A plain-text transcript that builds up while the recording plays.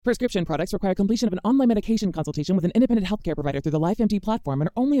Prescription products require completion of an online medication consultation with an independent healthcare provider through the LifeMD platform and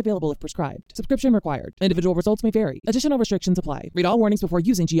are only available if prescribed. Subscription required. Individual results may vary. Additional restrictions apply. Read all warnings before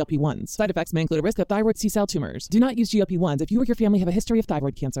using GLP-1s. Side effects may include a risk of thyroid C-cell tumors. Do not use GLP-1s if you or your family have a history of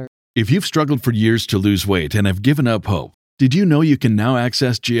thyroid cancer. If you've struggled for years to lose weight and have given up hope, did you know you can now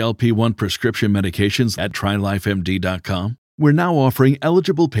access GLP-1 prescription medications at TryLifeMD.com? We're now offering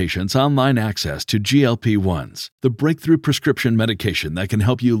eligible patients online access to GLP-1s, the breakthrough prescription medication that can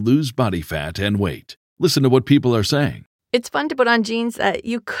help you lose body fat and weight. Listen to what people are saying. It's fun to put on jeans that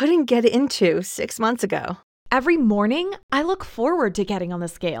you couldn't get into 6 months ago. Every morning, I look forward to getting on the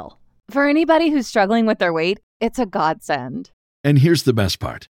scale. For anybody who's struggling with their weight, it's a godsend. And here's the best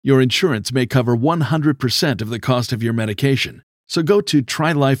part. Your insurance may cover 100% of the cost of your medication. So go to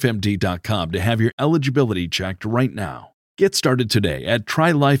TryLifeMD.com to have your eligibility checked right now. Get started today at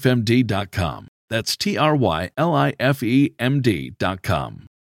TryLifeMD.com. That's TryLifeMD.com.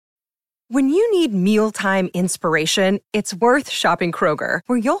 When you need mealtime inspiration, it's worth shopping Kroger,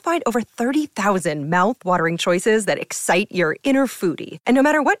 where you'll find over 30,000 mouth-watering choices that excite your inner foodie. And no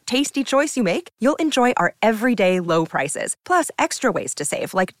matter what tasty choice you make, you'll enjoy our everyday low prices, plus extra ways to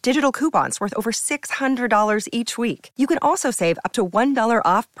save, like digital coupons worth over $600 each week. You can also save up to $1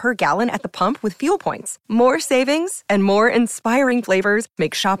 off per gallon at the pump with fuel points. More savings and more inspiring flavors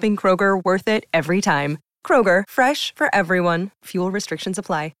make shopping Kroger worth it every time. Kroger, fresh for everyone. Fuel restrictions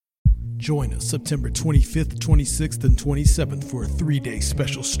apply. Join us September 25th, 26th, and 27th for a 3-day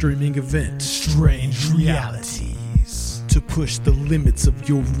special streaming event, Strange Realities, to push the limits of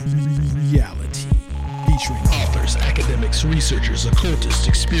your reality. Featuring authors, academics, researchers, occultists,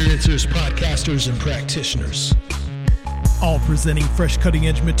 experiencers, podcasters, and practitioners. All presenting fresh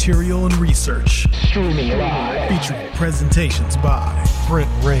cutting-edge material and research. Streaming live. Featuring presentations by Brent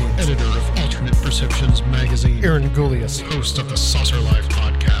Rains, editor of Alternate Perceptions magazine. Aaron Gulius, host of the Saucer Life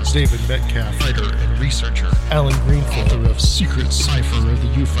podcast. David Metcalf, writer and researcher. Alan Greenfield, author of Secret Cipher of the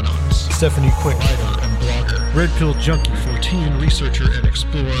Euphonauts. Stephanie Quick, writer and blogger. Red Pill Junkie, Fortean researcher and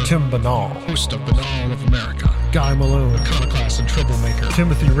explorer. Tim Banal, host of Banal of America. Guy Malone, iconoclast and troublemaker.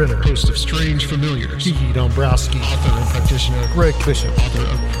 Timothy Renner, host of Strange Familiars. Kiki Dombrowski, author and practitioner. Greg Bishop, author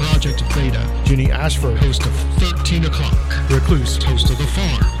of Project Beta. Jenny Ashford, host of 13 O'Clock. Recluse, host of The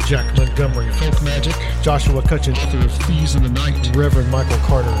Farm. Jack Montgomery, Folk Magic. Joshua Cutchin, author of Thieves in the Night. Reverend Michael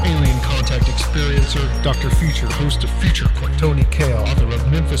Carter, Alien Contact Experiencer. Dr. Future, host of Future Quake. Tony Kale, author of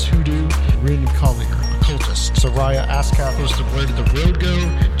Memphis Hoodoo. Rin Collier, occultist. Soraya Askaf, host of Where Did the Road Go?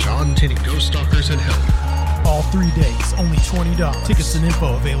 John Tinney, Ghost Stalkers and Hell. All 3 days, only $20. Tickets and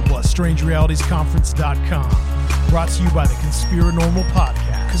info available at StrangeRealitiesConference.com. Brought to you by the Conspiranormal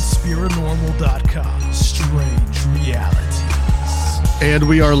Podcast. Conspiranormal.com. Strange Realities. And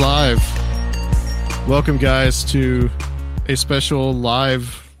we are live. Welcome, guys, to a special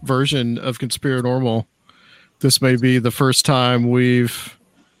live version of Conspiranormal. This may be the first time we've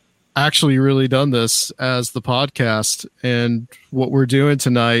actually really done this as the podcast. And what we're doing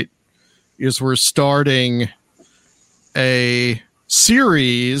tonight is we're starting a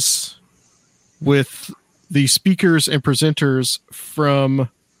series with the speakers and presenters from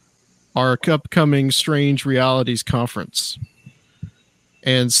our upcoming Strange Realities Conference.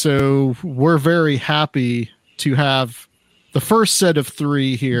 And so we're very happy to have the first set of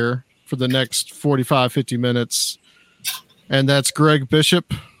 3 here for the next 45, 50 minutes. And that's Greg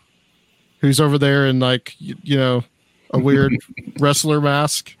Bishop, who's over there in a weird wrestler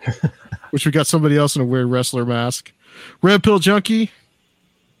mask, which we got somebody else in a weird wrestler mask. Red Pill Junkie,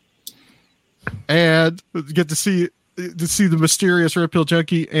 and get to see the mysterious Red Pill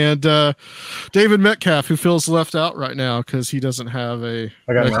Junkie, and David Metcalf, who feels left out right now because he doesn't have a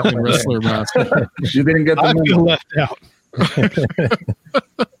wrestler mask. You didn't get I feel left out.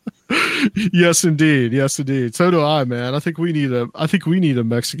 Yes, indeed. So do I, man. I think we need a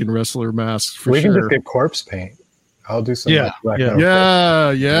Mexican wrestler mask for we sure. We can just get corpse paint. I'll do some. Yeah.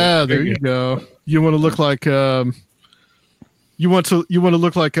 There you go. You want to look like you want to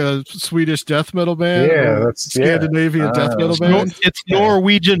look like a Swedish death metal band? Yeah, that's Scandinavian death metal band. It's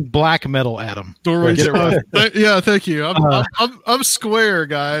Norwegian black metal, Adam. Norwegian. Yeah, thank you. I'm square,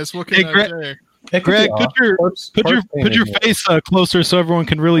 guys. What can I say? Greg, put your face closer so everyone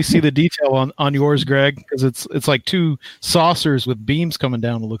can really see the detail on yours, Greg, because it's like 2 saucers with beams coming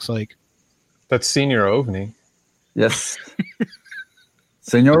down. It looks like that's Senior OVNI. Yes.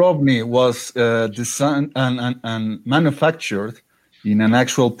 Senor OVNI was designed and manufactured in an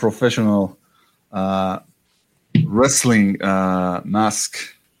actual professional wrestling mask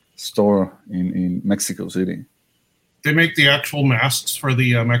store in Mexico City. They make the actual masks for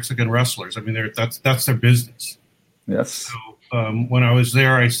the Mexican wrestlers. I mean, that's their business. Yes. So when I was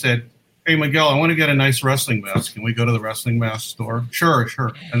there, I said, "Hey, Miguel, I want to get a nice wrestling mask. Can we go to the wrestling mask store?" Sure.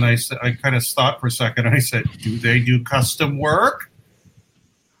 And I said, I kind of stopped for a second. And I said, "Do they do custom work?"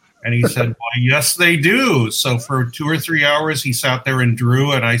 And he said, "Why, yes, they do." So for 2 or 3 hours, he sat there and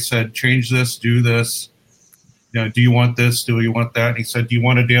drew. And I said, "Change this, do this. Do you want this? Do you want that?" And he said, "Do you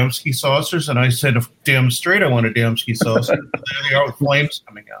want a Damsky sausage?" And I said, "Damn straight, I want a Damsky sausage." There they are with flames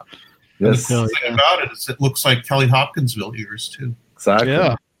coming out. Yes. And the cool thing about it is it looks like Kelly Hopkinsville ears too. Exactly.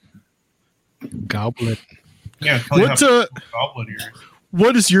 Yeah. Goblet. Yeah. Kelly Hopkinsville goblet ears.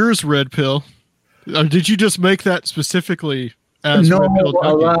 What is yours, Red Pill? Did you just make that specifically as no, Red Pill?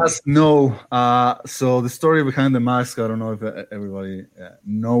 alas, no. So the story behind the mask, I don't know if everybody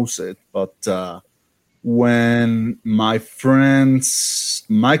knows it, but when my friends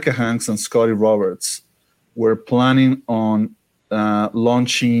Micah Hanks and Scotty Roberts were planning on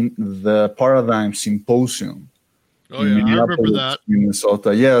launching the Paradigm Symposium. Oh yeah, I remember that.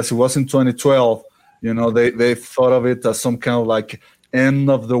 Minnesota. Yes, it was in 2012. They thought of it as some kind of like end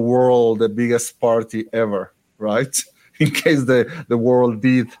of the world, the biggest party ever, right? In case the world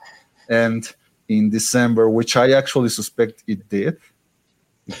did end in December, which I actually suspect it did,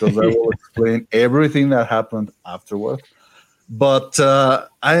 because I will explain everything that happened afterward. But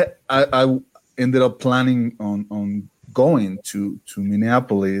I ended up planning on going to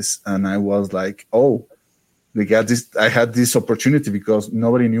Minneapolis, and I was like, oh, I had this opportunity because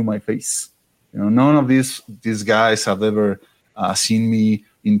nobody knew my face. None of these guys have ever seen me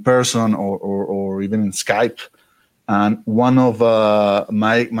in person or even in Skype. And one of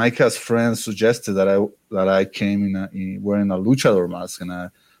Micah's friends suggested that I came wearing a luchador mask, and I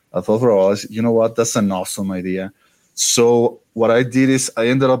thought for a while, you know what, that's an awesome idea. So what I did is I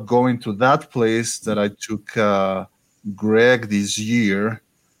ended up going to that place that I took Greg this year,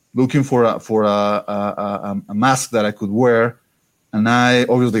 looking for a mask that I could wear, and I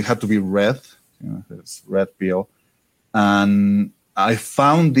obviously had to be red, it's Red Pill, and I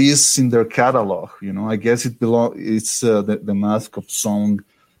found this in their catalog. I guess it's the mask of some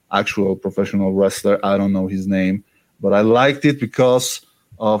actual professional wrestler. I don't know his name, but I liked it because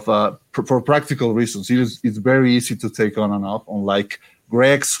of for practical reasons. It's very easy to take on and off, unlike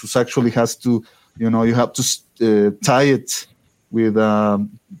Greg's, who actually has to, you have to tie it with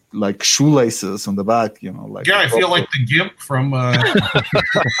like shoelaces on the back. Like I feel like the Gimp from.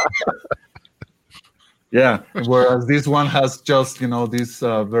 Yeah, whereas this one has just, this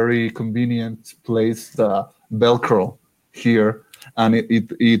very convenient placed Velcro here, and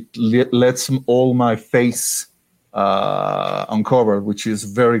it lets all my face uncovered, which is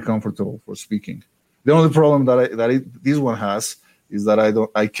very comfortable for speaking. The only problem that this one has is that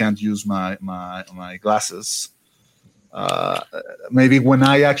I can't use my glasses. Maybe when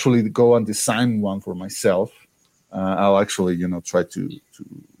I actually go and design one for myself, I'll actually try to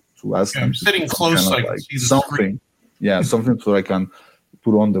ask them. I'm sitting close, so I can see the something. screen. Yeah, something so I can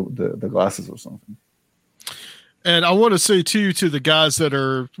put on the glasses or something. And I want to say too to the guys that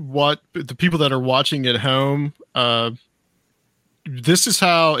are the people that are watching at home. This is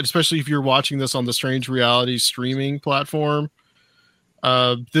how, especially if you're watching this on the Strange Reality streaming platform,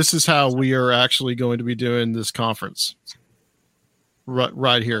 this is how we are actually going to be doing this conference.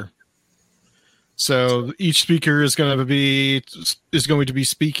 Right here. So each speaker is going to be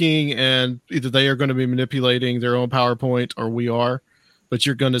speaking, and either they are going to be manipulating their own PowerPoint or we are. But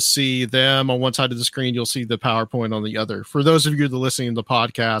you're going to see them on one side of the screen. You'll see the PowerPoint on the other. For those of you that are listening to the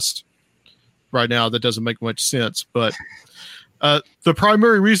podcast right now, that doesn't make much sense. But the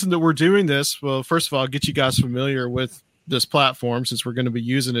primary reason that we're doing this, well, first of all, I'll get you guys familiar with this platform, since we're going to be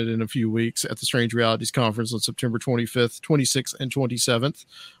using it in a few weeks at the Strange Realities Conference on September 25th, 26th, and 27th.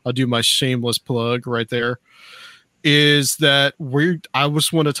 I'll do my shameless plug right there. Is that I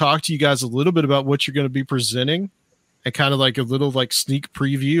just want to talk to you guys a little bit about what you're going to be presenting, and kind of like a little like sneak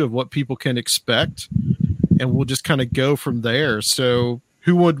preview of what people can expect, and we'll just kind of go from there. So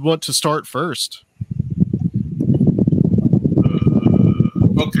who would want to start first?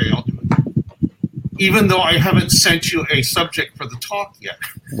 Okay, I'll do it. Even though I haven't sent you a subject for the talk yet.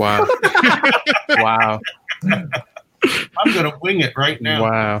 Wow. Wow. I'm going to wing it right now.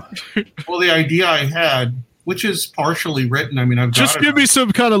 Wow. Well, the idea I had, which is partially written, I mean, I've just give me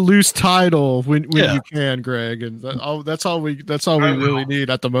some kind of loose title when you can, Greg, and that's all we really need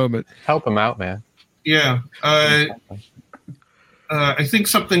at the moment. Help him out, man. Yeah. I think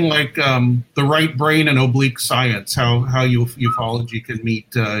something like the right brain and oblique science, how ufology can meet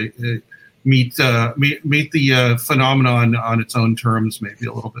the phenomenon on its own terms, maybe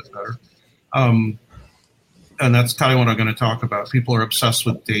a little bit better. And that's kind of what I'm going to talk about. People are obsessed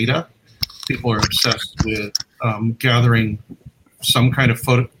with data. People are obsessed with gathering some kind of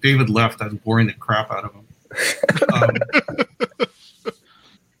photo. David left. I was boring the crap out of him.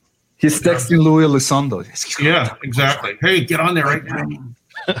 He's texting Louis Elizondo. Yeah, exactly. Hey, get on there right now.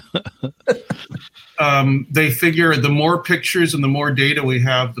 They figure the more pictures and the more data we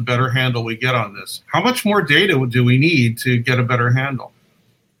have, the better handle we get on this. How much more data do we need to get a better handle?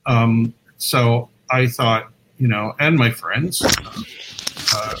 So I thought, and my friends,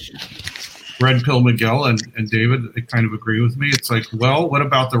 Red Pill Miguel and David, they kind of agree with me. It's like, well, what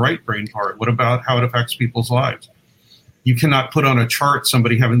about the right brain part? What about how it affects people's lives? You cannot put on a chart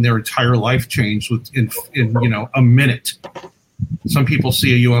somebody having their entire life changed in a minute. Some people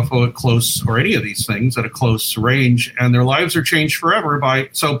see a UFO at close, or any of these things at a close range, and their lives are changed forever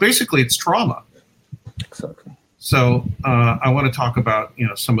so basically it's trauma. Exactly. So I want to talk about,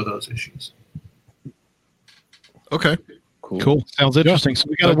 some of those issues. Okay. Cool. Sounds interesting. So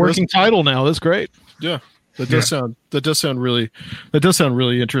we got a working title now. That's great. Yeah. That does sound really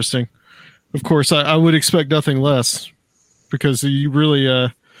interesting. Of course, I would expect nothing less, because you really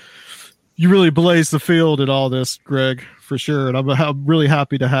blaze the field at all this, Greg, for sure. And I'm really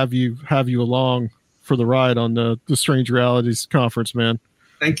happy to have you along for the ride on the Strange Realities conference, man.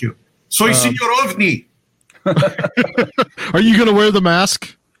 Thank you. Soy Señor OVNI. Are you going to wear the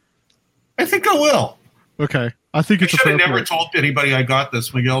mask? I think I will. Okay. I think it's appropriate. I should have never told anybody I got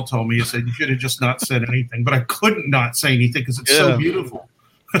this. Miguel told me. He said, you should have just not said anything. But I couldn't not say anything because it's so beautiful.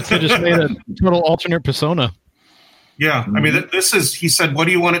 So just made a total alternate persona. Yeah. I mean, this is, he said, what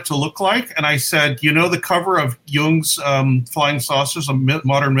do you want it to look like? And I said, the cover of Jung's Flying Saucers, a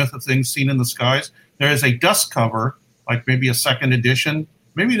modern myth of things seen in the skies? There is a dust cover, like maybe a second edition.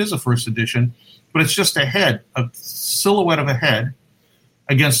 Maybe it is a first edition. But it's just a silhouette of a head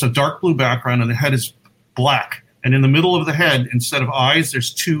against a dark blue background, and the head is black. And in the middle of the head, instead of eyes,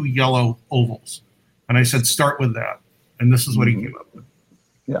 there's two yellow ovals. And I said, start with that. And this is what he came up with.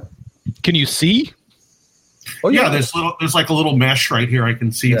 Yeah. Can you see? Oh yeah, there's like a little mesh right here I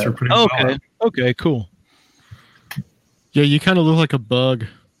can see through pretty well. Okay, cool. Yeah, you kind of look like a bug.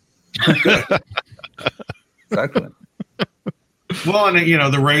 Exactly. Well,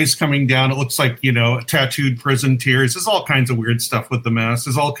 and the rays coming down, it looks like, tattooed prison tears. There's all kinds of weird stuff with the mask.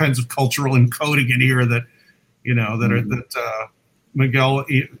 There's all kinds of cultural encoding in here that, that Miguel,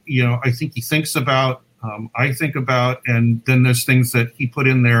 I think he thinks about, I think about, and then there's things that he put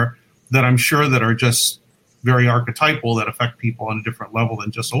in there that I'm sure that are just very archetypal that affect people on a different level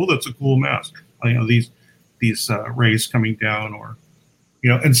than just, oh, that's a cool mask. These rays coming down, or,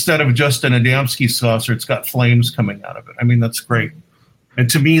 instead of just an Adamski saucer, it's got flames coming out of it. I mean, that's great. And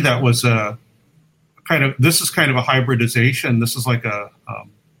to me, that was this is kind of a hybridization. This is like a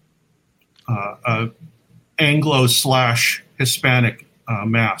Anglo/Hispanic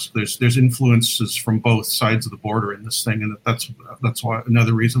mask. There's influences from both sides of the border in this thing, and that's why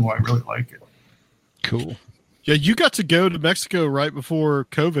another reason why I really like it. Cool. Yeah, you got to go to Mexico right before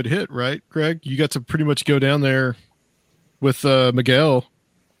COVID hit, right, Greg? You got to pretty much go down there with Miguel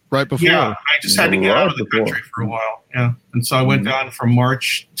right before. Yeah, I just had to get out of the country for a while. Yeah, and so I went down from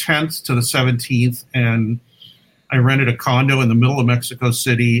March 10th to the 17th, and I rented a condo in the middle of Mexico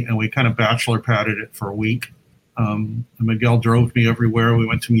City, and we kind of bachelor padded it for a week. And Miguel drove me everywhere. We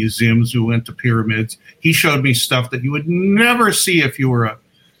went to museums. We went to pyramids. He showed me stuff that you would never see if you were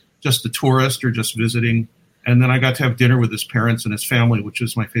just a tourist or just visiting. And then I got to have dinner with his parents and his family, which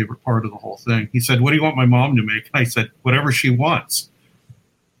is my favorite part of the whole thing. He said, what do you want my mom to make? And I said, whatever she wants.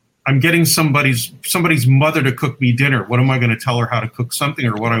 I'm getting somebody's mother to cook me dinner. What am I going to tell her, how to cook something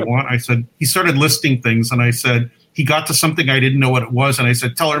or what I want? I said, he started listing things, and I said, he got to something I didn't know what it was, and I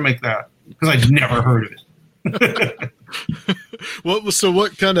said, tell her to make that, because I'd never heard of it.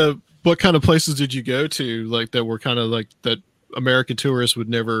 What kind of places did you go to, like, that were kind of like that American tourists would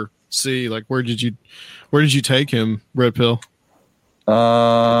never see? Like, where did you take him, Red Pill?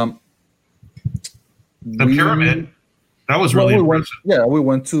 The pyramid. That was really impressive. We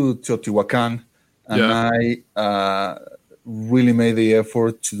went to Teotihuacan, and I really made the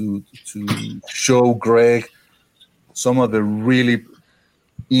effort to show Greg some of the really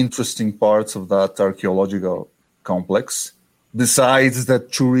interesting parts of that archaeological complex. Besides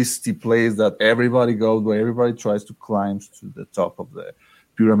that touristy place that everybody goes, where everybody tries to climb to the top of the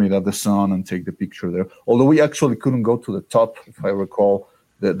Pyramid of the Sun and take the picture there. Although we actually couldn't go to the top, if I recall,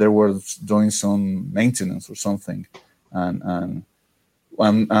 that they were doing some maintenance or something. And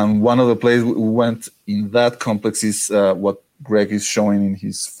one of the places we went in that complex is what Greg is showing in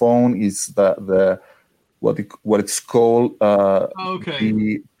his phone is what it's called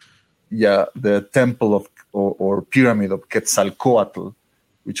the temple of or pyramid of Quetzalcoatl,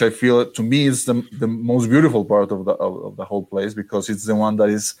 which I feel to me is the most beautiful part of the whole place, because it's the one that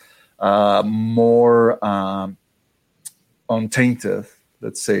is more untainted.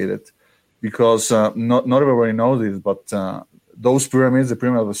 Let's say that, because not everybody knows this, but those pyramids, the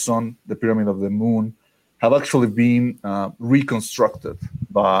Pyramid of the Sun, the Pyramid of the Moon, have actually been reconstructed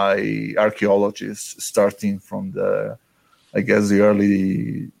by archaeologists starting from the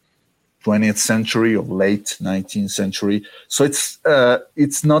early 20th century or late 19th century. So it's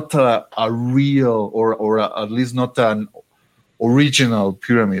not a real or at least not an original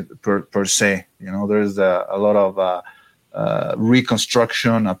pyramid per se. There's a lot of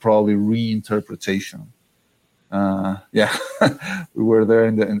reconstruction and probably reinterpretation. We were there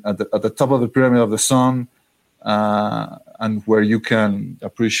at the top of the Pyramid of the Sun, and where you can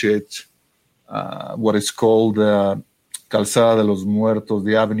appreciate what is called Calzada de los Muertos,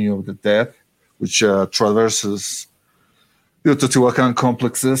 the Avenue of the Dead, which traverses the Teotihuacan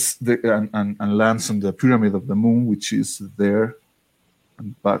complexes and lands on the Pyramid of the Moon, which is there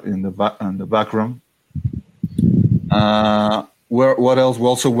in the background. What else? We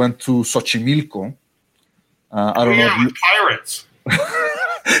also went to Xochimilco. I don't know. With pirates.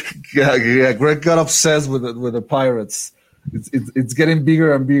 Yeah, Greg got obsessed with the pirates. It's getting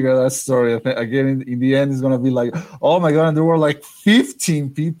bigger and bigger, that story. I think, again, in the end, it's going to be like, oh my God, and there were like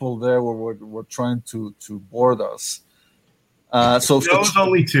 15 people there who were trying to board us.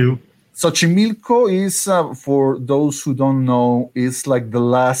 Only 2. Xochimilco is, for those who don't know, is like the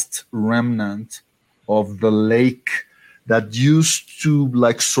last remnant of the lake that used to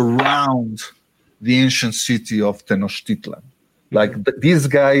like surround the ancient city of Tenochtitlan. Like these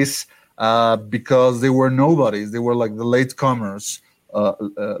guys, because they were nobodies, they were like the latecomers of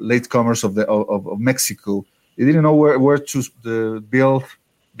Mexico. They didn't know where to build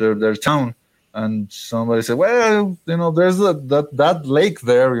their town, and somebody said, "Well, there's that lake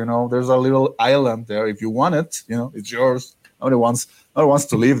there. There's a little island there. If you want it, it's yours." Nobody wants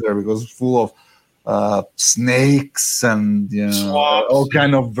to live there because it's full of snakes and swamps, all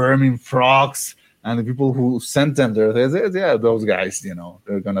kind of vermin, frogs. And the people who sent them there, they said, yeah, those guys,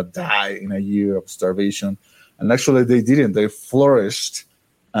 they're going to die in a year of starvation. And actually they didn't. They flourished,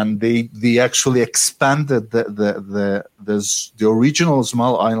 and they actually expanded the original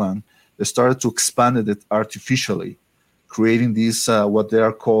small island. They started to expand it artificially, creating these, what they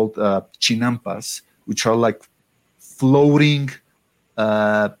are called chinampas, which are like floating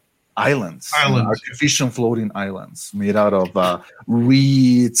islands. Artificial floating islands made out of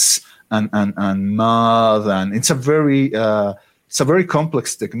reeds and mud, and it's a very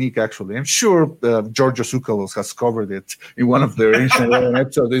complex technique. Actually, I'm sure George Tsoukalos has covered it in one of their ancient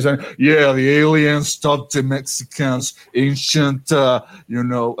episodes. They say, "Yeah, the aliens taught the Mexicans ancient, the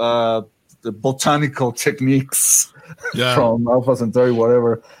botanical techniques from Alpha Centauri,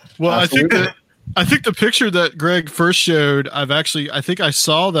 whatever." Well, I think the picture that Greg first showed, I think I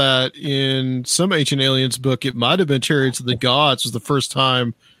saw that in some Ancient Aliens book. It might have been Chariots of the Gods was the first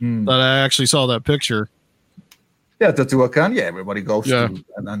time that I actually saw that picture. Yeah, Teotihuacan. Yeah, everybody goes to,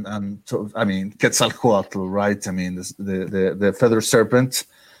 and Quetzalcoatl, right? I mean, the feather serpent,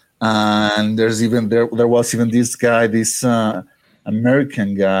 and there was even this guy, this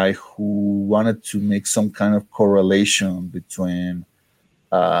American guy who wanted to make some kind of correlation between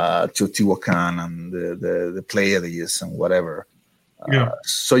Teotihuacan and the Pleiades and whatever.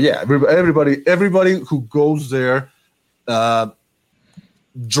 Everybody who goes there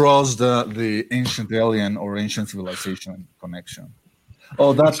draws the ancient alien or ancient civilization connection.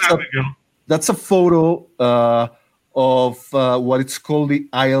 Oh, that's a photo of what it's called the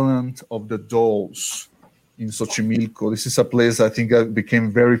Island of the Dolls in Xochimilco. This is a place I think that became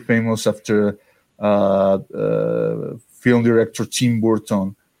very famous after film director Tim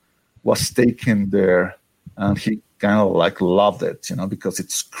Burton was taken there, and he kind of like loved it, because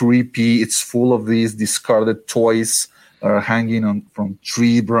it's creepy. It's full of these discarded toys that are hanging from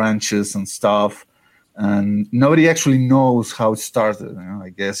tree branches and stuff, and nobody actually knows how it started. I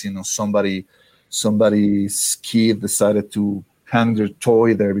guess somebody's kid decided to hang their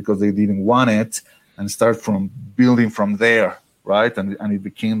toy there because they didn't want it, and start from building from there, right? And it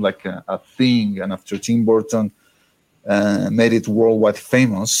became like a thing. And after Tim Burton made it worldwide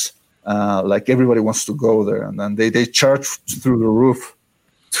famous, like everybody wants to go there, and then they charge through the roof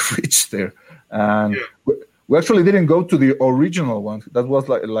to reach there. And we actually didn't go to the original one. That was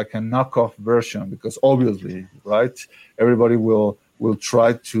like a knockoff version, because obviously, right, everybody will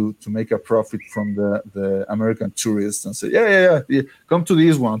try to make a profit from the American tourists and say, yeah, come to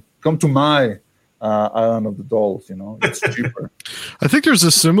this one, come to my Island of the Dolls. It's cheaper. I think there's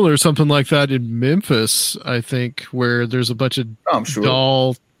a similar something like that in Memphis. I think where there's a bunch of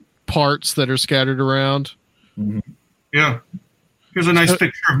doll parts that are scattered around. Mm-hmm. Yeah. Here's a nice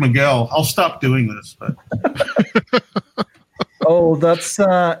picture of Miguel. I'll stop doing this. But. Oh, that's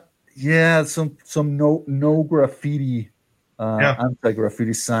some no graffiti,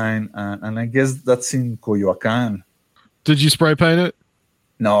 anti-graffiti sign, and I guess that's in Coyoacán. Did you spray paint it?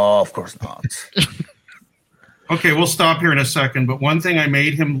 No, of course not. Okay, we'll stop here in a second. But one thing I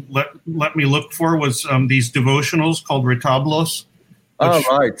made him let me look for was these devotionals called retablos. Oh,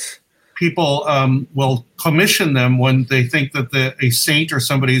 right. People will commission them when they think that a saint or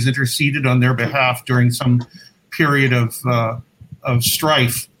somebody has interceded on their behalf during some period of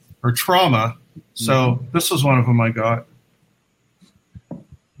strife or trauma. So this was one of them I got.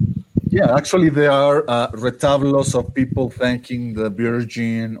 Yeah, actually, there are retablos of people thanking the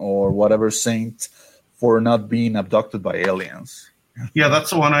Virgin or whatever saint for not being abducted by aliens. Yeah, that's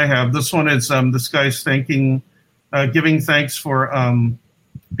the one I have. This one is this guy's giving thanks for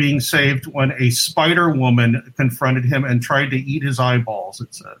being saved when a spider woman confronted him and tried to eat his eyeballs,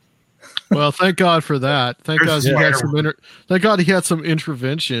 it said. Well, thank God for that. Thank God he had some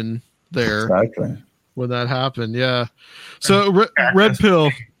intervention there. Exactly. When that happened, yeah. So, Red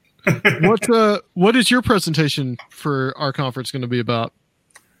Pill, what is your presentation for our conference going to be about?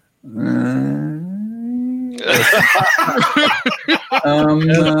 I'll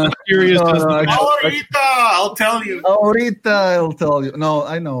tell you. I'll tell you. No,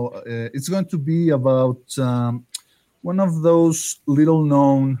 I know. It's going to be about one of those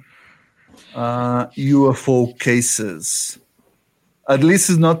little-known UFO cases. At least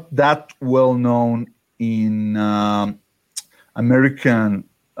it's not that well-known in American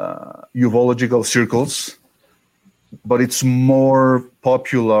ufological circles, but it's more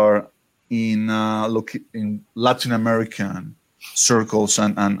popular in Latin American circles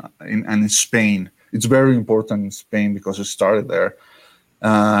and in Spain. It's very important in Spain because it started there.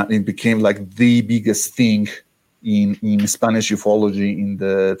 It became like the biggest thing in Spanish ufology in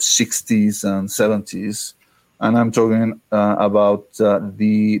the 60s and 70s. And I'm talking about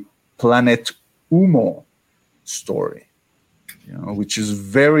the Planet Humo story, which is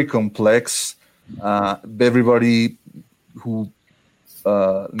very complex. Everybody who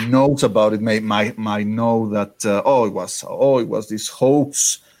knows about it might know that it was this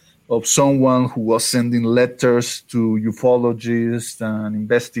hoax of someone who was sending letters to ufologists and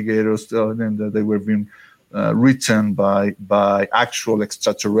investigators, and that they were being written by actual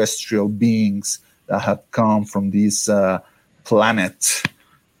extraterrestrial beings that had come from this planet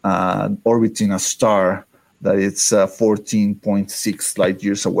orbiting a star that it's 14.6 light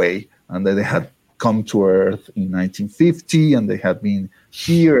years away, and that they had come to Earth in 1950, and they have been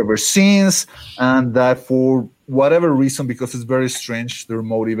here ever since, and that for whatever reason, because it's very strange, their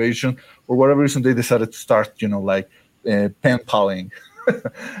motivation, for whatever reason, they decided to start, pen paling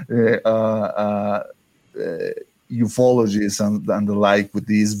ufologists and the like with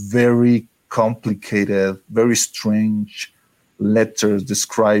these very complicated, very strange letters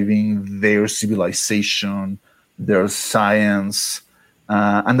describing their civilization, their science.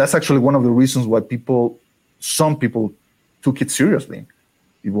 And that's actually one of the reasons why some people took it seriously.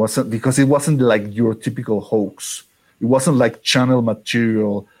 It wasn't like your typical hoax. It wasn't like channel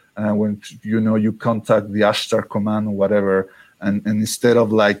material when you contact the Ashtar command or whatever, and instead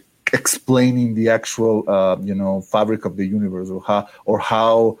of like explaining the actual fabric of the universe or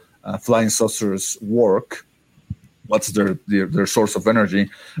how flying saucers work, what's their source of energy,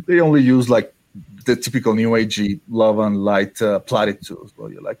 they only use like the typical New Agey love and light platitudes.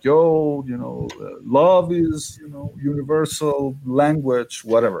 Well, you're like, love is, universal language,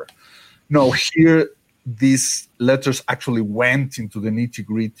 whatever. No, here these letters actually went into the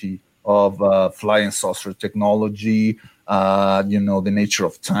nitty-gritty of flying saucer technology, the nature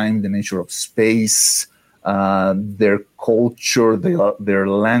of time, the nature of space, their culture, their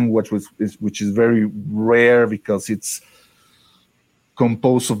language, which is very rare because it's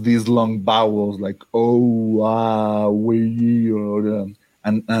composed of these long vowels like we,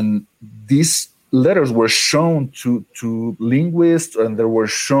 and these letters were shown to linguists, and they were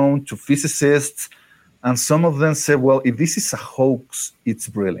shown to physicists, and some of them said, well, if this is a hoax, it's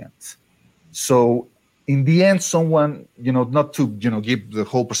brilliant. So in the end, someone, not to give the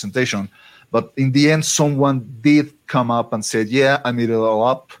whole presentation, but in the end, someone did come up and said, yeah, I made it all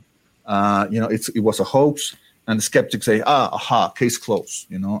up. It was a hoax. And the skeptics say, case closed,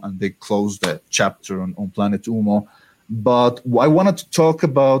 and they closed that chapter on Planet Humo. But I wanted to talk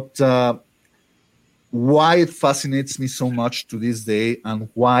about why it fascinates me so much to this day, and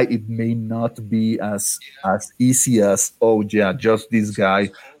why it may not be as easy as, oh yeah, just this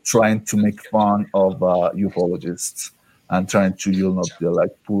guy trying to make fun of ufologists and trying to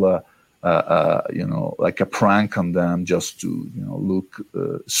like pull a like a prank on them just to look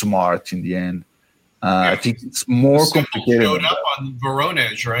smart in the end. I think it's more complicated. Showed up on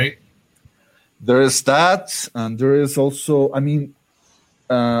Voronezh, right? There is that, and there is also, I mean,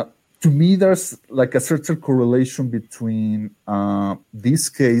 to me, there's like a certain correlation between this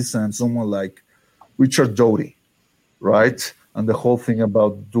case and someone like Richard Doty, right? And the whole thing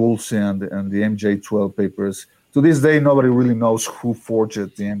about Dulce and the MJ12 papers. To this day, nobody really knows who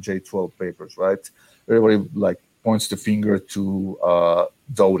forged the MJ12 papers, right? Everybody like points the finger to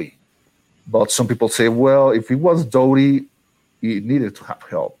Doty. But some people say, well, if it was Doty, he needed to have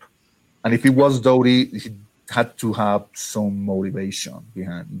help. And if it was Doty, he had to have some motivation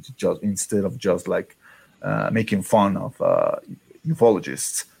behind, just instead of just like making fun of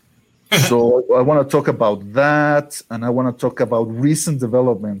ufologists. So I want to talk about that, and I want to talk about recent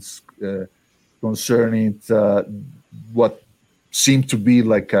developments concerning what seemed to be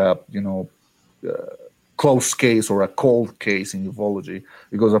like a close case or a cold case in ufology,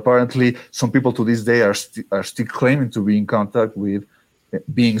 because apparently some people to this day are still claiming to be in contact with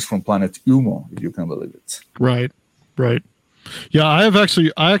beings from planet Umo, if you can believe it. Right. Yeah, I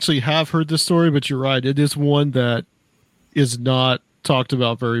actually have heard this story, but you're right. It is one that is not talked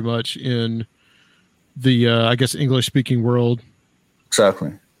about very much in the, I guess, English-speaking world.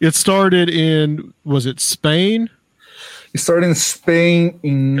 Exactly. It started in, was it Spain? It started in Spain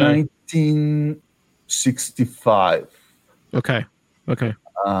in 1965. Okay.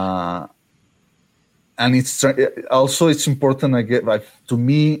 And it's also, it's important, to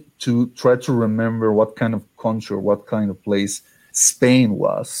me, to try to remember what kind of country, what kind of place Spain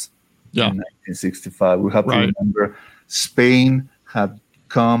was in 1965. We have to remember Spain had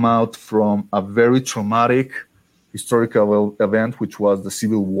come out from a very traumatic historical event, which was the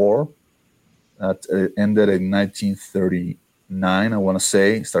Civil War that ended in 1939, I want to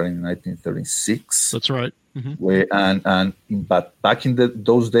say, starting in 1936. That's right. Mm-hmm. But back in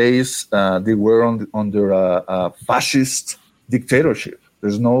those days, they were under a fascist dictatorship.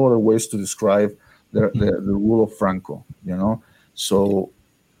 There's no other ways to describe the rule of Franco. So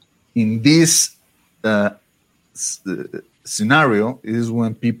in this scenario is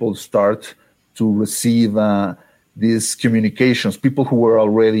when people start to receive these communications. People who were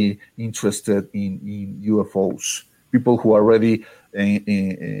already interested in UFOs, people who already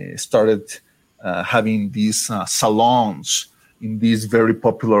started having these salons in this very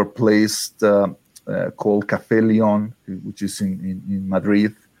popular place called Café León, which is in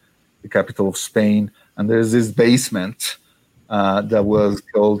Madrid, the capital of Spain. And there's this basement that was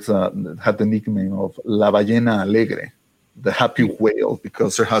called, had the nickname of La Ballena Alegre, the happy whale,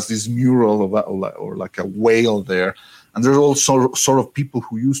 because there has this mural or like a whale there. And there's also sort of people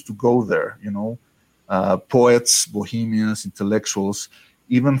who used to go there, poets, bohemians, intellectuals,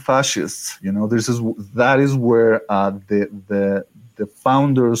 even fascists. That is where the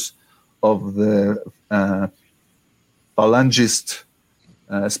founders of the Falangist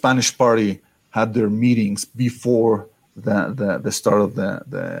Spanish party had their meetings before the start of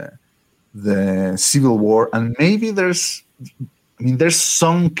the Civil War. And maybe there's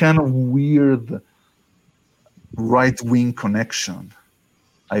some kind of weird right-wing connection,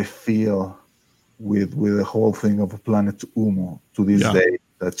 I feel, with the whole thing of Planet Umo to this day,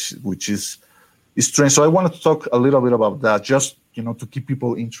 which is strange. So I wanted to talk a little bit about that, just to keep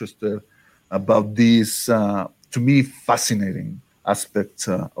people interested about this, to me, fascinating aspect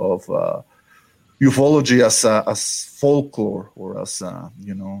of ufology as folklore or as a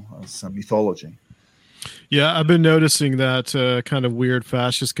mythology. Yeah, I've been noticing that kind of weird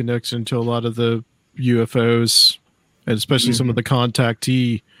fascist connection to a lot of the UFOs, and especially some of the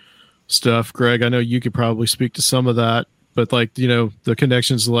contactee stuff. Greg, I know you could probably speak to some of that, but the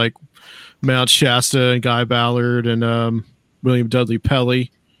connections like Mount Shasta and Guy Ballard and William Dudley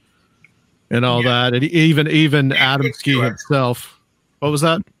Pelley and all that, and even Adamski himself. What was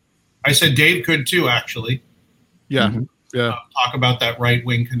that? I said Dave could too, actually. Yeah. Mm-hmm. Yeah. Talk about that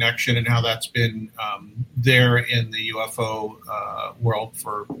right-wing connection and how that's been there in the UFO world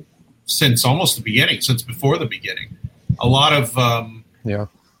since almost the beginning, since before the beginning. A lot of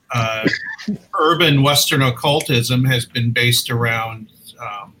urban Western occultism has been based around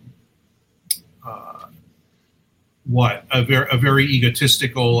a very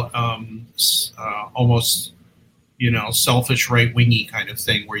egotistical, almost selfish right-wingy kind of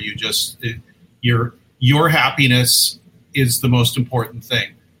thing, where you just your happiness is the most important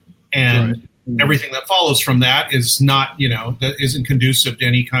thing, and everything that follows from that is not, that isn't conducive to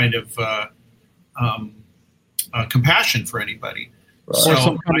any kind of compassion for anybody. Right.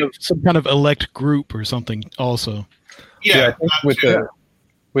 So, or some kind of elect group or something also. Yeah, I think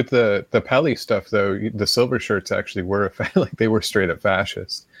with the Pelly stuff though, the silver shirts actually were like they were straight up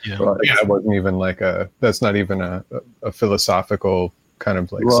fascist. Yeah. Like, that wasn't even that's not even a philosophical kind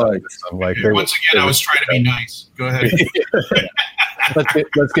of like scientism. Like once again, I was trying to be nice. Go ahead.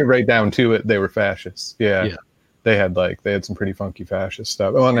 let's get right down to it. They were fascists. Yeah. They had some pretty funky fascist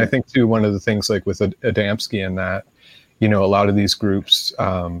stuff. Oh, and I think too, one of the things like with Adamski and that, a lot of these groups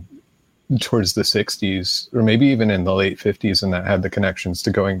towards the 60s or maybe even in the late 50s and that had the connections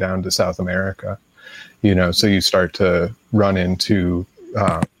to going down to South America, so you start to run into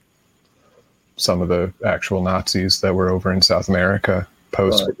some of the actual Nazis that were over in South America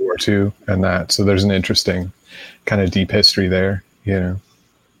post World War II and that. So there's an interesting kind of deep history there, Yeah,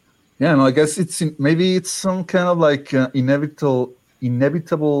 no, I guess maybe it's some kind of like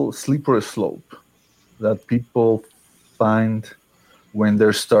inevitable slippery slope that people find when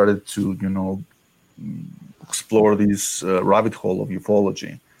they're started to, explore this rabbit hole of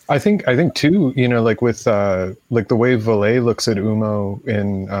ufology. I think too, like with like the way Vallée looks at Umo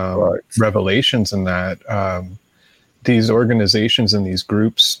in Revelations and that these organizations and these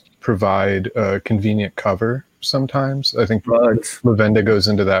groups provide a convenient cover sometimes. I think Lavenda goes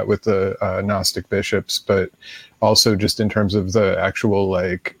into that with the Gnostic bishops, but also just in terms of the actual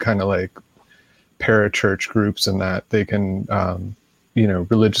kind of parachurch groups and that they can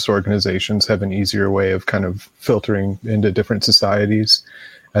religious organizations have an easier way of kind of filtering into different societies,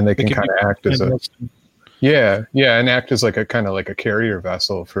 and they can kind of act as and act as a kind of a carrier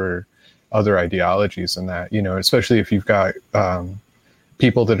vessel for other ideologies and that, especially if you've got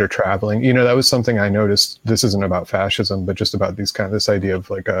people that are traveling. That was something I noticed. This isn't about fascism, but just about this idea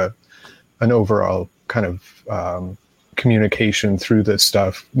of an overall kind of communication through this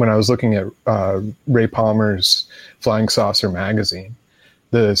stuff. When I was looking at Ray Palmer's Flying Saucer magazine,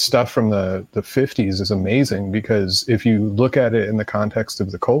 the stuff from the 50s is amazing because if you look at it in the context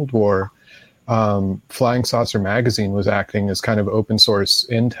of the Cold War, Flying Saucer magazine was acting as kind of open source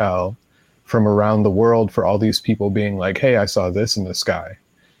intel from around the world for all these people being like, hey, I saw this in the sky.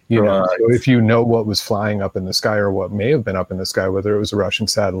 So if you know what was flying up in the sky or what may have been up in the sky, whether it was a Russian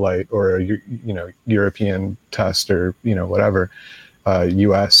satellite or a European test or whatever,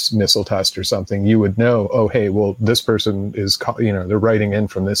 U.S. missile test or something, you would know, oh, hey, well, this person is, they're writing in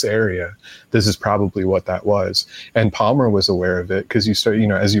from this area. This is probably what that was. And Palmer was aware of it because you start,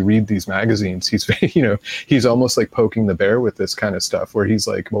 as you read these magazines, he's, he's almost like poking the bear with this kind of stuff where he's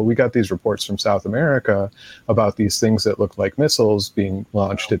like, well, we got these reports from South America about these things that look like missiles being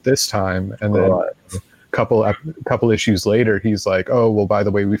launched at this time. And then couple issues later, he's like, oh, well, by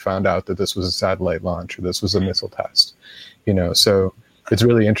the way, we found out that this was a satellite launch or this was a missile test. So it's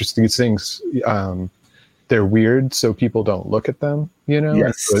really interesting. These things, they're weird, so people don't look at them,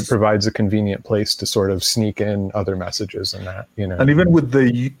 Yes. So it provides a convenient place to sort of sneak in other messages and that, And even with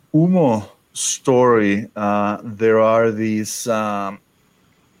the Umo story, there are these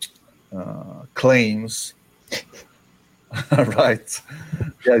claims, right?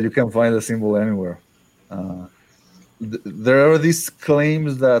 Yeah, you can find the symbol anywhere. There are these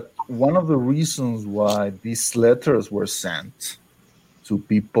claims that one of the reasons why these letters were sent to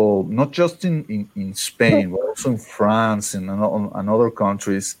people, not just in Spain, but also in France and other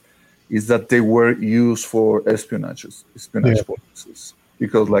countries, is that they were used for espionage purposes.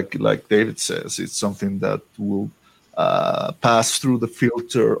 Because like David says, it's something that will pass through the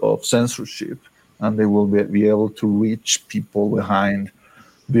filter of censorship, and they will be able to reach people behind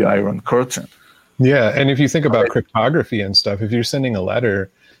the Iron Curtain. Yeah, and if you think about cryptography and stuff, if you're sending a letter,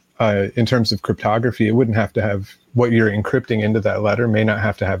 in terms of cryptography, it wouldn't have to have what you're encrypting into that letter may not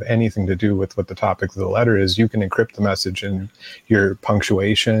have to have anything to do with what the topic of the letter is. You can encrypt the message in your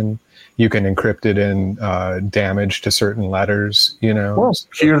punctuation. You can encrypt it in damage to certain letters, Well,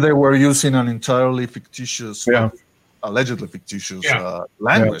 here they were using an entirely fictitious, allegedly fictitious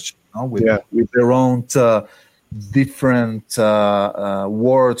language, with their own different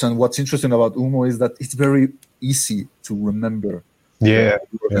words. And what's interesting about Umo is that it's very easy to remember.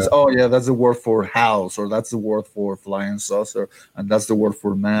 Oh yeah, that's the word for house, or that's the word for flying saucer, and that's the word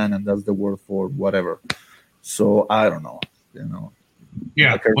for man, and that's the word for whatever. So I don't know,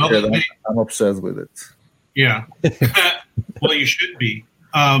 Yeah, I'm obsessed with it. Yeah, well, you should be.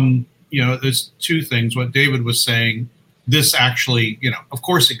 There's two things. What David was saying, this actually, of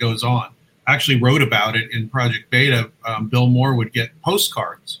course it goes on. I actually wrote about it in Project Beta. Bill Moore would get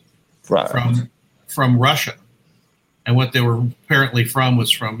postcards from Russia. And what they were apparently from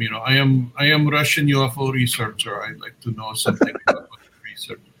was from, I am Russian UFO researcher. I'd like to know something about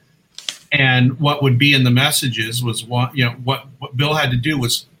research. And what would be in the messages was what Bill had to do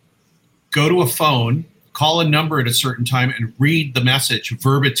was go to a phone, call a number at a certain time, and read the message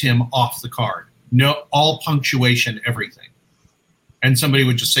verbatim off the card. No, all punctuation, everything. And somebody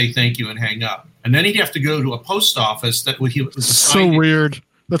would just say thank you and hang up. And then he'd have to go to a post office that was so weird.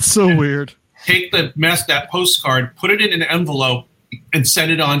 That's so weird. Take that postcard, put it in an envelope, and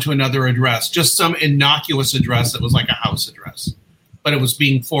send it on to another address. Just some innocuous address that was like a house address. But it was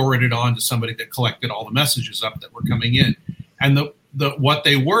being forwarded on to somebody that collected all the messages up that were coming in. And what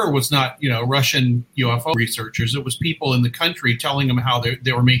they were was not, Russian UFO researchers. It was people in the country telling them how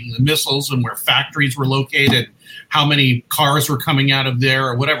they were making the missiles and where factories were located, how many cars were coming out of there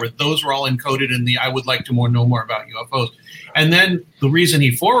or whatever. Those were all encoded in the I would like to know more about UFOs. And then the reason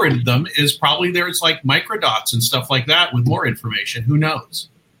he forwarded them is probably there's like microdots and stuff like that with more information. Who knows?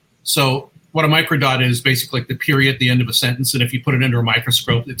 So what a microdot is basically like the period at the end of a sentence. And if you put it under a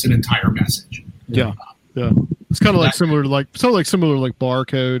microscope, it's an entire message. Yeah. Yeah. It's kind of like similar to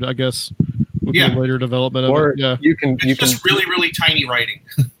barcode, I guess, with the later development of it. Yeah. It's just really, really tiny writing.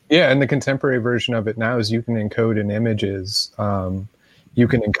 Yeah, and the contemporary version of it now is you can encode in images. You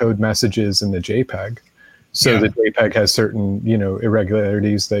can encode messages in the JPEG. So the JPEG has certain,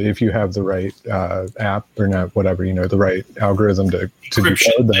 irregularities that if you have the right app or not, whatever, the right algorithm to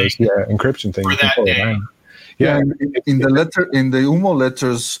decode those, encryption thing, you can pull it down. Yeah, in the UMO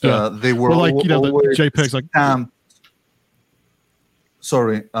letters, they were like the JPEGs like stamped.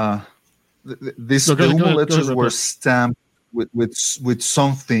 Sorry, the UMO letters were stamped with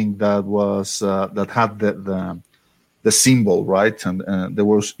something that was that had the symbol, right? And they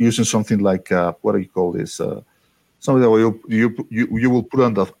were using something like what do you call this? Something that you will put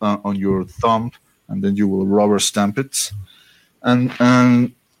on your thumb, and then you will rubber stamp it,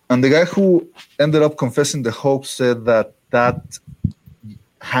 and the guy who ended up confessing the hoax said that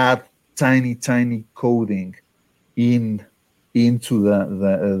had tiny coding into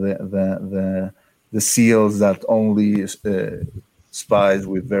the seals that only spies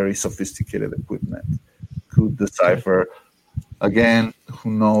with very sophisticated equipment could decipher. Again,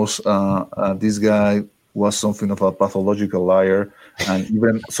 who knows? This guy was something of a pathological liar, and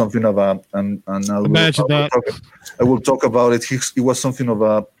even something of a. And imagine that. I will talk about it. He was something of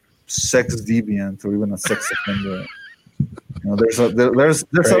a sex deviant or even a sex offender. There's a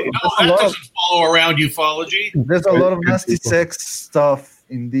lot of follow around ufology. There's a lot of nasty sex stuff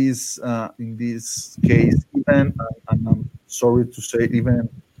in this case. Even, and I'm sorry to say, even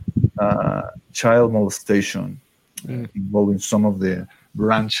child molestation involving some of the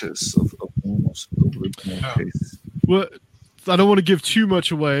branches of almost cases. Well, I don't want to give too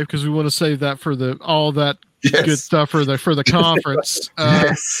much away because we want to save that for all that good stuff for the conference.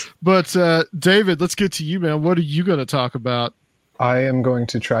 Yes. But David, let's get to you, man. What are you going to talk about? I am going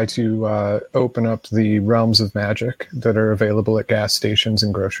to try to open up the realms of magic that are available at gas stations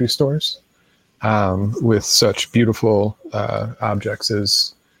and grocery stores with such beautiful objects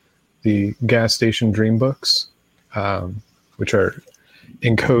as the gas station dream books, which are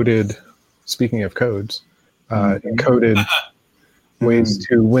encoded, speaking of codes, encoded ways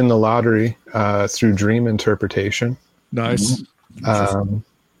to win the lottery through dream interpretation. Nice.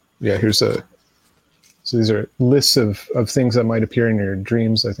 So these are lists of things that might appear in your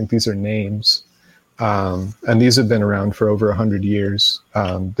dreams. I think these are names. And these have been around for over 100 years.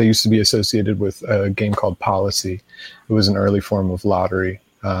 They used to be associated with a game called Policy. It was an early form of lottery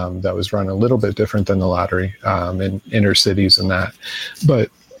that was run a little bit different than the lottery in inner cities and that.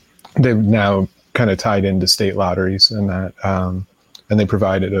 But they've now kind of tied into state lotteries and that. And they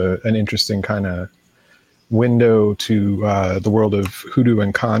provided an interesting kind of window to the world of hoodoo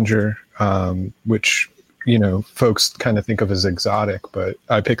and conjure, which, folks kind of think of as exotic, but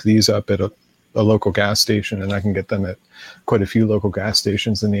I pick these up at a local gas station, and I can get them at quite a few local gas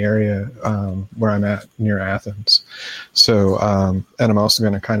stations in the area where I'm at near Athens. So, and I'm also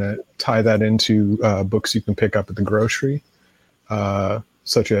going to kind of tie that into books you can pick up at the grocery,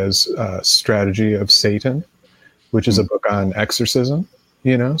 such as Strategy of Satan, which is a book on exorcism,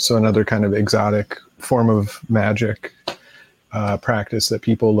 so another kind of exotic form of magic practice that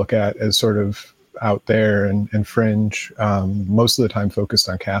people look at as sort of out there and fringe, most of the time focused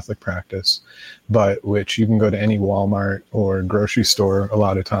on Catholic practice, but which you can go to any Walmart or grocery store a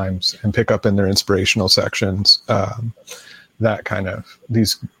lot of times and pick up in their inspirational sections,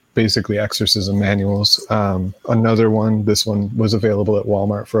 these basically exorcism manuals. Another one, this one was available at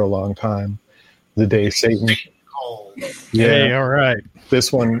Walmart for a long time, The Day Satan. Yeah, hey, all right.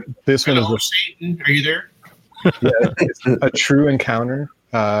 This one is Satan. Are you there? It's a true encounter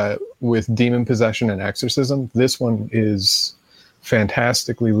with demon possession and exorcism. This one is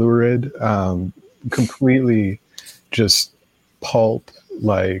fantastically lurid, completely just pulp,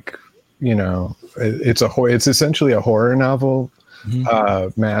 like, you know, it's essentially a horror novel,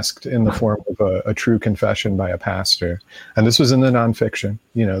 masked in the form of a true confession by a pastor. And this was in the nonfiction,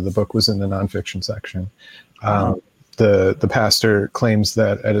 you know, the book was in the nonfiction section. The pastor claims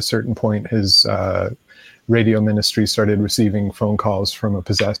that at a certain point his radio ministry started receiving phone calls from a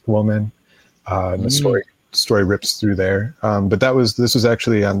possessed woman. And the story rips through there. But this was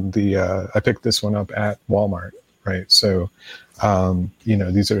actually on the, I picked this one up at Walmart, right? So, you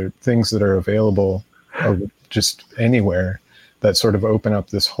know, these are things that are available just anywhere that sort of open up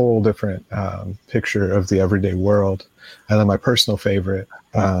this whole different picture of the everyday world. And then my personal favorite,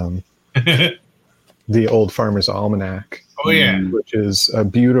 the Old Farmer's Almanac. Oh, yeah. Which is a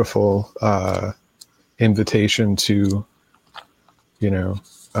beautiful invitation to, you know,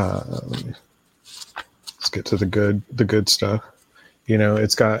 let's get to the good stuff. You know,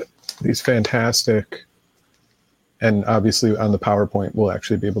 it's got these fantastic, and obviously on the PowerPoint we'll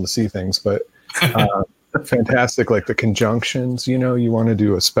actually be able to see things, but fantastic, like the conjunctions. You know, you want to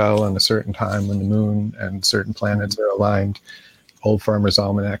do a spell on a certain time when the moon and certain planets are aligned. Old Farmer's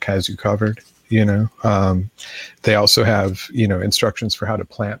Almanac has you covered. You know, they also have, you know, instructions for how to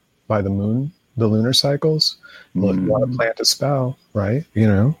plant by the moon, the lunar cycles. Well, if you want to plant a spell, right? You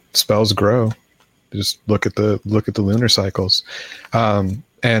know, spells grow. Just look at the lunar cycles.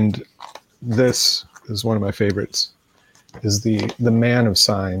 And this is one of my favorites, is the Man of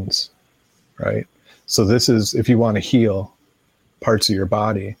Signs, right? So this is, if you want to heal parts of your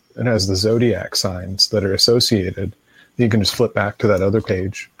body, it has the zodiac signs that are associated. You can just flip back to that other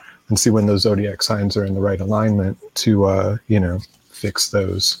page and see when those zodiac signs are in the right alignment to, you know, fix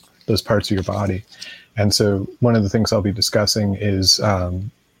those parts of your body. And so one of the things I'll be discussing is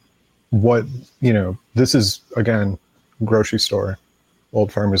what, you know, this is, again, grocery store,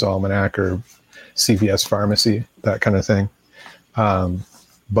 Old Farmer's Almanac or CVS pharmacy, that kind of thing.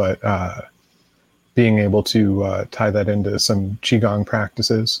 But being able to tie that into some Qigong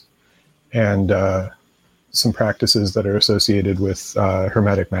practices and some practices that are associated with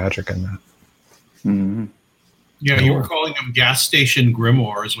Hermetic magic in that. Mm-hmm. Yeah, you were calling them gas station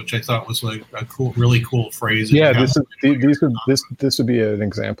grimoires, which I thought was like a cool, really cool phrase. Yeah, this would be an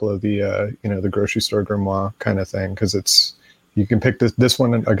example of the you know, the grocery store grimoire kind of thing, because it's, you can pick this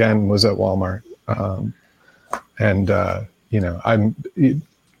one again was at Walmart, and you know,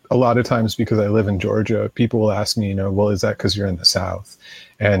 a lot of times, because I live in Georgia, people will ask me, you know, well, is that because you're in the South?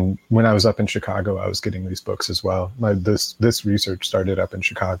 And when I was up in Chicago, I was getting these books as well. This research started up in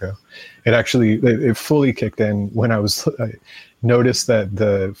Chicago. It fully kicked in when I noticed that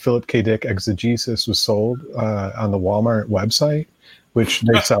the Philip K. Dick exegesis was sold on the Walmart website, which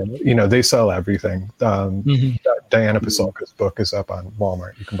they sell. You know, they sell everything. Diana Pasulka's book is up on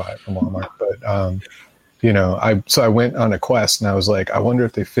Walmart. You can buy it from Walmart, but. You know, I went on a quest, and I was like, I wonder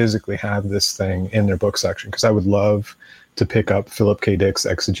if they physically have this thing in their book section, because I would love to pick up Philip K. Dick's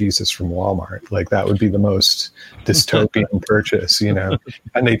exegesis from Walmart. Like, that would be the most dystopian purchase, you know.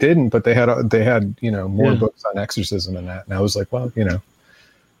 And they didn't, but they had you know, more books on exorcism than that. And I was like, well, you know,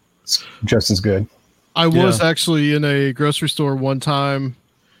 it's just as good. I was actually in a grocery store one time,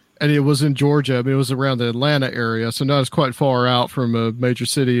 and it was in Georgia. I mean, it was around the Atlanta area, so not as quite far out from a major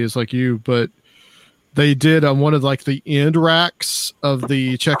city as like you, but they did on one of like the end racks of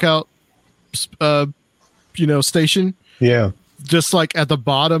the checkout, you know, station. Yeah. Just like at the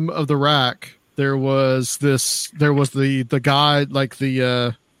bottom of the rack, there was the guide, like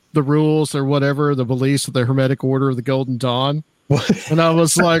the rules or whatever, the beliefs of the Hermetic Order of the Golden Dawn. And I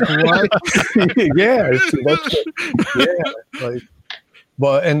was like, what? Yeah. Like,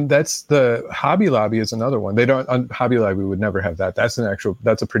 well, and that's the Hobby Lobby is another one. They don't, Hobby Lobby would never have that. That's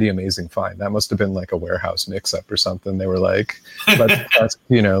a pretty amazing find. That must have been like a warehouse mix-up or something. They were like,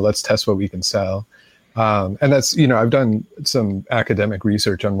 let's test what we can sell. And that's, you know, I've done some academic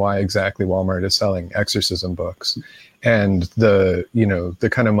research on why exactly Walmart is selling exorcism books. And the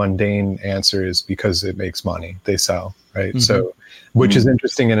kind of mundane answer is because it makes money. They sell, right? Mm-hmm. So, which is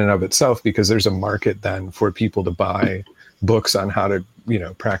interesting in and of itself, because there's a market then for people to buy books on how to, you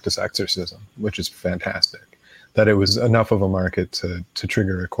know, practice exorcism, which is fantastic. That it was enough of a market to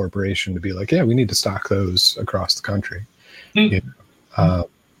trigger a corporation to be like, yeah, we need to stock those across the country. Mm-hmm. You know?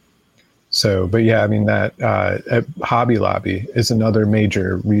 So, but yeah, I mean, that Hobby Lobby is another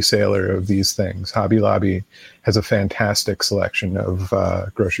major reseller of these things. Hobby Lobby has a fantastic selection of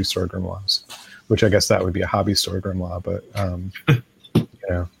grocery store grimoires, which I guess that would be a hobby store grimoire, but you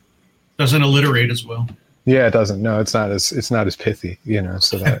know, doesn't alliterate as well. Yeah, it doesn't. No, it's not as pithy,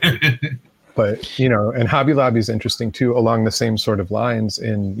 so that. But, and Hobby Lobby is interesting too, along the same sort of lines.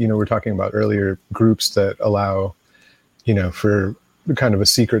 And, we're talking about earlier groups that allow, for kind of a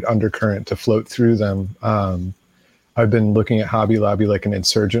secret undercurrent to float through them. I've been looking at Hobby Lobby like an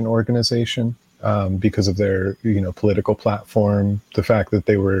insurgent organization because of their, political platform, the fact that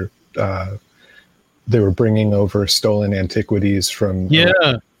they were bringing over stolen antiquities from,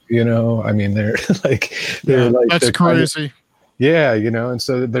 I mean, they're that's crazy. Yeah, and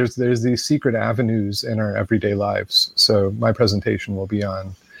so there's these secret avenues in our everyday lives. So my presentation will be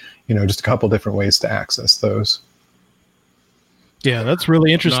on, just a couple different ways to access those. Yeah, that's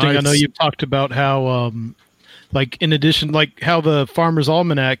really interesting. Nice. I know you've talked about how, in addition, how the Farmer's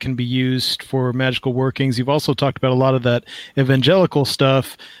Almanac can be used for magical workings. You've also talked about a lot of that evangelical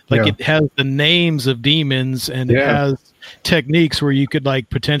stuff. It has the names of demons and it has techniques where you could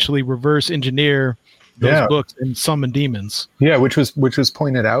potentially reverse engineer those books and summon demons. Yeah, which was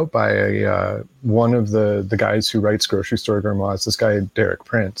pointed out by one of the guys who writes Grocery Store Grimoires, this guy Derek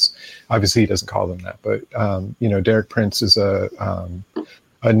Prince. Obviously, he doesn't call them that, but Derek Prince is a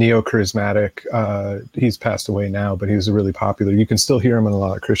neo-charismatic. He's passed away now, but he was really popular. You can still hear him on a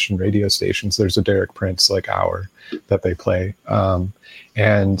lot of Christian radio stations. There's a Derek Prince hour that they play,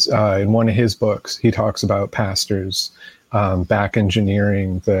 and in one of his books, he talks about pastors back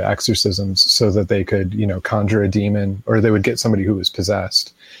engineering the exorcisms so that they could, conjure a demon, or they would get somebody who was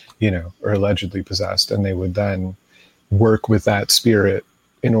possessed, or allegedly possessed, and they would then work with that spirit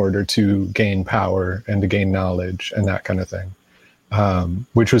in order to gain power and to gain knowledge and that kind of thing.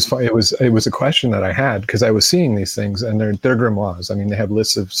 Which was fun. It was a question that I had because I was seeing these things and they're grimoires. I mean, they have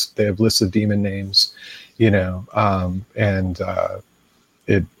lists of demon names,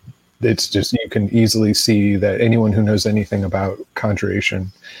 it's just, you can easily see that anyone who knows anything about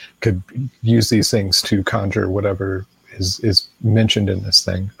conjuration could use these things to conjure whatever is mentioned in this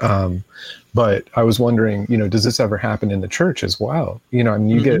thing. But I was wondering, does this ever happen in the church as well?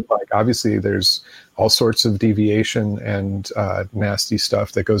 You get obviously there's all sorts of deviation and nasty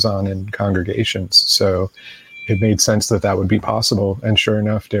stuff that goes on in congregations. So it made sense that would be possible. And sure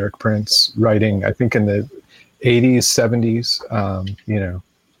enough, Derek Prince, writing, I think in the 80s, 70s,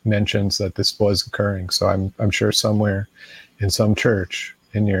 mentions that this was occurring. So I'm sure somewhere in some church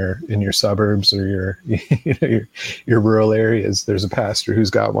in your suburbs or your rural areas, there's a pastor who's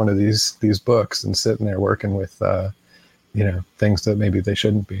got one of these books and sitting there working with things that maybe they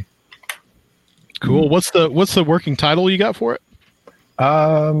shouldn't be. Cool. What's the working title you got for it?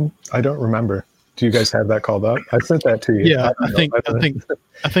 I don't remember. Do you guys have that called up? I sent that to you. Yeah, I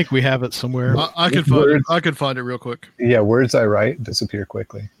think we have it somewhere. I could find it. I could find it real quick. Yeah, words I write disappear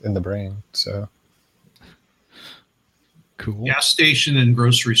quickly in the brain. So cool. Gas station and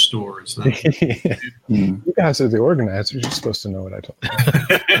grocery stores. You guys are the organizers. You're supposed to know what I told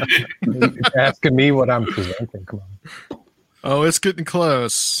you. You're asking me what I'm presenting. Come on. Oh, it's getting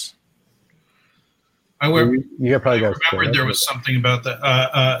close. I remember there was something about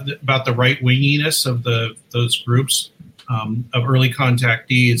the right winginess of those groups of early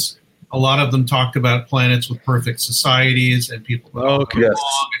contactees. A lot of them talked about planets with perfect societies and people and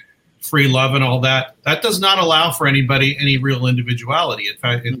free love and all that. That does not allow for anybody any real individuality. In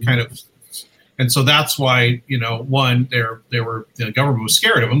fact, it kind of, and so that's why the government was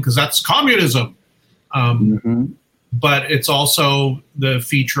scared of them because that's communism. But it's also the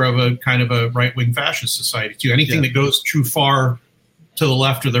feature of a kind of a right-wing fascist society too. Anything that goes too far to the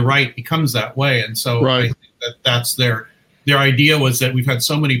left or the right becomes that way. And so I think that's their idea was that we've had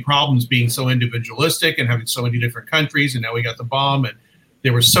so many problems being so individualistic and having so many different countries, and now we got the bomb, and they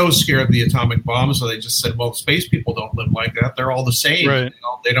were so scared of the atomic bomb, so they just said, well, space people don't live like that. They're all the same. Right.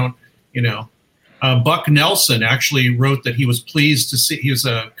 They don't, Buck Nelson actually wrote that he was pleased to see, he was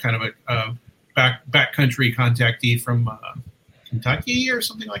a kind of a backcountry contactee from Kentucky or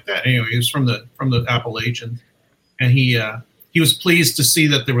something like that. Anyway, he was from the Appalachians, and he was pleased to see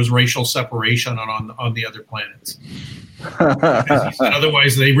that there was racial separation on the other planets. He said,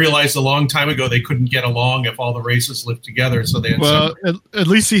 otherwise, they realized a long time ago they couldn't get along if all the races lived together. So they had at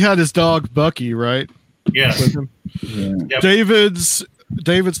least he had his dog Bucky, right? Yes. Yep. David's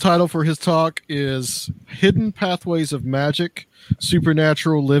title for his talk is Hidden Pathways of Magic,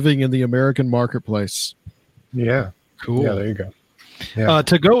 Supernatural Living in the American Marketplace. Yeah. Cool. Yeah, there you go. Yeah.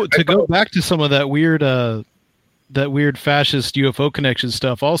 To go back to some of that weird fascist UFO connection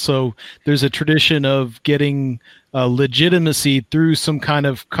stuff. Also, there's a tradition of getting legitimacy through some kind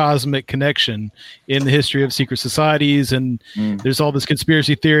of cosmic connection in the history of secret societies, and there's all this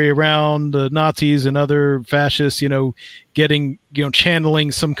conspiracy theory around the Nazis and other fascists,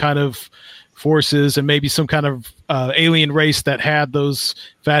 channeling some kind of forces and maybe some kind of alien race that had those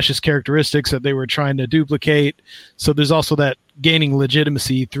fascist characteristics that they were trying to duplicate. So there's also that gaining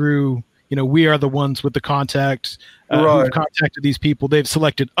legitimacy through, we are the ones with the contact who've contacted these people. They've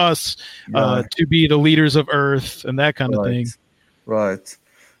selected us to be the leaders of Earth and that kind of thing. Right.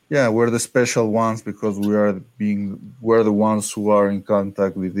 Yeah, we're the special ones because we're the ones who are in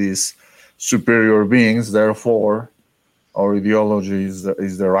contact with these superior beings. Therefore, our ideology is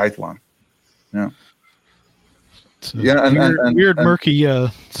the right one. Yeah. And weird, murky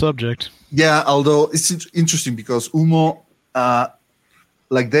subject. Yeah, although it's interesting because UMO,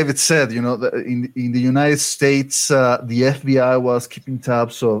 like David said, in the United States, the FBI was keeping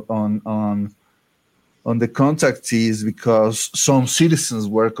tabs on the contactees because some citizens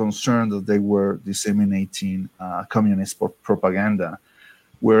were concerned that they were disseminating communist propaganda,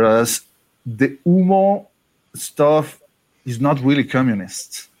 whereas the UMO stuff is not really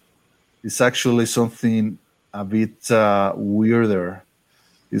communist. It's actually something a bit weirder.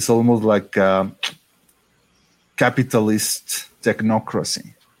 It's almost like capitalist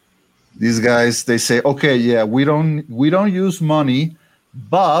technocracy. These guys, they say, okay, yeah, we don't use money,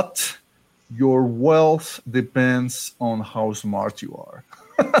 but your wealth depends on how smart you are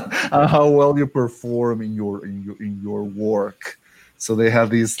and how well you perform in your work. So they have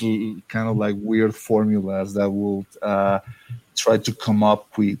these kind of like weird formulas that will try to come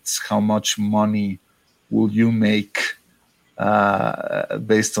up with how much money will you make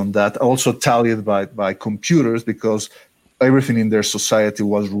based on that. Also tallied by computers, because everything in their society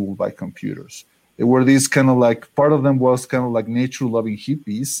was ruled by computers. There were these kind of like, part of them was kind of like nature-loving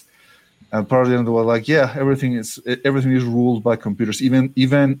hippies, and part of them was like, yeah, everything is ruled by computers.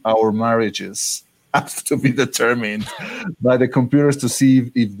 Even our marriages have to be determined by the computers to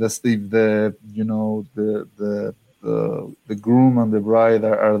see if the groom and the bride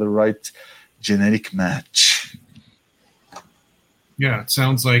are the right genetic match. Yeah, it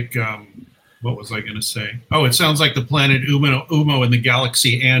sounds like what was I going to say? Oh, it sounds like the planet Umo in the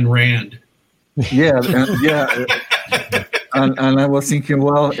galaxy Ayn Rand. Yeah, and I was thinking,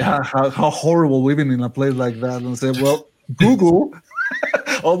 well, how horrible living in a place like that. And I said, well, Google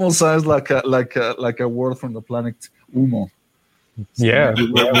almost sounds like a word from the planet Umo. Yeah,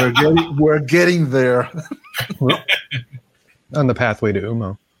 we're getting there. On the pathway to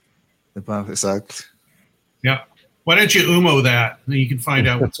Umo. The path, exactly. Yeah. Why don't you Umo that? Then you can find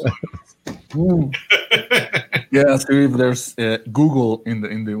out what's going on. Yeah, see if there's Google in the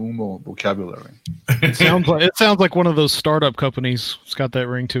Umo vocabulary. It sounds like one of those startup companies. It's got that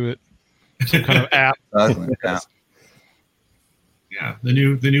ring to it. Some kind of app. Exactly. Yeah, the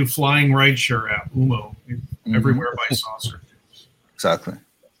new flying rideshare app, Umo, everywhere by saucer. Exactly.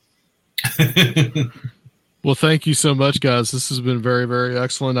 Well, thank you so much, guys. This has been very, very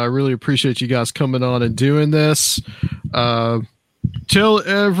excellent. I really appreciate you guys coming on and doing this. Tell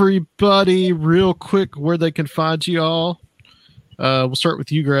everybody real quick where they can find you all. We'll start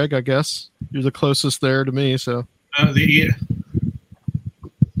with you, Greg, I guess. You're the closest there to me, so. Probably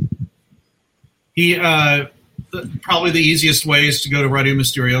the easiest way is to go to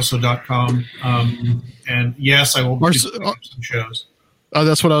radiomisterioso.com. And yes, I will be doing some shows. Oh,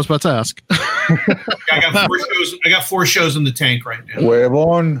 that's what I was about to ask. I got 4 shows in the tank right now.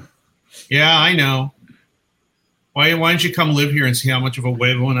 Huevon. Yeah, I know. Why don't you come live here and see how much of a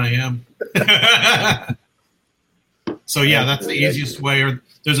huevon I am? So yeah, that's the easiest way. Or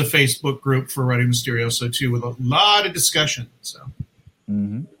there's a Facebook group for Radio Misterioso too, with a lot of discussion. So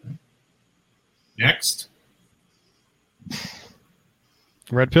next,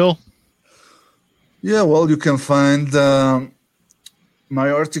 Red Pill. Yeah, well, you can find my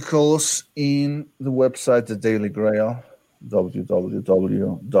articles in the website, The Daily Grail,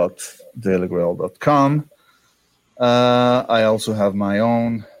 www.dailygrail.com. I also have my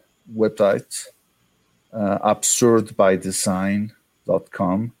own website,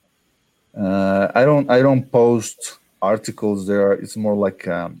 absurdbydesign.com. I don't post articles there. It's more like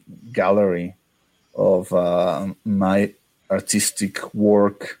a gallery of my artistic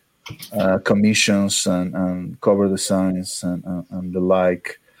work, commissions and cover designs and the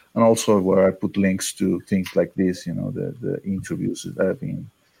like, and also where I put links to things like this, the interviews that I've been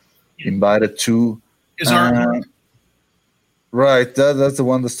invited to. Right, that's the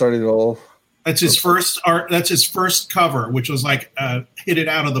one that started it all. That's his first art. That's his first cover, which was like hit it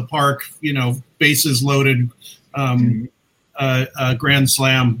out of the park, bases loaded, grand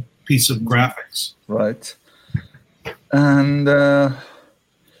slam piece of graphics. Right, and yeah,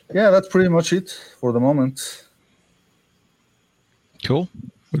 that's pretty much it for the moment. Cool.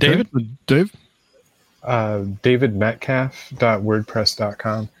 Okay. Dave?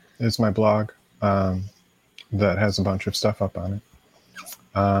 DavidMetcalf.wordpress.com is my blog that has a bunch of stuff up on it.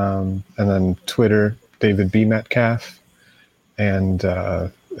 And then Twitter, David B. Metcalf, and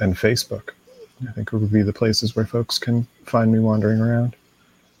Facebook. I think would be the places where folks can find me wandering around.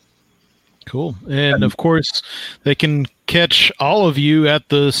 Cool. And of course, they can catch all of you at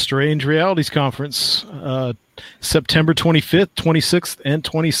the Strange Realities Conference, September 25th, 26th, and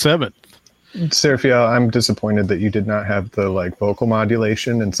 27th. Seraphiel, I'm disappointed that you did not have the vocal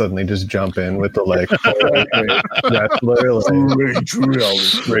modulation and suddenly just jump in with the wrestler.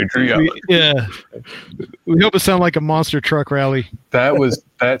 Yeah, we hope it sounded like a monster truck rally.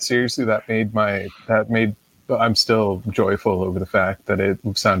 I'm still joyful over the fact that it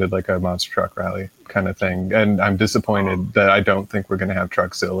sounded like a monster truck rally kind of thing, and I'm disappointed that I don't think we're going to have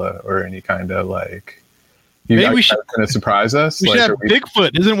Truckzilla or any kind of Maybe we should going to surprise us. We should have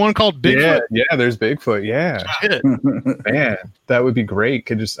Bigfoot. Isn't one called Bigfoot? Yeah, there's Bigfoot. Yeah, man, that would be great.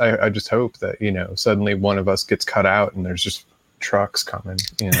 I just hope that suddenly one of us gets cut out and there's just trucks coming.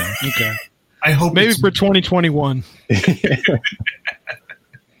 Okay. I hope maybe for 2021.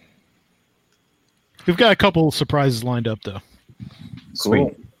 We've got a couple of surprises lined up, though. Sweet.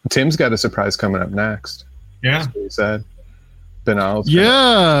 Cool. Tim's got a surprise coming up next. Yeah, that's what he said. Ben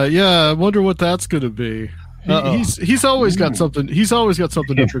Yeah. I wonder what that's going to be. He's always got something. He's always got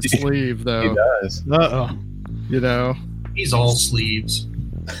something up his sleeve, though. He does. He's all sleeves.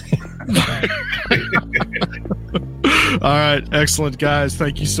 All right, excellent, guys.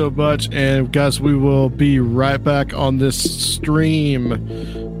 Thank you so much, and guys, we will be right back on this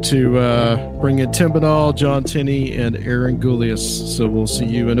stream to bring in Tim Binnall, John Tenney, and Aaron Gulius. So we'll see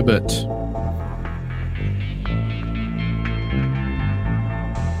you in a bit.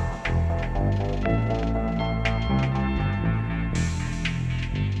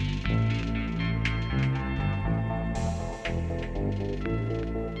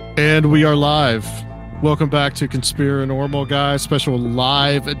 And we are live. Welcome back to Conspiranormal, guys. Special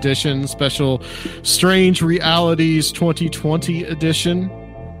live edition, special Strange Realities 2020 edition.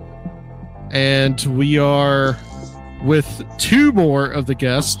 And we are with two more of the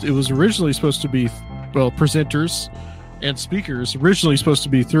guests. It was originally supposed to be, presenters and speakers. Originally supposed to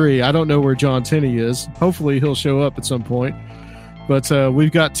be three. I don't know where John Tenney is. Hopefully he'll show up at some point. But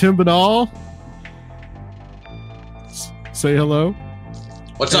we've got Tim Binnall. Say hello.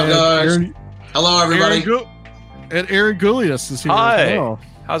 What's up, guys? Hello, everybody. And Aaron Gulius is here. Hi. As well.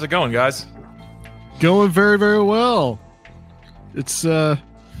 How's it going, guys? Going very, very well. It's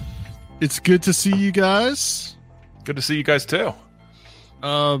good to see you guys. Good to see you guys too.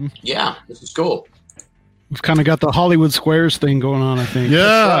 Yeah, this is cool. We've kind of got the Hollywood Squares thing going on, I think.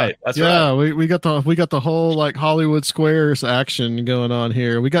 Yeah, That's right. We got the whole Hollywood Squares action going on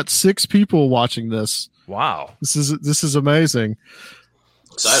here. We got 6 people watching this. Wow, this is amazing.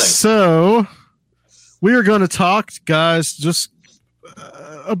 Exciting. So we are going to talk, guys, just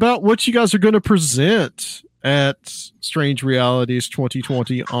about what you guys are going to present at Strange Realities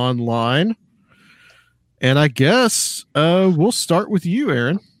 2020 online. And I guess we'll start with you,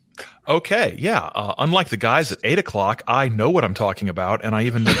 Aaron. Okay, yeah. Unlike the guys at 8 o'clock, I know what I'm talking about, and I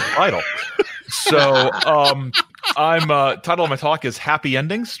even know the title. So title of my talk is Happy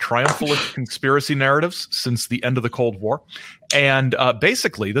Endings, Triumphalist Conspiracy Narratives Since the End of the Cold War. And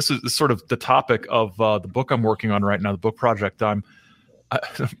basically, this is sort of the topic of the book I'm working on right now, the book project I'm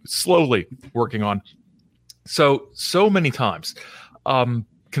slowly working on. So many times,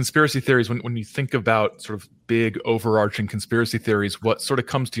 conspiracy theories, when you think about sort of big overarching conspiracy theories, what sort of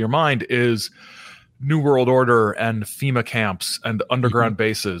comes to your mind is New World Order and FEMA camps and underground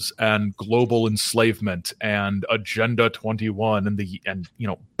bases and global enslavement and Agenda 21 and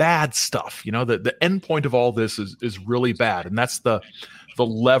bad stuff. The end point of all this is really bad, and that's the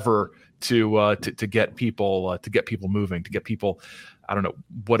lever to get people moving, to get people, I don't know,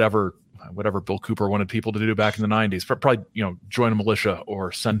 whatever Bill Cooper wanted people to do back in the 90s, probably join a militia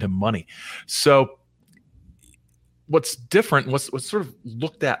or send him money. So what's different, what's sort of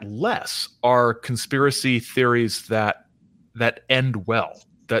looked at less, are conspiracy theories that end well,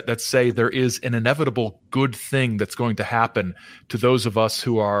 that say there is an inevitable good thing that's going to happen to those of us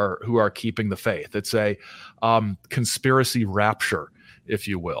who are keeping the faith. It's a conspiracy rapture, if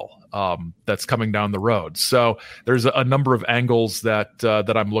you will, that's coming down the road. So there's a number of angles that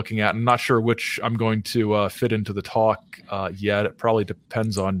I'm looking at. I'm not sure which I'm going to fit into the talk yet. It probably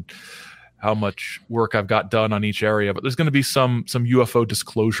depends on how much work I've got done on each area, but there's going to be some UFO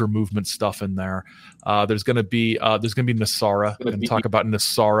disclosure movement stuff in there. There's going to be NESARA. I'm going to talk about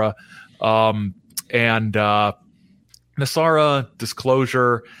NESARA, and NESARA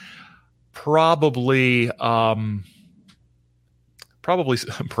disclosure. Probably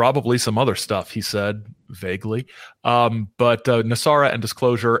probably some other stuff, he said vaguely, but NESARA and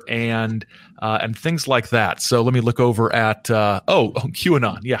disclosure and things like that. So let me look over at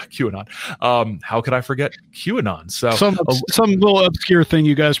QAnon. Yeah, QAnon. How could I forget QAnon? So some little obscure thing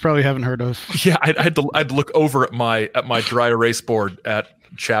you guys probably haven't heard of. Yeah, I had to look over at my dry erase board at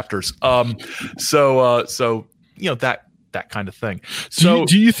chapters. So that kind of thing. So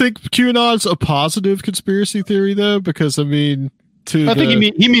do you think QAnon's a positive conspiracy theory though? Because I mean, I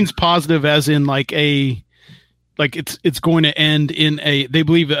think he means positive as in it's going to end in they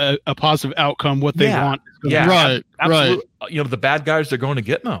believe a positive outcome, what they want. Yeah, right. Absolutely. Right. The bad guys, they're going to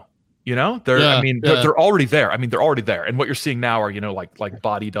Gitmo. They're already there. They're already there. And what you're seeing now are, like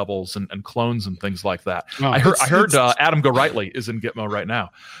body doubles and clones and things like that. Oh, I heard Adam Gorightly is in Gitmo right now.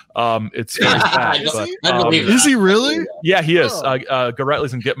 It's very sad. Is he really? Yeah, he is.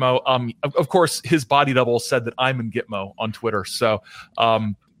 Gorightly's in Gitmo. Of course, his body double said that I'm in Gitmo on Twitter. So,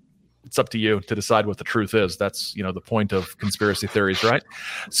 it's up to you to decide what the truth is. That's, the point of conspiracy theories, right?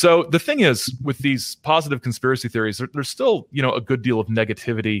 So the thing is, with these positive conspiracy theories, there's still, a good deal of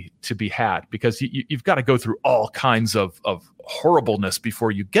negativity to be had, because you've got to go through all kinds of horribleness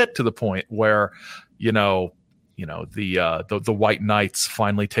before you get to the point where, the white knights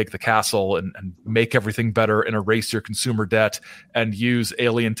finally take the castle and make everything better and erase your consumer debt and use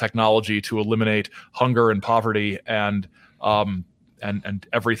alien technology to eliminate hunger and poverty and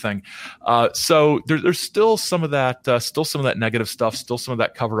everything. So there's still some of that negative stuff, still some of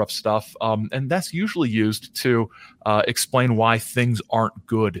that cover up stuff. And that's usually used to explain why things aren't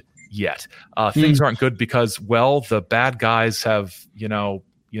good yet. Things aren't good because, the bad guys have,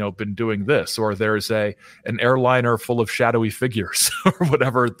 been doing this, or there's an airliner full of shadowy figures or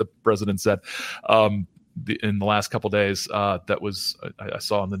whatever the president said in the last couple of days. That was, I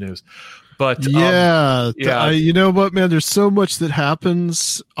saw on the news. But you know what, man? There's so much that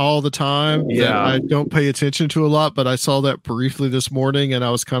happens all the time that I don't pay attention to a lot. But I saw that briefly this morning, and I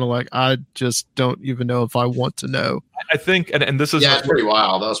was kind of like, I just don't even know if I want to know. I think, and this is it's pretty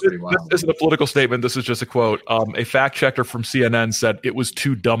wild. That was pretty wild. This isn't a political statement. This is just a quote. A fact checker from CNN said it was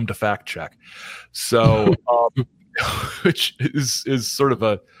too dumb to fact check. So, which is sort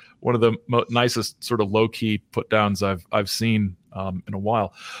of one of the nicest sort of low key put downs I've seen in a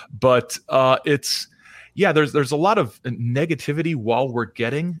while. But there's a lot of negativity while we're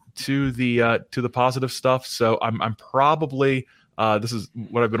getting to the positive stuff. So I'm probably this is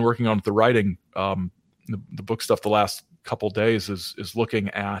what I've been working on with the writing, the book stuff the last couple days is looking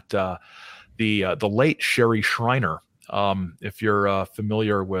at the late Sherry Shriner. If you're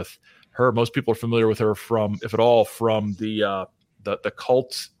familiar with her, most people are familiar with her from, if at all, from the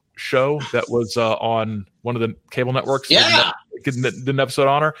Cult show that was on one of the cable networks. Yeah, did an episode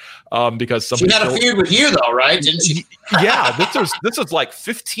on her because she had a feud with you though, right? Didn't she? Yeah, this was like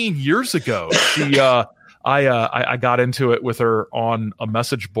 15 years ago. She I got into it with her on a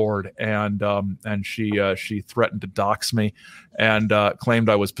message board, and she threatened to dox me and claimed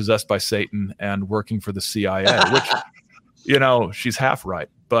I was possessed by Satan and working for the CIA, which she's half right,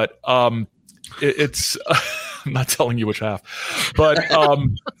 but it's I'm not telling you which half, but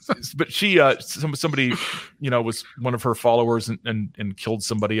she somebody was one of her followers and killed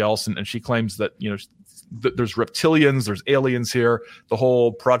somebody else, and she claims that there's reptilians, there's aliens here. The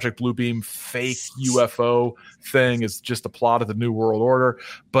whole Project Bluebeam fake UFO thing is just a plot of the New World Order.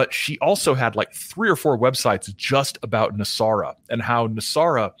 But she also had like 3 or 4 websites just about NESARA and how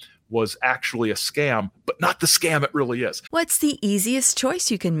NESARA was actually a scam, but not the scam it really is. What's the easiest choice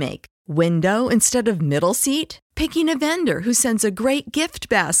you can make? Window instead of middle seat? Picking a vendor who sends a great gift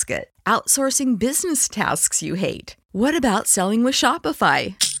basket? Outsourcing business tasks you hate? What about selling with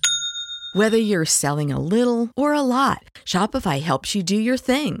Shopify? Whether you're selling a little or a lot, Shopify helps you do your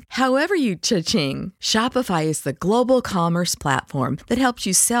thing, however you cha-ching. Shopify is the global commerce platform that helps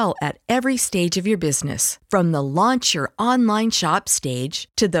you sell at every stage of your business. From the launch your online shop stage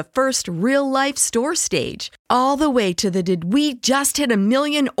to the first real-life store stage, all the way to the did we just hit 1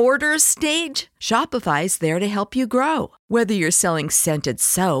 million orders stage. Shopify's there to help you grow. Whether you're selling scented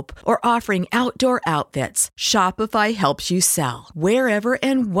soap or offering outdoor outfits, Shopify helps you sell. Wherever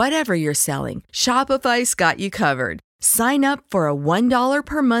and whatever you're selling, Shopify's got you covered. Sign up for a $1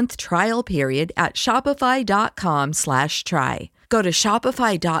 per month trial period at shopify.com/try. Go to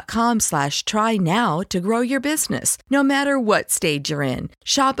shopify.com/try now to grow your business, no matter what stage you're in.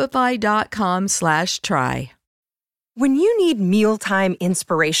 Shopify.com/try. When you need mealtime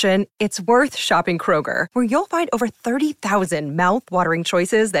inspiration, it's worth shopping Kroger, where you'll find over 30,000 mouth-watering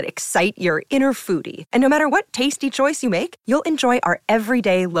choices that excite your inner foodie. And no matter what tasty choice you make, you'll enjoy our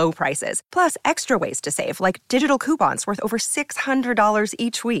everyday low prices, plus extra ways to save, like digital coupons worth over $600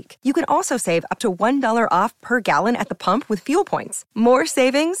 each week. You can also save up to $1 off per gallon at the pump with fuel points. More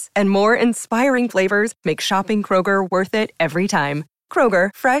savings and more inspiring flavors make shopping Kroger worth it every time.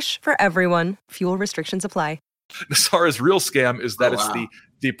 Kroger, fresh for everyone. Fuel restrictions apply. NESARA's real scam is that it's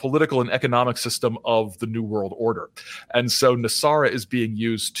the political and economic system of the New World Order. And so NESARA is being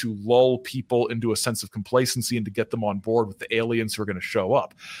used to lull people into a sense of complacency and to get them on board with the aliens who are going to show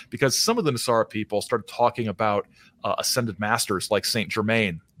up. Because some of the NESARA people started talking about ascended masters like Saint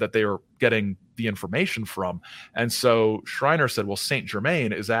Germain that they were getting the information from. And so Shriner said, well, Saint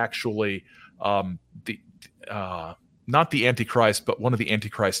Germain is actually not the Antichrist, but one of the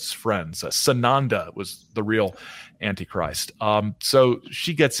Antichrist's friends. Sananda was the real Antichrist. So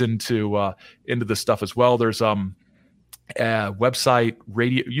she gets into this stuff as well. There's a website,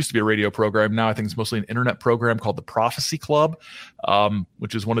 radio. It used to be a radio program. Now I think it's mostly an internet program called the Prophecy Club,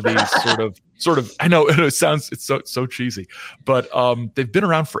 which is one of these sort of. I know it's so cheesy, but they've been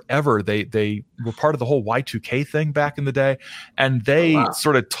around forever. They were part of the whole Y2K thing back in the day, and they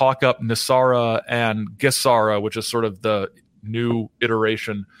sort of talk up NESARA and GESARA, which is sort of the new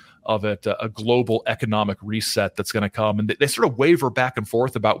iteration of it, a global economic reset that's going to come. And they sort of waver back and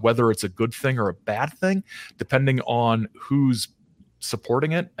forth about whether it's a good thing or a bad thing, depending on who's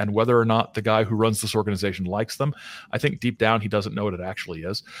supporting it and whether or not the guy who runs this organization likes them. I think deep down he doesn't know what it actually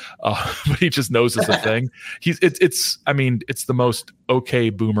is, but he just knows it's a thing. It's the most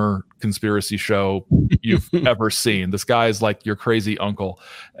okay boomer conspiracy show you've ever seen. This guy is like your crazy uncle,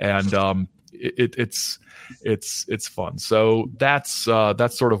 and it's fun. So that's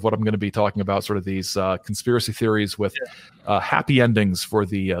sort of what I'm going to be talking about, sort of these conspiracy theories with happy endings for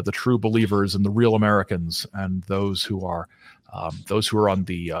the true believers and the real Americans and those who are on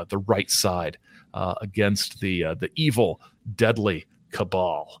the right side against the evil, deadly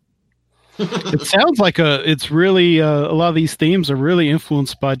cabal. It sounds like it's really a lot of these themes are really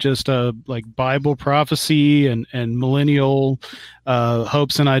influenced by just like Bible prophecy and millennial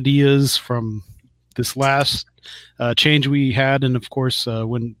hopes and ideas from this last change we had, and of course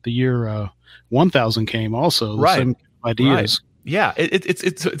when the year 1000 came, also the same ideas. Right. Yeah,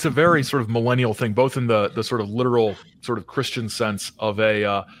 it's a very sort of millennial thing, both in the sort of literal sort of Christian sense of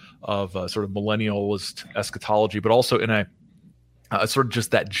a sort of millennialist eschatology, but also in a sort of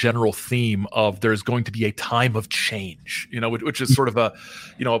just that general theme of there's going to be a time of change, which is sort of a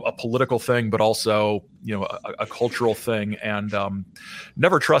political thing, but also, a cultural thing. And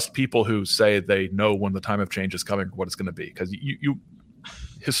never trust people who say they know when the time of change is coming, what it's going to be. Because you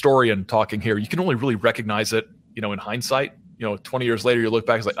historian talking here, you can only really recognize it, in hindsight. 20 years later, you look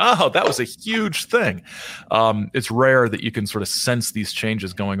back, it's like, oh, that was a huge thing. It's rare that you can sort of sense these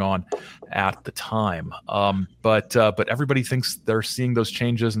changes going on at the time. But everybody thinks they're seeing those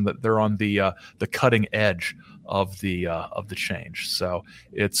changes and that they're on the cutting edge of the change. So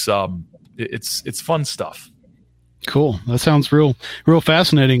it's fun stuff. Cool. That sounds real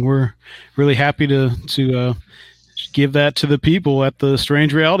fascinating. We're really happy to give that to the people at the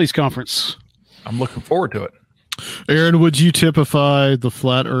Strange Realities Conference. I'm looking forward to it. Aaron, would you typify the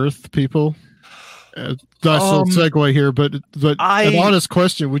flat Earth people? Nice little segue here, but an honest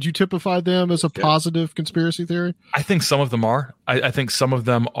question: would you typify them as a positive conspiracy theory? I think some of them are. I think some of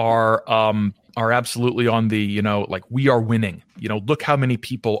them are absolutely on the like we are winning. Look how many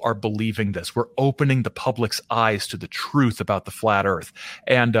people are believing this. We're opening the public's eyes to the truth about the flat Earth,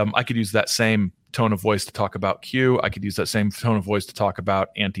 and I could use that same tone of voice to talk about Q. I could use that same tone of voice to talk about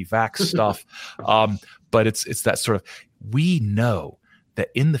anti-vax stuff. But it's that sort of, we know that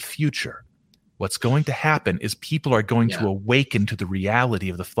in the future, what's going to happen is people are going to awaken to the reality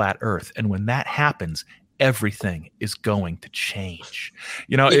of the flat Earth. And when that happens, everything is going to change.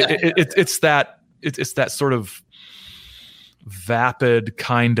 It's that sort of vapid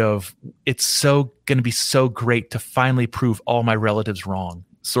kind of, it's so going to be so great to finally prove all my relatives wrong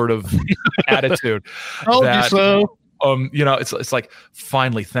sort of attitude. It's like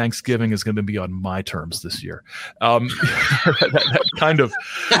finally Thanksgiving is going to be on my terms this year. That kind of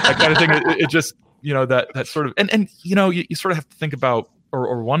thing. It just, that sort of, and you sort of have to think about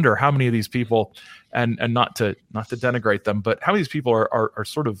or wonder how many of these people, and not to denigrate them, but how many of these people are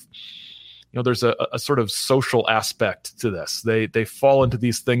sort of, there's a sort of social aspect to this. They fall into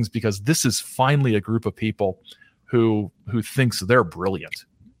these things because this is finally a group of people who thinks they're brilliant.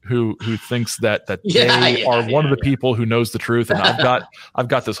 who thinks that they are one of the people who knows the truth, and I've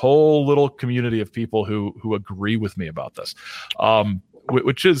got this whole little community of people who agree with me about this,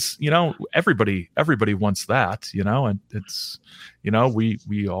 which is, everybody wants that, and it's,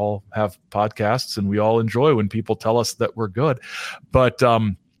 we all have podcasts and we all enjoy when people tell us that we're good, but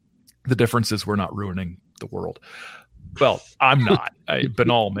the difference is we're not ruining the world. Well, I'm not.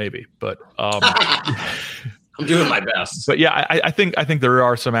 Banal maybe, but I'm doing my best. But yeah, I think there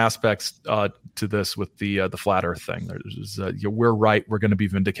are some aspects to this with the flat Earth thing. There's we're right. We're going to be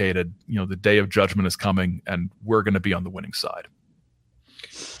vindicated. The day of judgment is coming, and we're going to be on the winning side.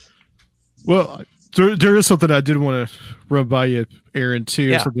 Well, there is something I did want to run by you, Aaron, too.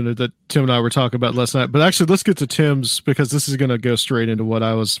 Yeah. Something that Tim and I were talking about last night. But actually, let's get to Tim's, because this is going to go straight into what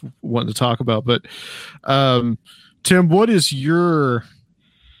I was wanting to talk about. But Tim, what is your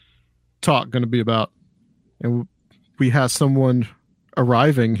talk going to be about? And we have someone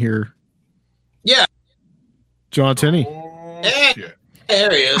arriving here. Yeah. John Tenney. Hey,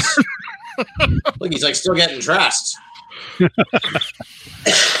 there he is. Look, he's like still getting dressed. I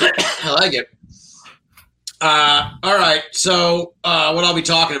like it. All right. So what I'll be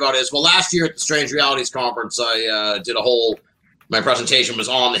talking about is, last year at the Strange Realities Conference, I did my presentation was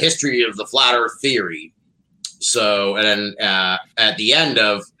on the history of the flat Earth theory. So, and then at the end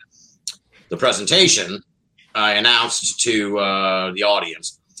of the presentation, I announced to the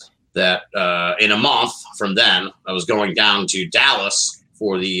audience that in a month from then, I was going down to Dallas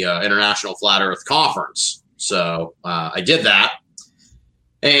for the International Flat Earth Conference. So I did that.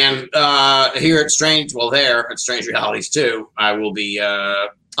 And here at Strange Realities too, I'll be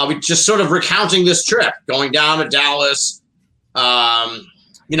just sort of recounting this trip, going down to Dallas. A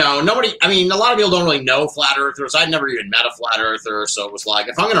lot of people don't really know flat earthers. I'd never even met a flat earther. So it was like,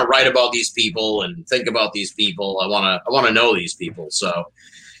 if I'm going to write about these people and think about these people, I want to know these people. So,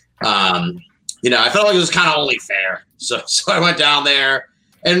 I felt like it was kind of only fair. So I went down there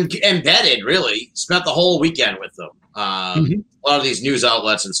and embedded, really spent the whole weekend with them. A lot of these news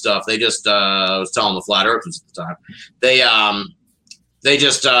outlets and stuff, they just, I was telling the flat earthers at the time, they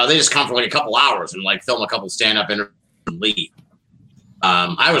just come for like a couple hours and like film a couple stand-up interviews and leave.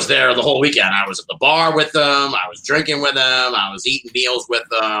 I was there the whole weekend. I was at the bar with them. I was drinking with them. I was eating meals with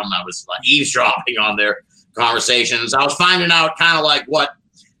them. I was like eavesdropping on their conversations. I was finding out kind of like what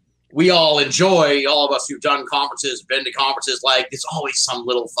we all enjoy, all of us who've done conferences, been to conferences, like there's always some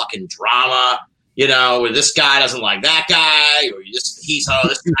little fucking drama, where this guy doesn't like that guy, or this guy,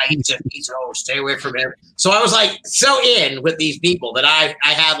 stay away from him. So I was like so in with these people that I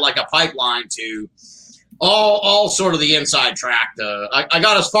had like a pipeline to all sort of the inside track. I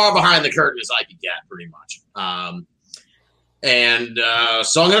got as far behind the curtain as I could get, pretty much.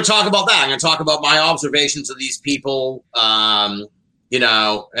 So I'm going to talk about that. I'm going to talk about my observations of these people, and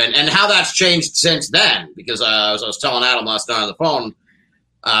how that's changed since then. Because as I was telling Adam last night on the phone,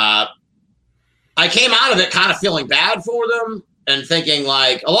 I came out of it kind of feeling bad for them and thinking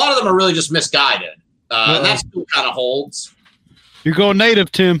like a lot of them are really just misguided. And that still kind of holds. You're going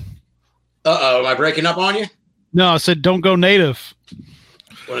native, Tim. Uh-oh, am I breaking up on you? No, I said don't go native.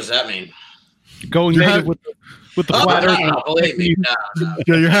 What does that mean? Going native with the flat Earth. No, believe me. No.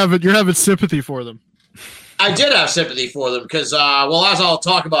 Yeah, you're having sympathy for them. I did have sympathy for them because, as I'll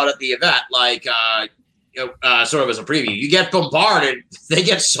talk about at the event, like sort of as a preview, you get bombarded. They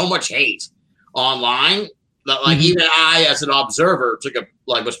get so much hate online that, like, even I, as an observer,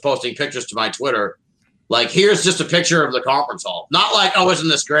 was posting pictures to my Twitter. Like, here's just a picture of the conference hall. Not like, oh, isn't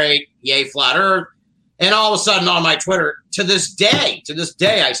this great? Yay, flat Earth. And all of a sudden on my Twitter, to this day,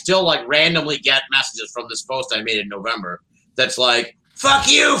 I still like randomly get messages from this post I made in November that's like, fuck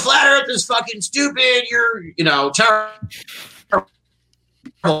you, flat Earth is fucking stupid. You're, terrible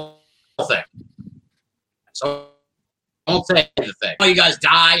thing. So don't say the thing. Oh, you guys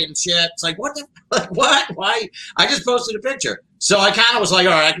die and shit. It's like, what? Why? I just posted a picture. So I kind of was like,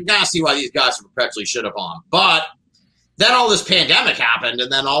 all right, I can kind of see why these guys are perpetually shit upon. But then all this pandemic happened,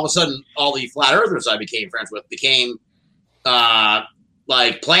 and then all of a sudden, all the flat earthers I became friends with became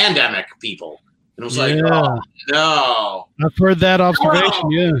like plandemic people. And I was like, oh, no. I've heard that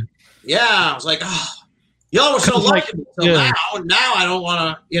observation, yeah. Yeah, I was like, oh, y'all were so likable until now. Now I don't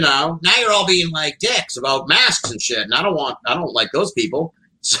want to, now you're all being like dicks about masks and shit, and I don't like those people.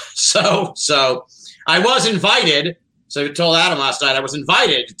 So I was invited. So I told Adam last night I was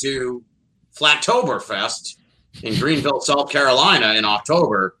invited to Flattoberfest in Greenville, South Carolina in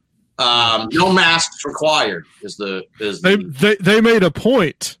October. No masks required they made a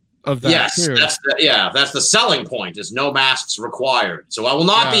point of that. Yes, too. That's the selling point is no masks required. So I will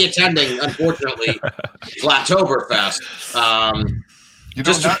not be attending, unfortunately, Flattoberfest. You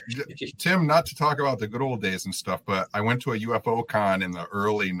know, Tim, not to talk about the good old days and stuff, but I went to a UFO con in the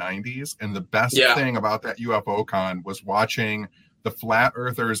early 90s, and the best thing about that UFO con was watching the flat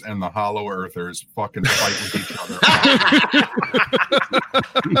earthers and the hollow earthers fucking fight with each other.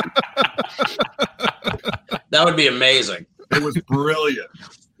 That would be amazing. It was brilliant.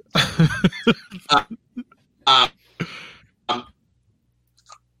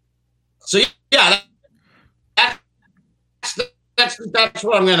 So yeah, that's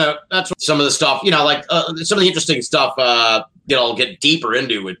what I'm gonna. That's what some of the stuff, you know, like some of the interesting stuff. I'll get deeper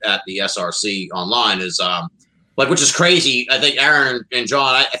into it at the SRC online is like, which is crazy. I think Aaron and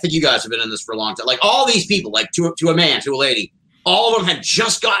John, I think you guys have been in this for a long time. Like all these people, like to a man, to a lady, all of them had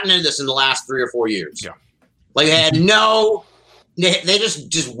just gotten into this in the last 3 or 4 years. Yeah, like they had they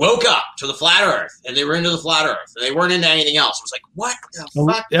just woke up to the flat Earth, and they were into the flat Earth, and they weren't into anything else. It was like, what the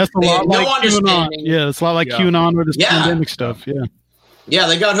fuck? That's a lot like QAnon. Yeah, it's a lot like QAnon or this pandemic stuff. Yeah. Yeah,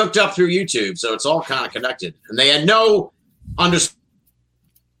 they got hooked up through YouTube, so it's all kind of connected. And they had no understanding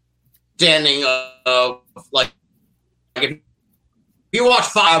of, like if you watch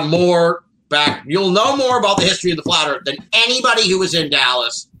 5 more back, you'll know more about the history of the flat Earth than anybody who was in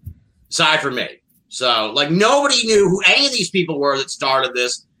Dallas, aside from me. So, like, nobody knew who any of these people were that started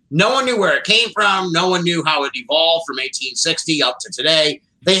this. No one knew where it came from. No one knew how it evolved from 1860 up to today.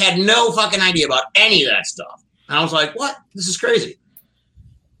 They had no fucking idea about any of that stuff. And I was like, what? This is crazy.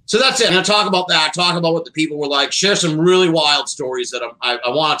 So that's it. I'm going to talk about that, talk about what the people were like, share some really wild stories that I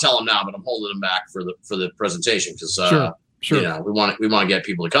want to tell them now, but I'm holding them back for the presentation because, sure. You know, we want to get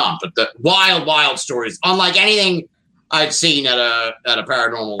people to come. But the wild stories, unlike anything I'd seen at a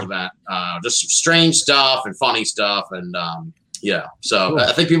paranormal event, just some strange stuff and funny stuff, and so cool.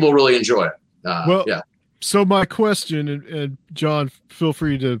 I think people will really enjoy it. So my question, and John, feel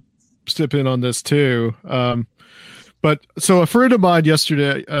free to step in on this too. But so a friend of mine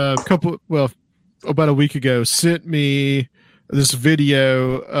yesterday, about a week ago, sent me this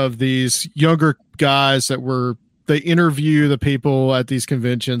video of these younger guys they interview the people at these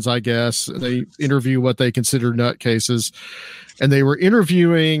conventions, I guess. They interview what they consider nutcases. And they were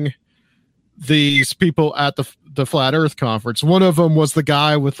interviewing these people at the Flat Earth Conference. One of them was the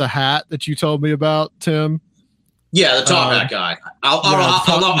guy with the hat that you told me about, Tim. Yeah, the top hat guy. I'll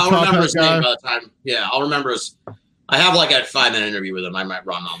remember his name by the time. Yeah, I'll remember his. I have like a 5-minute interview with him. I might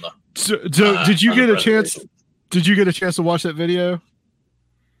run on the. So did you get a chance? Did you get a chance to watch that video?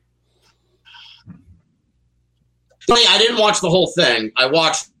 I didn't watch the whole thing. I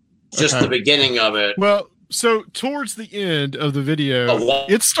watched just the beginning of it. Well, so towards the end of the video,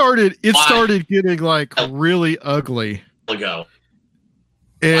 it started getting like really ugly. Ago.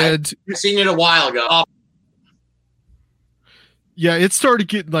 And I've seen it a while ago. Yeah, it started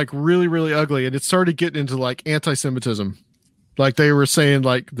getting like really, really ugly, and it started getting into like anti-Semitism. Like they were saying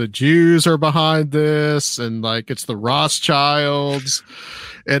like the Jews are behind this, and like it's the Rothschilds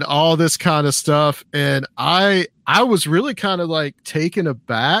and all this kind of stuff. And I was really kind of like taken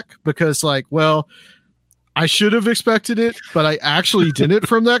aback because like, well, I should have expected it, but I actually didn't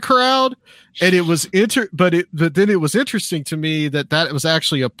from that crowd. And it was but then it was interesting to me that was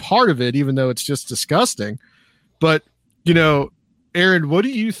actually a part of it, even though it's just disgusting. But, you know, Aaron, what do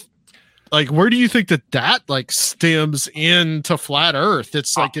you where do you think that like stems into flat Earth?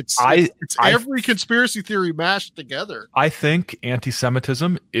 It's like it's every conspiracy theory mashed together. I think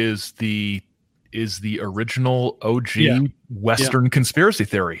anti-Semitism is the original OG Western conspiracy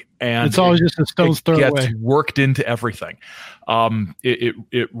theory, and it's always just a stone's throw away. It gets worked into everything.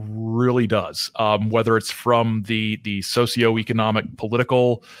 It really does. Whether it's from the socioeconomic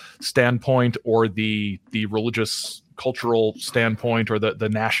political standpoint or the religious cultural standpoint or the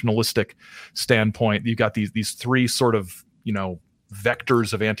nationalistic standpoint, you've got these three sort of, you know,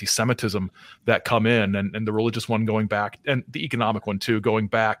 vectors of anti-Semitism that come in, and the religious one going back, and the economic one too, going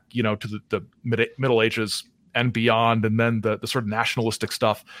back, you know, to the Middle Ages and beyond, and then the sort of nationalistic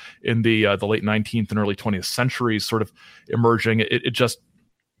stuff in the late 19th and early 20th centuries sort of emerging.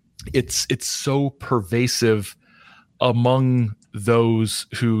 It's so pervasive among those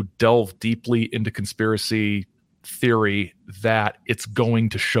who delve deeply into conspiracy theory that it's going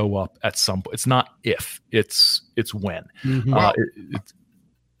to show up at some point. It's not if, it's when. Mm-hmm.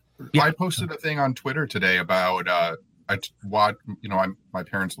 I posted a thing on Twitter today about my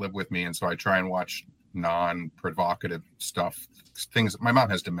parents live with me, and so I try and watch non-provocative stuff, things. My mom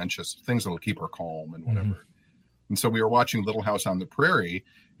has dementia, things that'll keep her calm and whatever. Mm-hmm. And so we were watching Little House on the Prairie,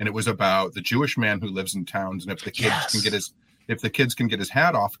 and it was about the Jewish man who lives in towns, and if the kids can get his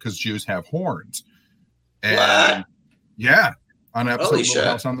hat off because Jews have horns. And on an episode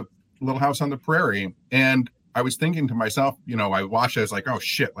of Little House on the Prairie. And I was thinking to myself, I watched it, I was like, oh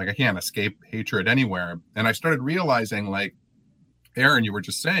shit, like I can't escape hatred anywhere. And I started realizing, like, Aaron, you were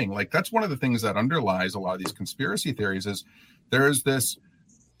just saying, like, that's one of the things that underlies a lot of these conspiracy theories is there's this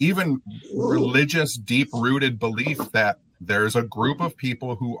even religious, deep-rooted belief that there's a group of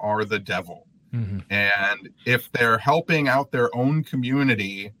people who are the devil. Mm-hmm. And if they're helping out their own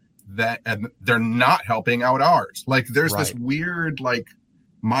community, and they're not helping out ours. Like, there's this weird, like,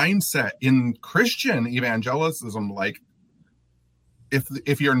 mindset in Christian evangelicism, like,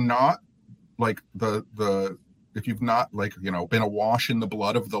 if you're not like if you've not, like, been awash in the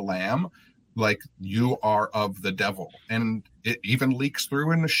blood of the Lamb, like, you are of the devil. And it even leaks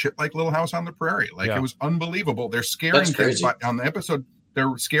through in the shit like Little House on the Prairie. Like, it was unbelievable. They're scaring kids on the episode.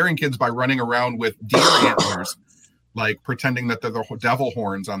 They're scaring kids by running around with deer antlers, like pretending that they're the devil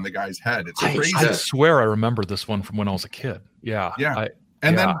horns on the guy's head. It's crazy. I swear I remember this one from when I was a kid. Yeah. Yeah.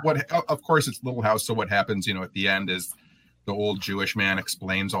 Then of course it's Little House. So what happens, at the end is the old Jewish man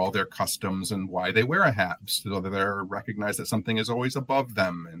explains all their customs and why they wear a hat, so that they're recognized that something is always above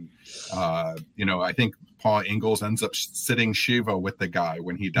them. And, I think Paul Ingalls ends up sitting Shiva with the guy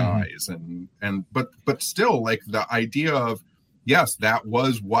when he dies. Mm-hmm. But still, like, the idea of, yes, that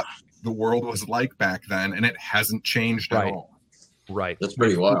was what the world was like back then, and it hasn't changed at all. Right. That's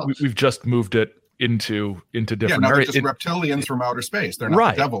pretty wild. We've just moved it into different areas. They're just reptilians from outer space. They're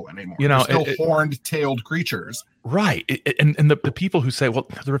not the devil anymore. They're still horned-tailed creatures. Right. And the people who say, well,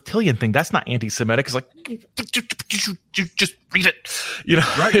 the reptilian thing, that's not anti-Semitic. It's like, just read it.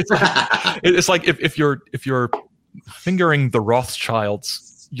 Right. It's like if you're fingering the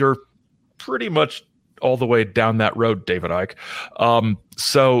Rothschilds, you're pretty much all the way down that road, David Icke.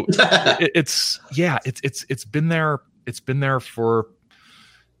 So it's been there. It's been there for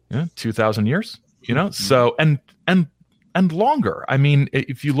 2,000 years. So and longer. I mean,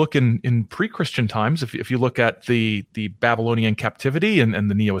 if you look in pre-Christian times, if you look at the Babylonian captivity and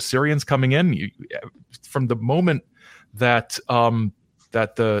the Neo-Assyrians coming in, from the moment that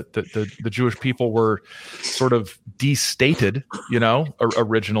that the Jewish people were sort of destated,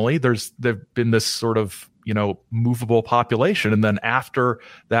 originally, there've been this sort of movable population, and then after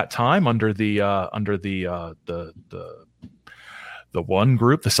that time, under the one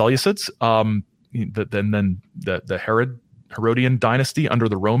group, the Seleucids, then the Herodian dynasty under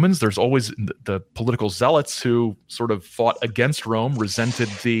the Romans. There's always the political zealots who sort of fought against Rome, resented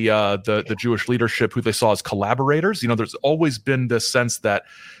the Jewish leadership, who they saw as collaborators. There's always been this sense that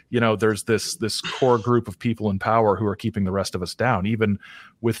there's this core group of people in power who are keeping the rest of us down, even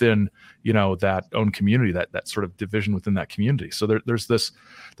within that own community, that sort of division within that community. So there's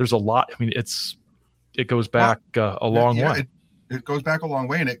a lot. I mean, it goes back a long way. It goes back a long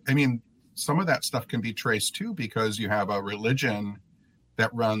way, and some of that stuff can be traced too, because you have a religion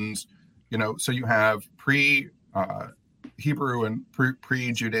that runs, so you have pre-Hebrew and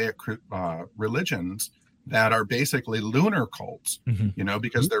pre-Judaic religions that are basically lunar cults,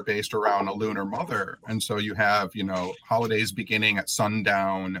 because they're based around a lunar mother. And so you have, holidays beginning at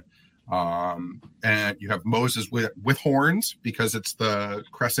sundown, and you have Moses with horns because it's the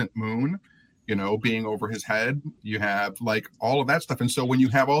crescent moon, being over his head. You have, like, all of that stuff. And so when you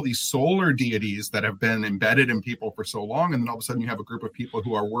have all these solar deities that have been embedded in people for so long, and then all of a sudden you have a group of people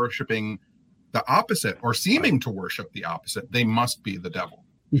who are worshiping the opposite or seeming to worship the opposite, they must be the devil.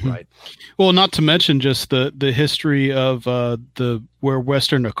 Right. Well, not to mention just the history of where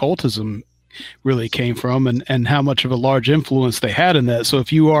Western occultism really came from, and how much of a large influence they had in that. So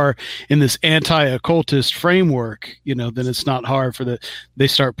if you are in this anti-occultist framework, then it's not hard they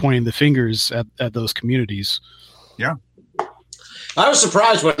start pointing the fingers at those communities. Yeah. I was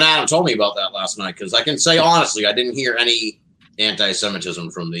surprised when Adam told me about that last night, because I can say honestly, I didn't hear any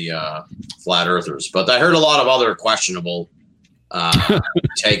anti-Semitism from the flat earthers, but I heard a lot of other questionable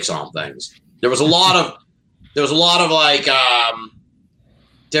takes on things. There was a lot of like,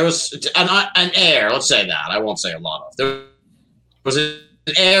 there was an air, let's say that. I won't say a lot of. There was an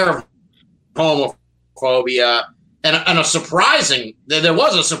air of homophobia and there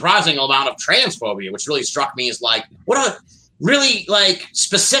was a surprising amount of transphobia, which really struck me as like, what a really like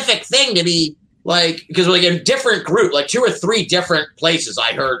specific thing to be like, because like in different group, like 2 or 3 different places,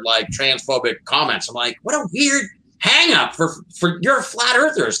 I heard like transphobic comments. I'm like, what a weird hang up for your flat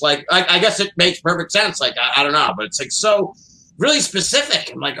earthers. Like, I guess it makes perfect sense. Like, I don't know, but it's like so really specific.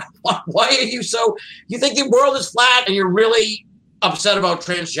 I'm like, why are you you think the world is flat and you're really upset about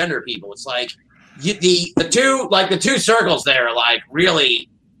transgender people? It's like the two circles there are like really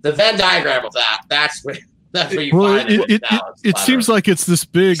the Venn diagram of that. That's where you find it. It seems like it's this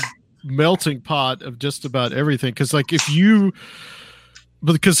big melting pot of just about everything. Because like if you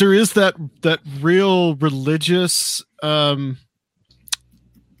because there is that real religious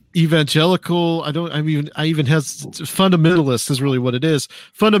evangelical, I even has fundamentalist is really what it is.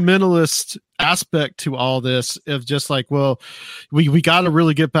 Fundamentalist aspect to all this of just like, well, we got to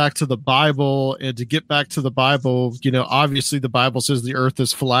really get back to the Bible, and to get back to the Bible, obviously the Bible says the earth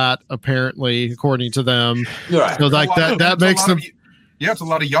is flat, apparently, according to them. Right. So like that makes them. Yeah, it's a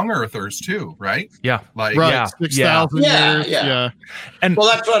lot of young earthers too, right? Yeah, like right, 6,000 years. Yeah. And well,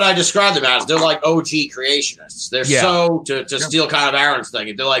 that's what I described them as. They're like OG creationists. They're so to steal kind of Aaron's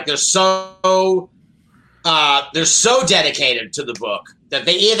thing. They're like they're so dedicated to the book that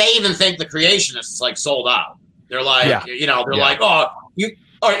they even think the creationists like sold out. They're like like, oh, you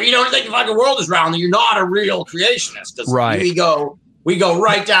don't think the fucking world is round, then you're not a real creationist. Right. We go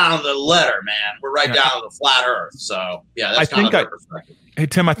right down to the letter, man. We're right down to the flat Earth. So yeah, that's kind of their perspective. Hey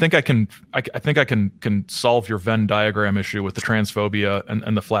Tim, I think I can solve your Venn diagram issue with the transphobia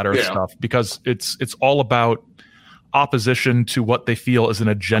and the flat Earth stuff, because it's all about opposition to what they feel is an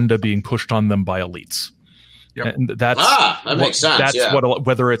agenda being pushed on them by elites. Yep. And that makes sense. That's what,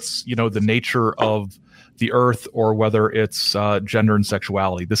 whether it's the nature of the earth or whether it's gender and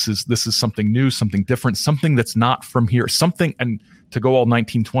sexuality. This is something new, something different, something that's not from here, something, and to go all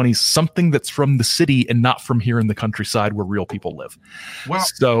 1920s, something that's from the city and not from here in the countryside where real people live. Well,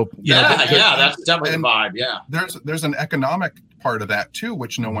 so that's definitely the vibe. Yeah, there's an economic part of that too,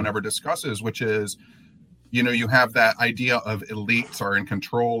 which no one ever discusses, which is, you have that idea of elites are in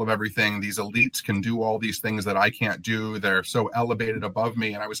control of everything. These elites can do all these things that I can't do. They're so elevated above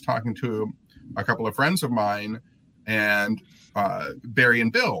me. And I was talking to a couple of friends of mine, and Barry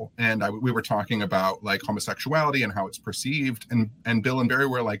and Bill, and we were talking about like homosexuality and how it's perceived, and Bill and Barry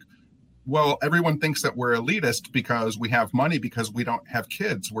were like, well, everyone thinks that we're elitist because we have money, because we don't have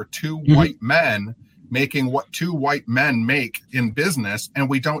kids. We're two white men making what two white men make in business, and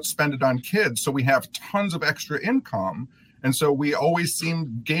we don't spend it on kids, so we have tons of extra income, and so gay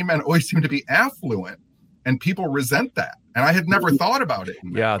men always seem to be affluent, and people resent that. And I had never thought about it.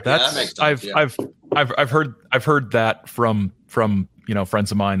 Yeah, that makes sense. I've heard that from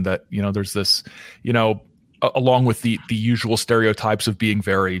friends of mine, that there's this along with the usual stereotypes of being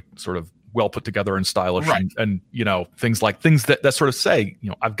very sort of well put together and stylish, right, and things that sort of say,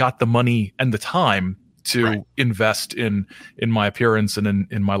 I've got the money and the time to invest in my appearance and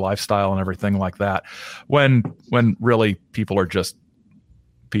in my lifestyle and everything like that, when really people are just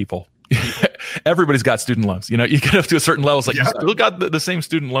people. Everybody's got student loans. You get up to a certain level, it's like you still got the same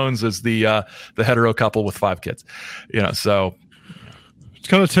student loans as the hetero couple with 5 kids. So it's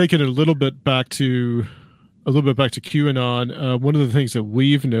kind of taking it a little bit back to QAnon. One of the things that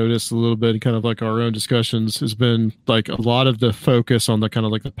we've noticed a little bit, kind of like our own discussions, has been like a lot of the focus on the kind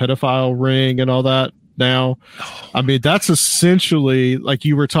of like the pedophile ring and all that. Now, I mean, that's essentially, like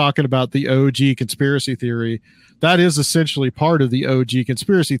you were talking about the OG conspiracy theory. That is essentially part of the OG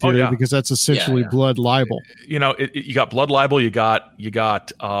conspiracy theory, because that's essentially blood libel. You got blood libel. You got the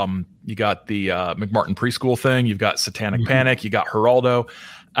McMartin preschool thing. You've got Satanic Panic. You got Geraldo,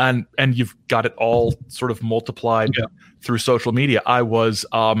 and you've got it all sort of multiplied through social media. I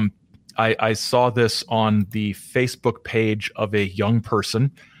saw this on the Facebook page of a young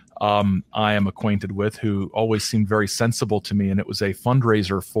person I am acquainted with, who always seemed very sensible to me, and it was a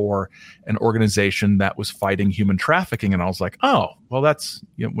fundraiser for an organization that was fighting human trafficking. And I was like, oh, well, that's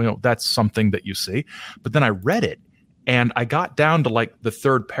that's something that you see. But then I read it, and I got down to like the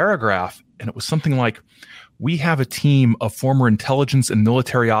 3rd paragraph, and it was something like, we have a team of former intelligence and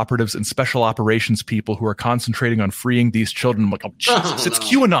military operatives and special operations people who are concentrating on freeing these children. I'm like, oh, Jesus, it's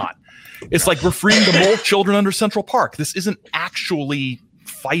QAnon. It's like we're freeing the mole children under Central Park. This isn't actually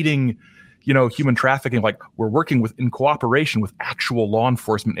fighting, human trafficking. Like, we're working in cooperation with actual law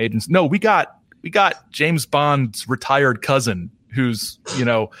enforcement agents. No, we got James Bond's retired cousin who's,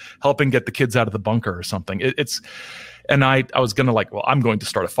 helping get the kids out of the bunker or something. And I was gonna I'm going to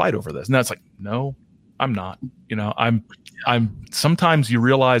start a fight over this. And that's like, no, I'm not. I'm sometimes you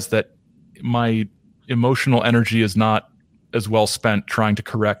realize that my emotional energy is not as well spent trying to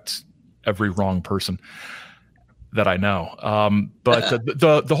correct every wrong person that I know. But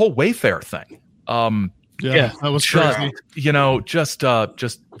the whole Wayfair thing. That was crazy. Just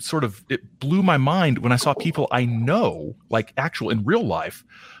sort of, it blew my mind when I saw people I know, like actual in real life,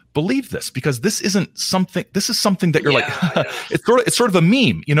 believe this, because this is something that you're it's sort of a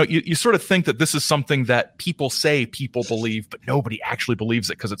meme. You sort of think that this is something that people say people believe, but nobody actually believes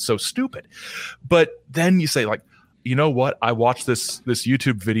it because it's so stupid. But then you say like, you know what? I watched this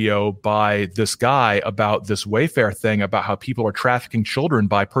YouTube video by this guy about this Wayfair thing, about how people are trafficking children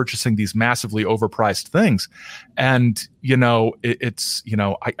by purchasing these massively overpriced things. And, you know, it's, you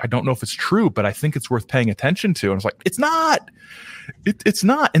know, I don't know if it's true, but I think it's worth paying attention to. And it's like, it's not. It's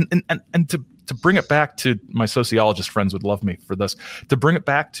not. And to bring it back to, my sociologist friends would love me for this, to bring it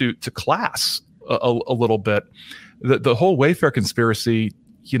back to class a little bit, the whole Wayfair conspiracy,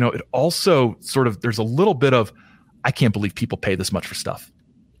 you know, it also sort of, there's a little bit of, I can't believe people pay this much for stuff,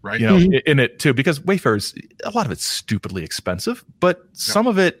 right? You know, in it too, because Wayfair is, a lot of it's stupidly expensive, but some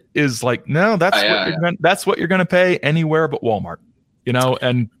of it is like, no, that's what you're going to pay anywhere but Walmart, you know,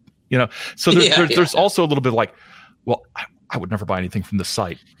 and you know, so there's also a little bit like, well, I would never buy anything from this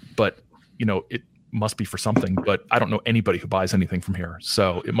site, but you know, it must be for something, but I don't know anybody who buys anything from here,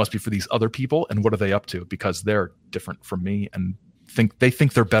 so it must be for these other people. And what are they up to? Because they're different from me and think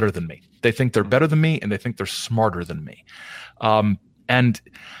they're better than me. They think they're better than me, and they think they're smarter than me. And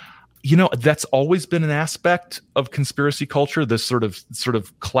you know, that's always been an aspect of conspiracy culture, this sort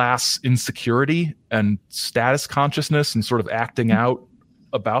of class insecurity and status consciousness and sort of acting out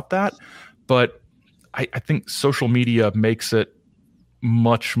about that. But I think social media makes it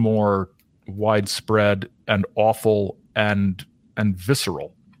much more widespread and awful and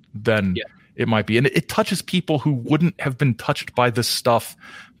visceral than it might be. And it touches people who wouldn't have been touched by this stuff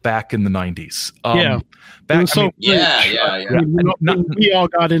back in the 90s. We all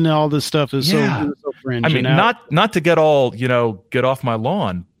got into all this stuff. Is so cringe. I mean, not to get off my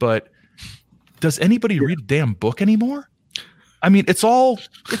lawn, but does anybody read a damn book anymore? I mean, it's all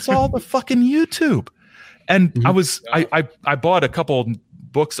the fucking YouTube. And I bought a couple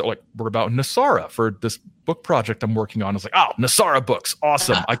books that were about Nasara for this book project I'm working on. I was like, oh, Nasara books,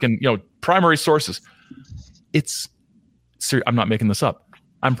 awesome. I can, primary sources. I'm not making this up.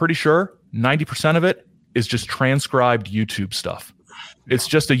 I'm pretty sure 90% of it is just transcribed YouTube stuff. It's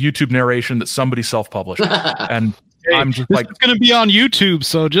just a YouTube narration that somebody self-published. And I'm just like, it's going to be on YouTube,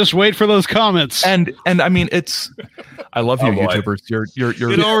 so just wait for those comments. And I mean, I love you, YouTubers.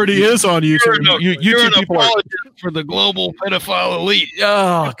 You're it already is on YouTube. You're an apologist for the global pedophile elite.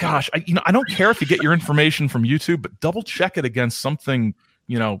 Oh gosh, I don't care if you get your information from YouTube, but double check it against something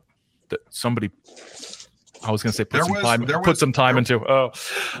that somebody. I was going to say put some time into.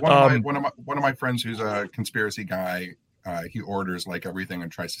 One of my friends who's a conspiracy guy. He orders like everything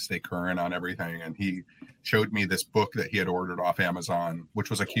and tries to stay current on everything. And he showed me this book that he had ordered off Amazon, which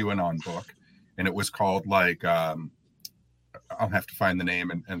was a QAnon book. And it was called like, I'll have to find the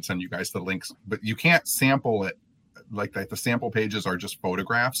name and send you guys the links, but you can't sample it. Like the sample pages are just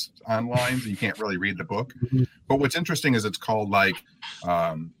photographs online. So you can't really read the book. Mm-hmm. But what's interesting is it's called like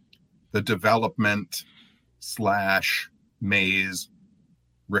the development / maze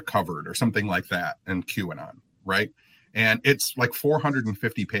recovered or something like that in QAnon. Right. And it's like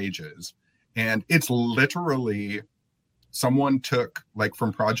 450 pages. And it's literally someone took like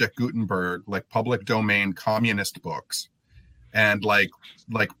from Project Gutenberg, like public domain communist books and like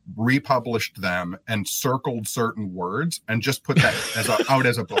republished them and circled certain words and just put that out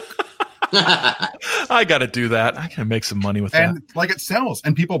as a book. I got to do that. I can make some money with that. And like it sells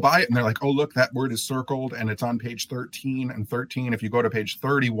and people buy it and they're like, oh, look, that word is circled and it's on page 13 and 13. If you go to page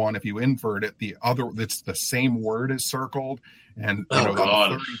 31, if you invert it, it's the same word is circled. And on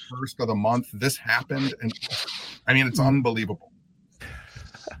the 31st of the month, this happened. And I mean, it's unbelievable.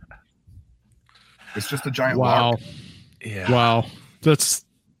 It's just a giant wow. lark. Yeah. Wow. That's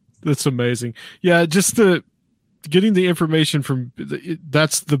amazing. Yeah. Just getting the information from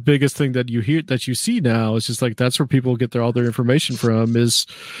that's the biggest thing that you see now. It's just like that's where people get all their information from is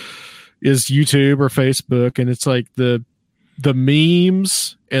YouTube or Facebook, and it's like the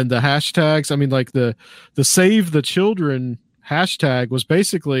memes and the hashtags. I mean, like the Save the Children hashtag was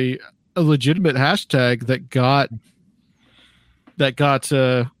basically a legitimate hashtag that got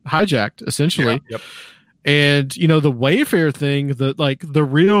hijacked essentially. Yeah. Yep. And the Wayfair thing, the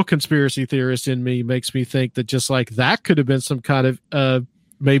real conspiracy theorist in me makes me think that just like that could have been some kind of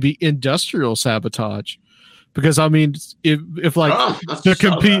maybe industrial sabotage, because I mean, if like to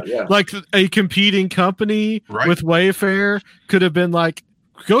compete, like a competing company with Wayfair could have been like,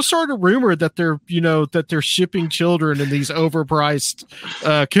 go start a rumor that they're shipping children in these overpriced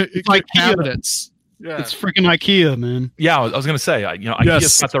like cabinets. Yeah. It's freaking IKEA, man. Yeah, I was going to say,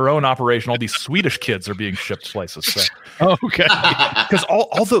 IKEA's got their own operation. All these Swedish kids are being shipped places. So. Oh, okay. Because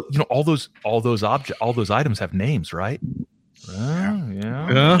all those items have names, right?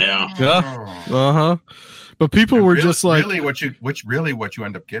 Yeah. Uh-huh. But people were just like, really what you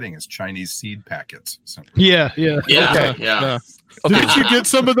end up getting is Chinese seed packets. So. Yeah. Didn't you get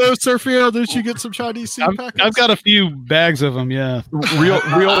some of those, Surfio? Didn't you get some Chinese seed packets? I've got a few bags of them. Yeah.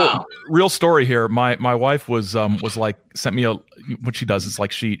 Real story here. My wife was like sent me what she does is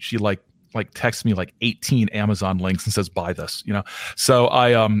like she texts me like 18 Amazon links and says buy this, So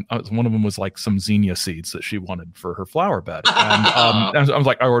I one of them was like some zinnia seeds that she wanted for her flower bed, and I was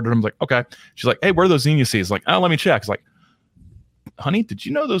like, I ordered them. I was like, okay. She's like, hey, where are those zinnia seeds? Like, oh, let me check. It's like, honey, did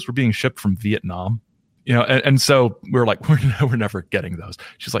you know those were being shipped from Vietnam? And so we were like, we're never getting those.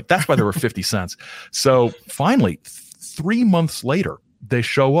 She's like, that's why they were 50 cents. So finally, 3 months later, they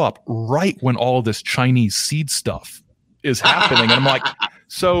show up right when all this Chinese seed stuff is happening, and I'm like,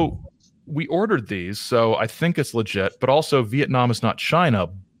 so. We ordered these, so I think it's legit, but also Vietnam is not China,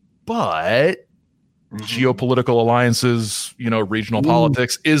 but geopolitical alliances, regional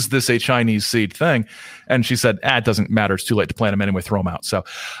politics, is this a Chinese seed thing? And she said, it doesn't matter. It's too late to plant them anyway. Throw them out. So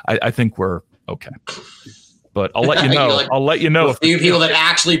I think we're okay. But I'll let you know. Like, I'll let you know. A few people that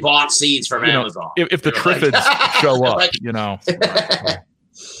actually bought seeds from Amazon. If the Triffids show up,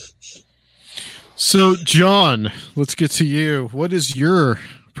 So, John, let's get to you. What is your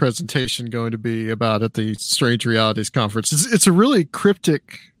presentation going to be about at the Strange Realities Conference? It's a really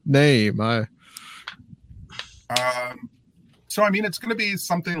cryptic name. So, I mean, it's going to be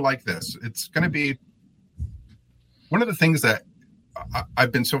something like this. It's going to be one of the things that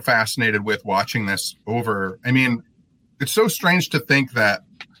I've been so fascinated with watching this over. I mean, it's so strange to think that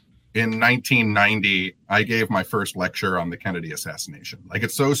in 1990, I gave my first lecture on the Kennedy assassination. Like,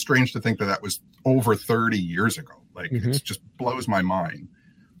 it's so strange to think that was over 30 years ago. Like, it just blows my mind.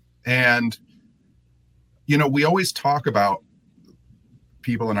 And, we always talk about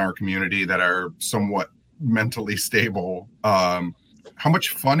people in our community that are somewhat mentally stable, how much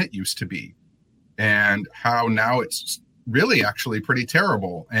fun it used to be, and how now it's really actually pretty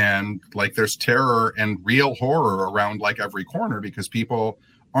terrible. And like, there's terror and real horror around like every corner because people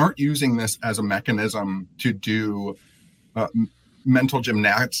aren't using this as a mechanism to do mental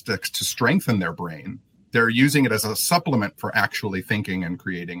gymnastics to strengthen their brain. They're using it as a supplement for actually thinking and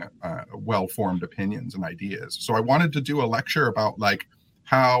creating well-formed opinions and ideas. So I wanted to do a lecture about like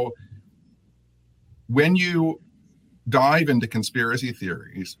how when you dive into conspiracy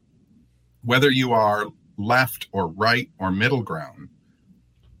theories, whether you are left or right or middle ground,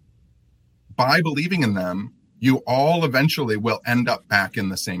 by believing in them, you all eventually will end up back in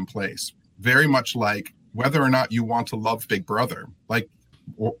the same place. Very much like whether or not you want to love Big Brother, like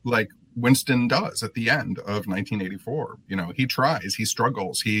Winston does at the end of 1984. He tries, he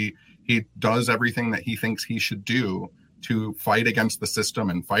struggles, he does everything that he thinks he should do to fight against the system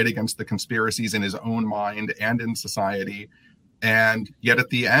and fight against the conspiracies in his own mind and in society. And yet at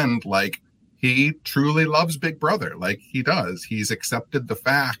the end, like, he truly loves Big Brother. Like, he does. He's accepted the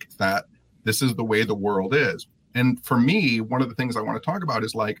fact that this is the way the world is. And for me, one of the things I want to talk about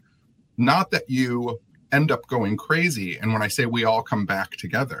is like, not that you end up going crazy. And when I say we all come back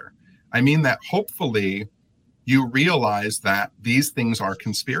together, I mean that hopefully you realize that these things are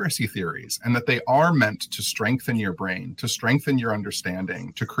conspiracy theories and that they are meant to strengthen your brain, to strengthen your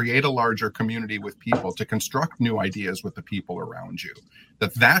understanding, to create a larger community with people, to construct new ideas with the people around you.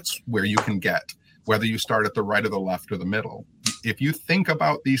 That's where you can get, whether you start at the right or the left or the middle. If you think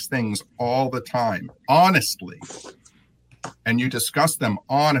about these things all the time, honestly, and you discuss them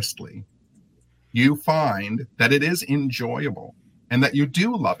honestly, you find that it is enjoyable and that you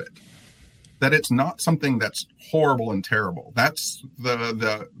do love it, that it's not something that's horrible and terrible. That's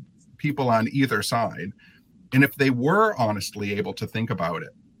the people on either side. And if they were honestly able to think about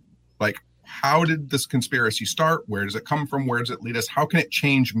it, like, how did this conspiracy start? Where does it come from? Where does it lead us? How can it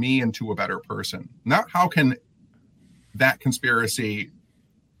change me into a better person? Not how can that conspiracy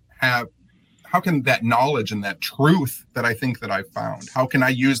how can that knowledge and that truth that I think that I've found, how can I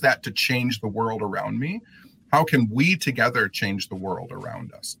use that to change the world around me? How can we together change the world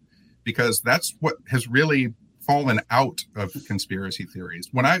around us? Because that's what has really fallen out of conspiracy theories.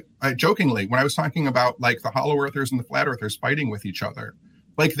 When I jokingly, when I was talking about like the Hollow Earthers and the Flat Earthers fighting with each other,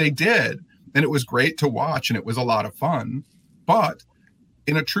 like they did, and it was great to watch and it was a lot of fun. But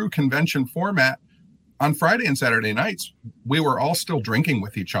in a true convention format, on Friday and Saturday nights, we were all still drinking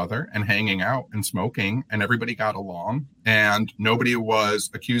with each other and hanging out and smoking, and everybody got along, and nobody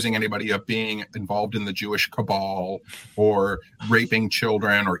was accusing anybody of being involved in the Jewish cabal or raping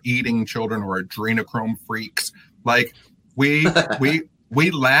children or eating children or adrenochrome freaks. Like we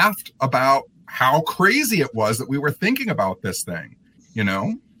laughed about how crazy it was that we were thinking about this thing,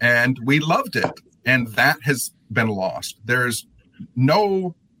 and we loved it. And that has been lost. There's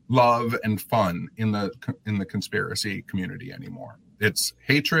no love and fun in the conspiracy community anymore. It's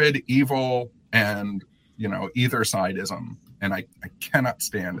hatred, evil, and either sideism, and I cannot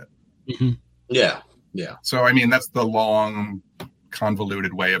stand it. Mm-hmm. Yeah. So I mean, that's the long,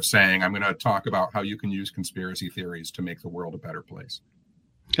 convoluted way of saying I'm going to talk about how you can use conspiracy theories to make the world a better place.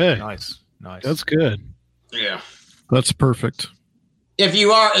 Okay, nice. That's good. Yeah, that's perfect. If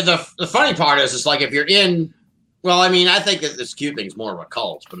you are the funny part is, it's like if you're in. Well, I mean, I think that this Q thing's more of a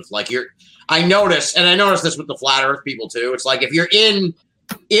cult, but it's like I notice this with the flat Earth people too. It's like if you're in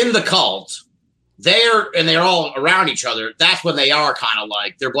the cult, they're all around each other. That's when they are kind of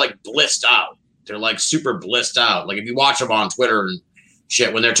like they're like blissed out. They're like super blissed out. Like if you watch them on Twitter and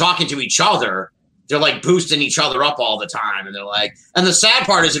shit, when they're talking to each other, they're like boosting each other up all the time. And they're like, and the sad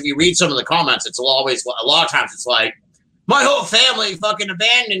part is if you read some of the comments, it's always, a lot of times it's like, my whole family fucking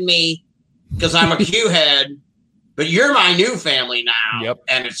abandoned me because I'm a Q head, but you're my new family now. Yep.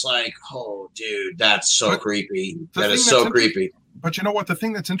 And it's like, oh dude, that's so creepy. That is so creepy. But you know what? The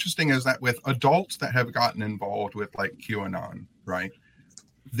thing that's interesting is that with adults that have gotten involved with like QAnon, right?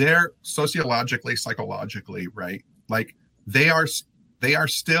 They're sociologically, psychologically, right? Like they are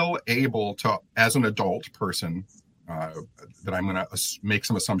still able to, as an adult person, that I'm going to make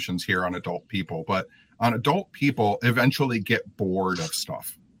some assumptions here on adult people, but on adult people eventually get bored of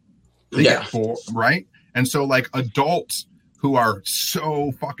stuff. They get bored, right? And so like adults who are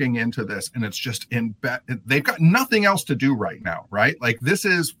so fucking into this and it's just they've got nothing else to do right now, right? Like this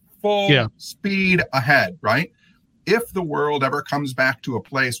is full speed ahead, right? If the world ever comes back to a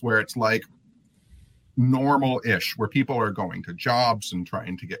place where it's like normal-ish, where people are going to jobs and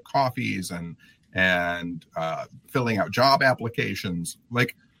trying to get coffees and filling out job applications,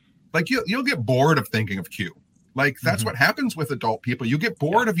 like you'll get bored of thinking of Q. Like that's what happens with adult people. You get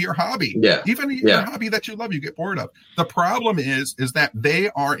bored of your hobby. Yeah. Even your hobby that you love, you get bored of. The problem is that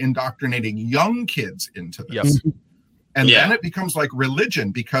they are indoctrinating young kids into this. Yes. And then it becomes like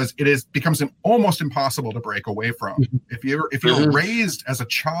religion because becomes almost impossible to break away from. If you're raised as a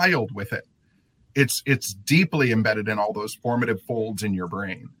child with it, it's deeply embedded in all those formative folds in your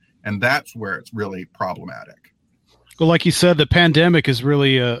brain. And that's where it's really problematic. Well, like you said, the pandemic is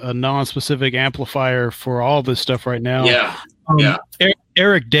really a non-specific amplifier for all this stuff right now. Yeah.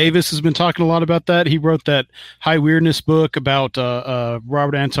 Eric Davis has been talking a lot about that. He wrote that High Weirdness book about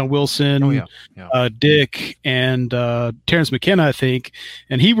Robert Anton Wilson, Dick, and Terrence McKenna, I think.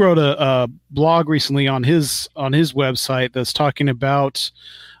 And he wrote a blog recently on his website that's talking about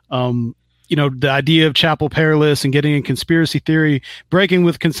the idea of Chapel Perilous and getting in conspiracy theory, breaking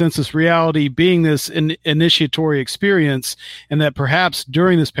with consensus reality, being this initiatory experience, and that perhaps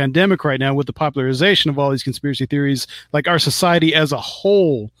during this pandemic right now, with the popularization of all these conspiracy theories, like our society as a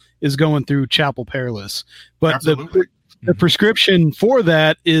whole is going through Chapel Perilous. But the prescription for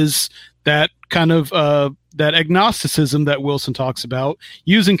that is that kind of that agnosticism that Wilson talks about,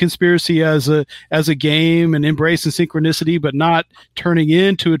 using conspiracy as a game and embracing synchronicity, but not turning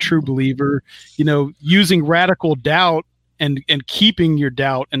into a true believer, using radical doubt and keeping your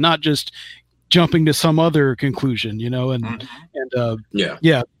doubt and not just jumping to some other conclusion,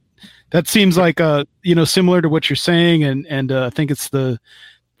 that seems like, similar to what you're saying. And I think it's the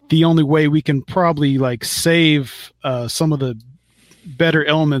only way we can probably like save some of the better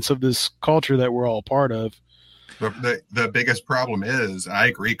elements of this culture that we're all part of. The biggest problem is, I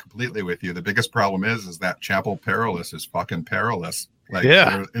agree completely with you. The biggest problem is that Chapel Perilous is fucking perilous. Like,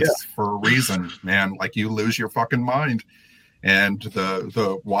 it's for a reason, man. Like, you lose your fucking mind, and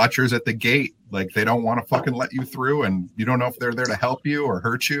the watchers at the gate, like, they don't want to fucking let you through, and you don't know if they're there to help you or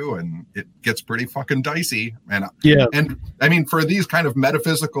hurt you, and it gets pretty fucking dicey. And I mean, for these kind of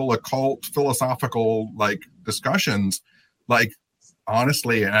metaphysical, occult, philosophical like discussions, like,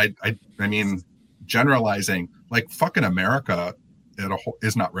 honestly, and I mean, generalizing, like, fucking America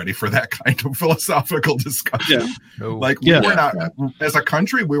is not ready for that kind of philosophical discussion. Like, we were not, as a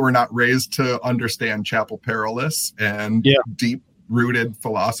country, we were not raised to understand Chapel Perilous and deep rooted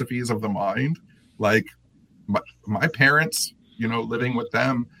philosophies of the mind. Like, my parents, living with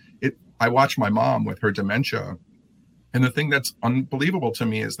them, I watch my mom with her dementia, and the thing that's unbelievable to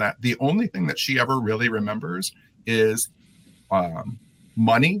me is that the only thing that she ever really remembers is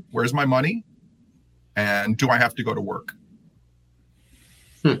money. Where's my money? And do I have to go to work?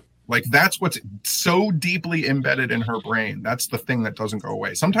 Like, that's what's so deeply embedded in her brain. That's the thing that doesn't go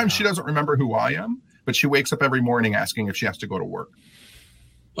away. Sometimes she doesn't remember who I am, but she wakes up every morning asking if she has to go to work.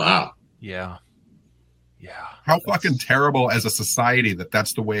 Wow. Yeah. How fucking terrible as a society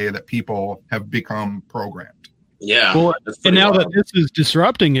that's the way that people have become programmed. Yeah. Well, and now that this is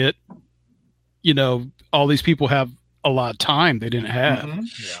disrupting it, all these people have a lot of time they didn't have.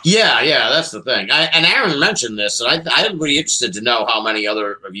 Yeah, that's the thing. And Aaron mentioned this, and I'm really interested to know how many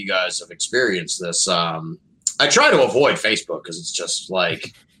other of you guys have experienced this. I try to avoid Facebook because it's just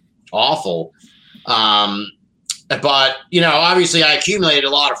like awful. But obviously I accumulated a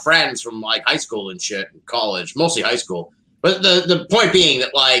lot of friends from like high school and shit, and college, mostly high school. But the point being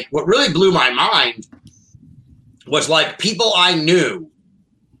that like what really blew my mind was like people I knew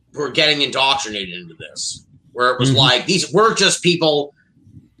were getting indoctrinated into this, where it was like these were just people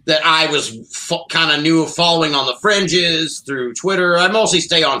that I was kind of knew following on the fringes through Twitter. I mostly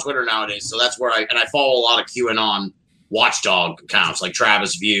stay on Twitter nowadays, so that's where I follow a lot of QAnon watchdog accounts like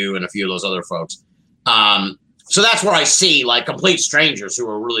Travis View and a few of those other folks. So that's where I see like complete strangers who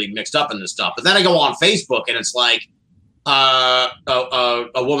are really mixed up in this stuff. But then I go on Facebook and it's like a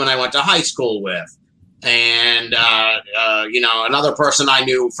woman I went to high school with, and another person I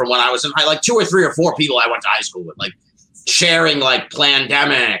knew from when I was in high, like 2 or 3 or 4 people I went to high school with, like sharing like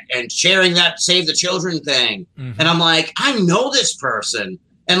Plandemic and sharing that Save the Children thing. And I'm like, I know this person.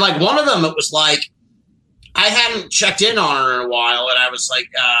 And like one of them, it was like I hadn't checked in on her in a while, and I was like,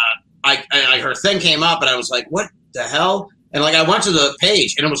 her thing came up, and I was like, what the hell? And like I went to the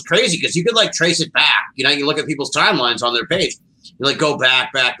page, and it was crazy because you could like trace it back. You know, you look at people's timelines on their page. You like go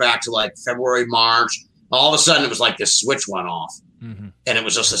back to like February, March. All of a sudden, it was like this switch went off, and it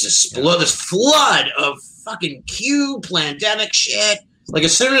was just this flood of fucking Plandemic shit. Like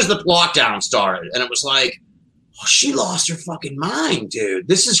as soon as the lockdown started, and it was like, oh, she lost her fucking mind, dude.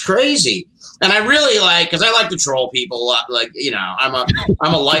 This is crazy. And I really like, because I like to troll people. Like,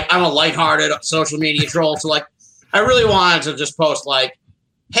 I'm a lighthearted social media troll. So like, I really wanted to just post like,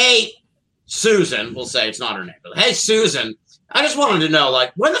 hey, Susan. We'll say it's not her name, but hey, Susan. I just wanted to know,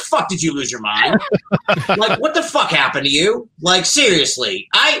 like, when the fuck did you lose your mind? Like, what the fuck happened to you? Like, seriously,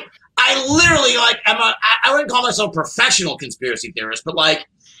 I literally like, I wouldn't call myself a professional conspiracy theorist, but like,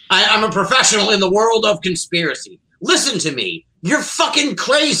 I'm a professional in the world of conspiracy. Listen to me. You're fucking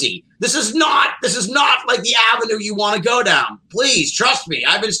crazy. This is not like the avenue you want to go down. Please trust me.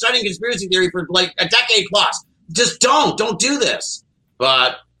 I've been studying conspiracy theory for like a decade plus. Just don't do this.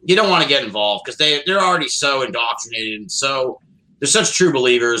 But you don't want to get involved because they're already so indoctrinated and so they're such true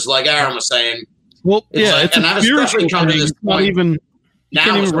believers. Like Aaron was saying. Well, yeah, like, it's and I've especially come to this point. You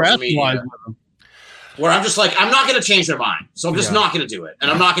can't even rationalize with them. Where I'm just like, I'm not going to change their mind. So I'm just not going to do it. And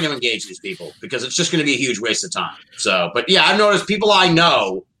I'm not going to engage these people because it's just going to be a huge waste of time. So, but yeah, I've noticed people I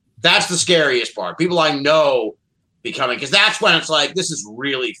know, that's the scariest part. People I know becoming, because that's when it's like, this is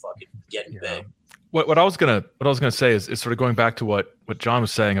really fucking getting big. What I was gonna say is sort of going back to what John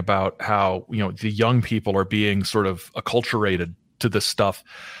was saying about how, the young people are being sort of acculturated to this stuff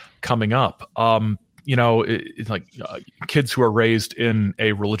coming up. It's like kids who are raised in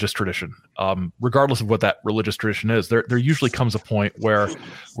a religious tradition, regardless of what that religious tradition is, there usually comes a point where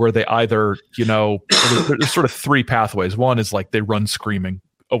they either, there's sort of 3 pathways. One is like they run screaming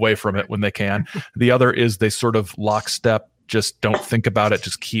away from it when they can. The other is they sort of lockstep, just don't think about it,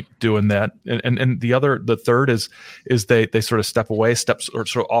 just keep doing that. And the third is they sort of step away, or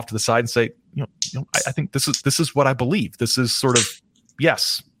sort of off to the side and say, I think this is what I believe. This is sort of,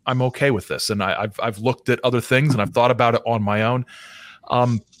 yes, I'm okay with this. And I've looked at other things and I've thought about it on my own.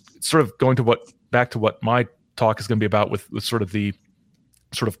 Sort of going back to what my talk is going to be about with sort of the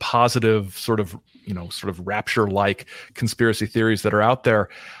sort of positive, sort of rapture-like conspiracy theories that are out there.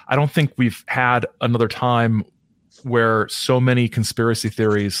 I don't think we've had another time where so many conspiracy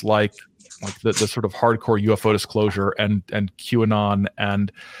theories like the sort of hardcore UFO disclosure and QAnon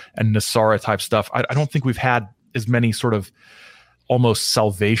and NESARA type stuff. I don't think we've had as many sort of almost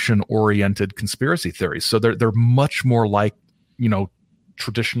salvation-oriented conspiracy theories. So they're much more like,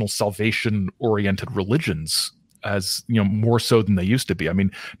 traditional salvation-oriented religions, as more so than they used to be. I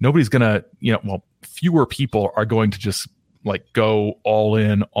mean, nobody's gonna, fewer people are going to just like go all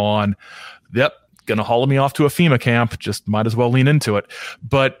in on, yep, gonna haul me off to a FEMA camp, just might as well lean into it.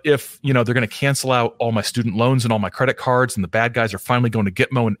 But if they're gonna cancel out all my student loans and all my credit cards, and the bad guys are finally going to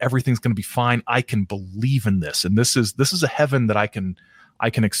Gitmo and everything's gonna be fine, I can believe in this, and this is a heaven that I can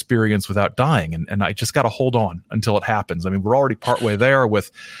experience without dying, and I just got to hold on until it happens. I mean, we're already partway there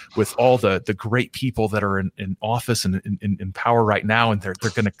with all the great people that are in office and in power right now, and they're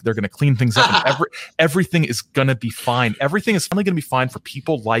gonna clean things up, and everything is gonna be fine. Everything is finally gonna be fine for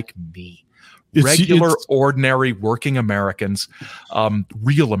people like me. Regular, ordinary, working Americans,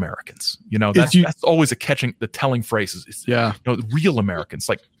 real Americans. That's always the telling phrase is real Americans.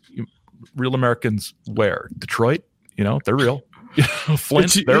 Like real Americans where? Detroit, they're real.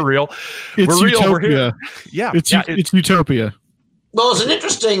 Flint, they're real. It's We're real. Utopia. We're here. Yeah, it's utopia. Well, it's an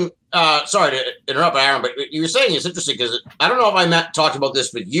interesting sorry to interrupt, Aaron, but you were saying it's interesting because I don't know if I talked about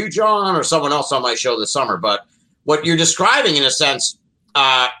this with you, John, or someone else on my show this summer, but what you're describing, in a sense,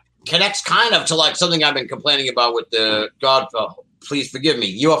 connects kind of to like something I've been complaining about with the please forgive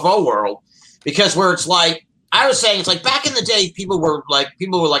me, UFO world, because where it's like, I was saying, it's like back in the day, people were like,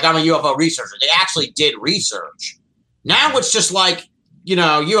 I'm a UFO researcher. They actually did research. Now it's just like,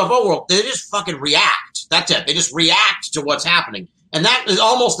 UFO world, they just fucking react. That's it. They just react to what's happening. And that is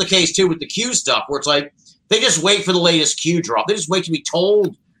almost the case, too, with the Q stuff, where it's like they just wait for the latest Q drop. They just wait to be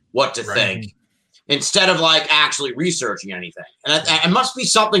told what to think instead of, like, actually researching anything. And it must be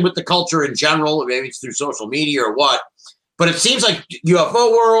something with the culture in general. Maybe it's through social media or what. But it seems like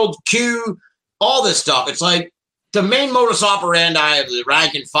UFO world, Q, all this stuff, it's like the main modus operandi of the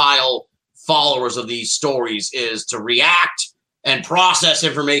rank and file followers of these stories is to react and process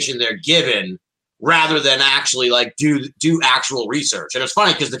information they're given rather than actually like do actual research. And it's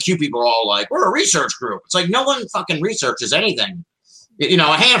funny because the Q people are all like, we're a research group. It's like no one fucking researches anything. A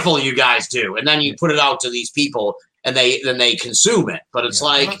handful of you guys do. And then you put it out to these people and then they consume it. But it's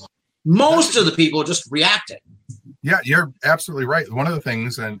like most of the people are just reacting. Yeah, you're absolutely right. One of the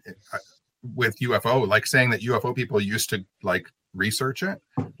things with UFO, like saying that UFO people used to like research it,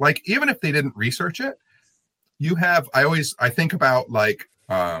 like even if they didn't research it, I think about like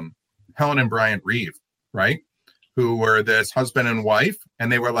Helen and Bryant Reeve, right? Who were this husband and wife,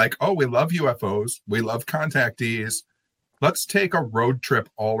 and they were like, oh, we love UFOs, we love contactees. Let's take a road trip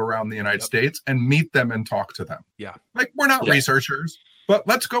all around the United States and meet them and talk to them. Yeah. Like, we're not researchers, but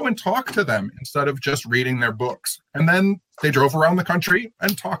let's go and talk to them instead of just reading their books. And then they drove around the country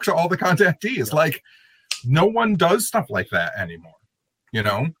and talked to all the contactees. Yeah. Like, no one does stuff like that anymore,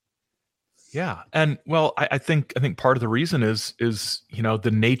 Yeah. And well, I think part of the reason is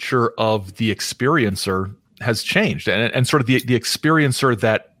the nature of the experiencer has changed, and sort of the experiencer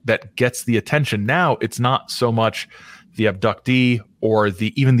that gets the attention now. It's not so much the abductee or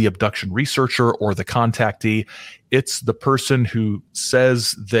even the abduction researcher or the contactee. It's the person who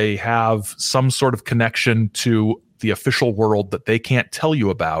says they have some sort of connection to the official world that they can't tell you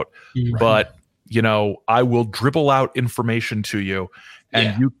about, but I will dribble out information to you.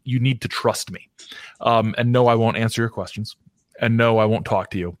 And you need to trust me. And no, I won't answer your questions. And no, I won't talk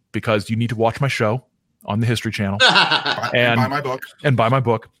to you because you need to watch my show on the History Channel and buy my book. And buy my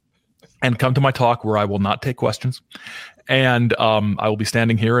book. And come to my talk where I will not take questions. And I will be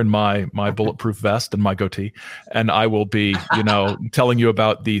standing here in my bulletproof vest and my goatee. And I will be, telling you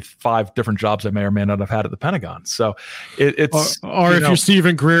about the 5 different jobs I may or may not have had at the Pentagon. So it's... Or if you're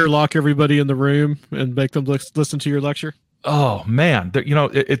Stephen Greer, lock everybody in the room and make them listen to your lecture. Oh man,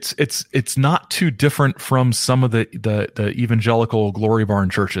 it's not too different from some of the evangelical glory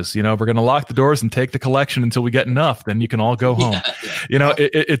barn churches. We're going to lock the doors and take the collection until we get enough. Then you can all go home.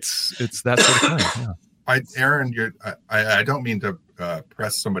 It's that sort of thing. Yeah. Aaron, I don't mean to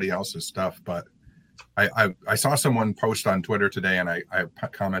press somebody else's stuff, but I saw someone post on Twitter today, and I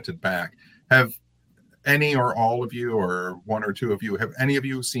commented back. Have any or all of you, or one or two of you, have any of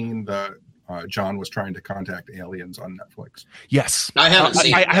you seen the John was trying to contact aliens on Netflix? Yes, I haven't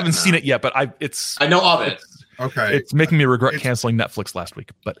seen. I haven't seen it yet, but I know of it. Okay, it's making me regret canceling Netflix last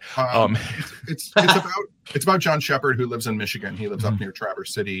week. But it's about John Shepard, who lives in Michigan. He lives up near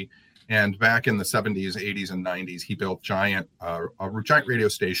Traverse City, and back in the 70s, 80s, and 90s, he built a giant radio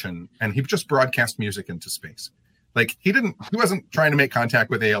station, and he just broadcast music into space. Like he wasn't trying to make contact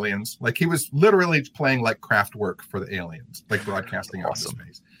with aliens. Like he was literally playing like craft work for the aliens, like broadcasting out into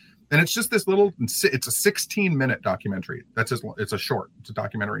space. And it's just this it's a 16-minute documentary. It's a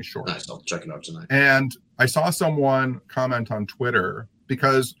documentary short. Nice, I'll check it out tonight. And I saw someone comment on Twitter,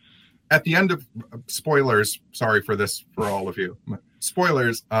 because at the end of spoilers, sorry for this for all of you,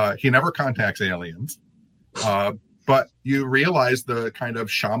 spoilers, he never contacts aliens. But you realize the kind of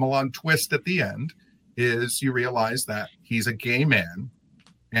Shyamalan twist at the end is you realize that he's a gay man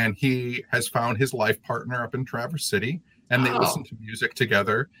and he has found his life partner up in Traverse City. And they listen to music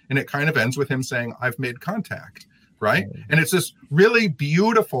together, and it kind of ends with him saying, I've made contact, right? And it's this really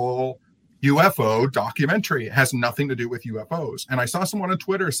beautiful UFO documentary. It has nothing to do with UFOs. And I saw someone on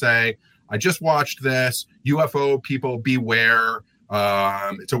Twitter say, I just watched this, UFO people beware,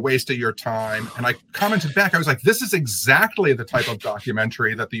 it's a waste of your time. And I commented back, I was like, this is exactly the type of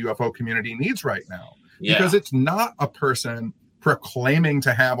documentary that the UFO community needs right now. Yeah. Because it's not a person proclaiming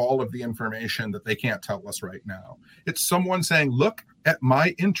to have all of the information that they can't tell us right now. It's someone saying, look at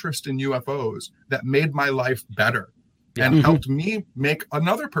my interest in UFOs that made my life better and helped me make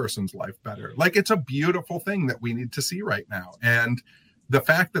another person's life better. Like, it's a beautiful thing that we need to see right now. And the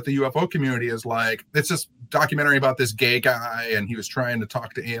fact that the UFO community is like, it's this documentary about this gay guy and he was trying to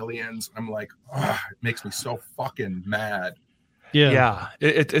talk to aliens. I'm like, it makes me so fucking mad. Yeah.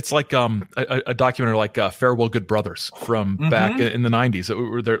 It's like a documentary like Farewell Good Brothers from back in the 90s.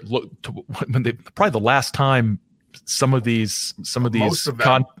 Were there when they probably the last time some of these were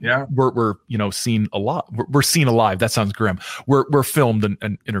seen a lot. We're seen alive. That sounds grim. We're filmed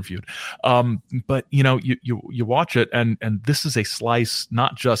and interviewed. But you watch it and this is a slice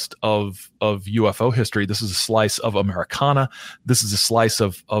not just of UFO history. This is a slice of Americana. This is a slice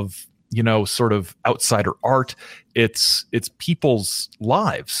of sort of outsider art. It's people's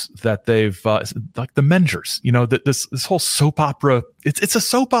lives that they've like the Mengers, that this whole soap opera. It's a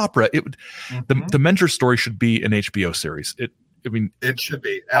soap opera. The Menger story should be an HBO series. It should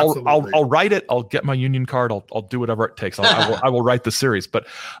be. Absolutely. I'll write it. I'll get my union card. I'll do whatever it takes. I will write the series. But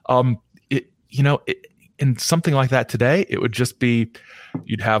in something like that today, it would just be,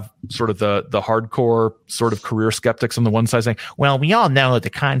 you'd have sort of the hardcore sort of career skeptics on the one side saying, well, we all know that the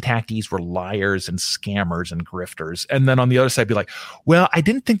contactees were liars and scammers and grifters. And then on the other side, be like, well, I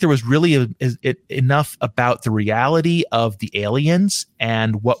didn't think there was really enough about the reality of the aliens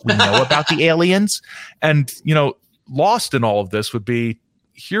and what we know about the aliens. And, lost in all of this would be,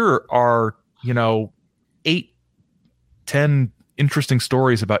 here are, 8, 10 interesting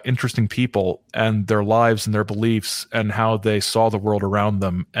stories about interesting people and their lives and their beliefs and how they saw the world around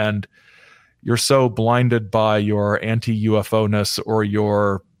them. And you're so blinded by your anti-UFO-ness or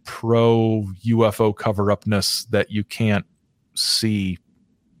your pro-UFO cover-upness that you can't see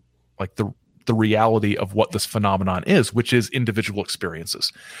like the reality of what this phenomenon is, which is individual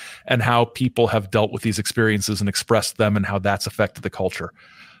experiences and how people have dealt with these experiences and expressed them and how that's affected the culture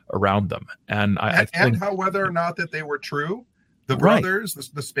around them. And I think how whether or not that they were true, the brothers,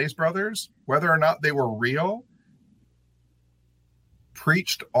 the Space Brothers, whether or not they were real,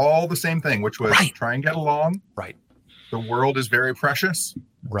 preached all the same thing, which was try and get along. Right. The world is very precious.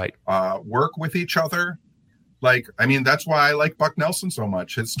 Right. Work with each other. That's why I like Buck Nelson so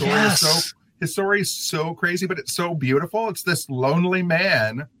much. His story is so crazy, but it's so beautiful. It's this lonely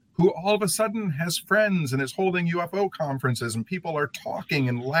man who all of a sudden has friends and is holding UFO conferences and people are talking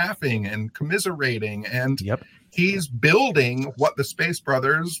and laughing and commiserating. And he's building what the Space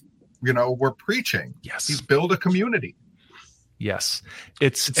Brothers, were preaching. Yes. He's built a community. Yes.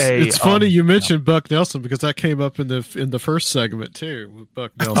 It's funny you mentioned Buck Nelson because that came up in the first segment too with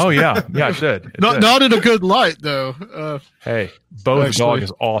Buck Nelson. Oh yeah. Yeah, it did. Not in a good light though. Hey, Bo the dog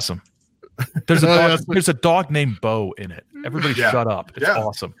is awesome. There's a dog named Bo in it. Everybody shut up. It's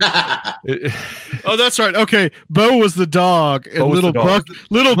awesome. Oh, that's right. Okay. Bo was the dog and little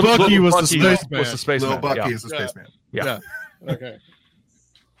Bucky was the spaceman. Little Bucky is the spaceman. Yeah.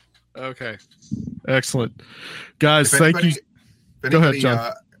 Okay. Excellent. Guys, thank you. Go ahead,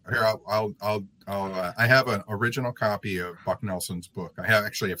 John. Here, I have an original copy of Buck Nelson's book. I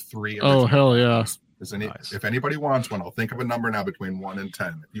actually have 3. Oh, hell yeah. Nice. If anybody wants one, I'll think of a number now between 1 and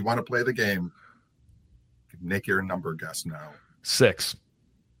 10. If you want to play the game, make your number guess now. 6.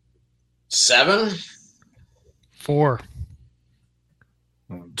 7. 4.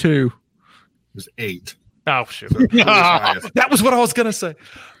 2. It was 8. Oh, shoot. So that was what I was going to say.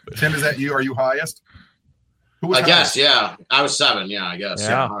 Tim, is that you? Are you highest? Who was highest? Guess, yeah. I was 7. Yeah, I guess.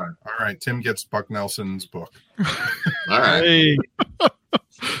 Yeah. All right. Tim gets Buck Nelson's book. All right. Hey.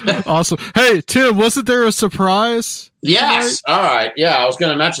 Awesome. Hey, Tim, wasn't there a surprise? Yes. Tonight? All right. Yeah, I was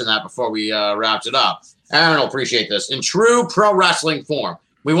going to mention that before we wrapped it up. Aaron will appreciate this. In true pro wrestling form,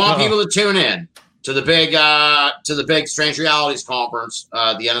 we want people to tune in to the big Strange Realities conference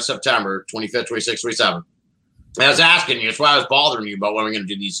the end of September, 25th, 26th, 27th. And I was asking you, that's why I was bothering you about when we're going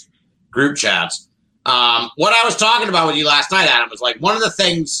to do these group chats. What I was talking about with you last night, Adam, was like one of the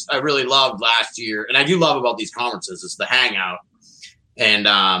things I really loved last year, and I do love about these conferences, is the hangout. And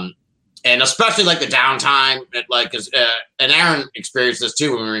especially like the downtime, and Aaron experienced this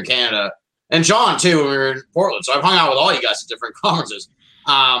too when we were in Canada, and John too when we were in Portland. So I've hung out with all you guys at different conferences.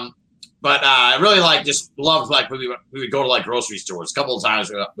 But I really just loved we would go to like grocery stores a couple of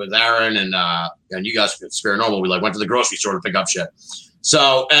times with Aaron and you guys at Spirit Normal. We went to the grocery store to pick up shit.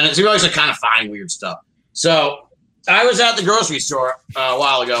 So and it's always kind of find weird stuff. So I was at the grocery store a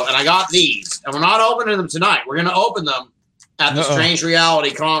while ago and I got these, and we're not opening them tonight. We're going to open them at the Strange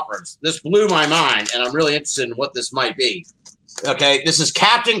Reality Conference. This blew my mind, and I'm really interested in what this might be. Okay, this is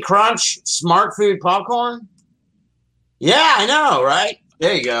Captain Crunch Smart Food Popcorn. Yeah, I know, right?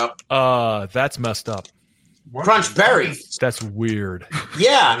 There you go. That's messed up. Crunch Berries. That's weird.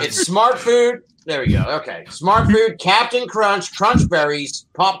 Yeah, it's Smart Food. There we go. Okay, Smart Food Captain Crunch Berries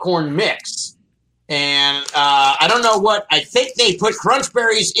Popcorn Mix. And I don't know what, I think they put Crunch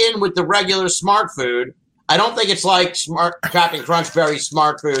Berries in with the regular Smart Food. I don't think it's like Captain Crunch Berry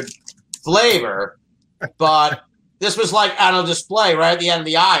Smart Food flavor, but this was like on a display right at the end of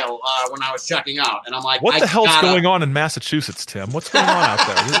the aisle when I was checking out. And I'm like, what the hell's going on in Massachusetts, Tim? What's going on out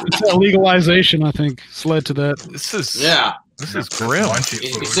there? It's that legalization, I think, has led to that. This is grim.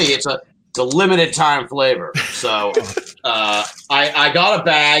 You see, it's a limited time flavor. So I got a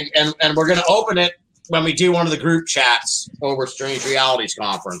bag, and we're going to open it when we do one of the group chats over Strange Realities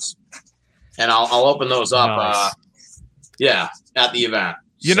Conference. And I'll open those up, nice. At the event.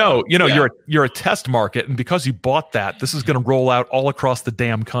 You're a test market, and because you bought that, this is going to roll out all across the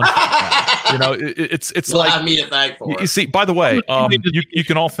damn country. It's well, like have me to thank for you see. By the way, you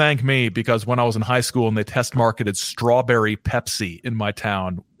can all thank me because when I was in high school and they test marketed strawberry Pepsi in my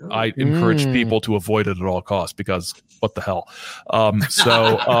town, I encouraged people to avoid it at all costs because what the hell.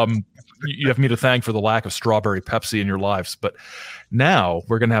 You have me to thank for the lack of strawberry Pepsi in your lives. But now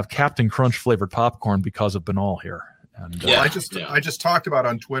we're going to have Captain Crunch flavored popcorn because of Banal here. And, I just talked about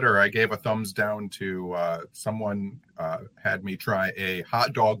on Twitter. I gave a thumbs down to someone had me try a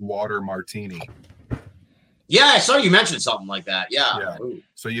hot dog water martini. Yeah, I saw you mentioned something like that. Yeah.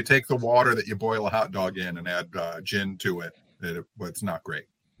 So you take the water that you boil a hot dog in and add gin to it. It's not great.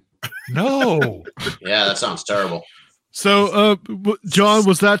 No. Yeah, that sounds terrible. So, John,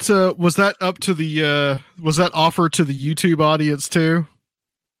 was that up to the was that offer to the YouTube audience too?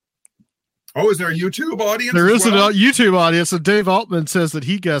 Oh, is there a YouTube audience? There is a YouTube audience, and Dave Altman says that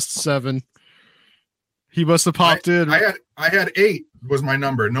he guessed 7. He must have popped in. I had 8 was my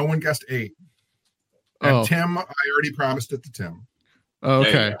number. No one guessed 8. And Tim, I already promised it to Tim.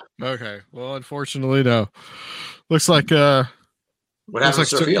 Okay. Okay. Well, unfortunately, no. Looks like what happened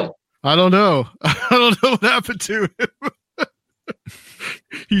to Phil? I don't know. I don't know what happened to him.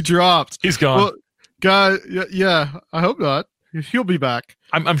 He dropped. He's gone. Well, guy, yeah. I hope not. He'll be back.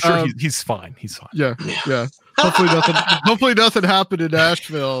 I'm sure he's fine. He's fine. Yeah. Hopefully nothing happened in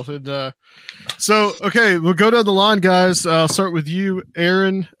Nashville. And so, okay, we'll go down the line, guys. I'll start with you,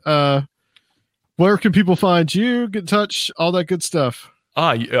 Aaron. Where can people find you? Get in touch, all that good stuff.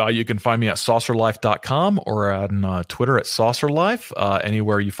 You can find me at saucerlife.com or on Twitter at saucerlife.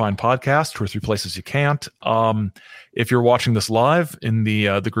 Anywhere you find podcasts, 2 or 3 places you can't. If you're watching this live in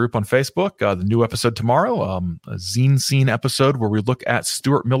the group on Facebook, the new episode tomorrow, a Zine Scene episode where we look at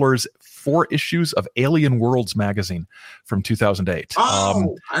Stuart Miller's 4 issues of Alien Worlds magazine from 2008. I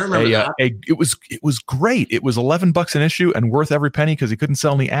remember that. It was great. It was $11 an issue and worth every penny because he couldn't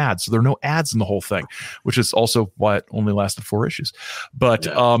sell any ads. So there are no ads in the whole thing, which is also why it only lasted 4 issues. But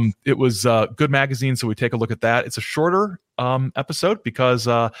it was a good magazine, so we take a look at that. It's a shorter episode because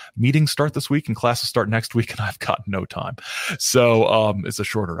meetings start this week and classes start next week, and I've got no time. So it's a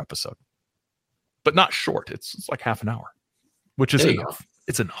shorter episode, but not short. It's like half an hour, which is enough.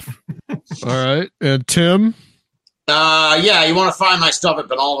 It's enough. All right. And Tim? You want to find my stuff at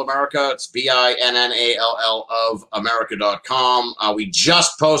Banal of America. It's BINNALL of America.com. We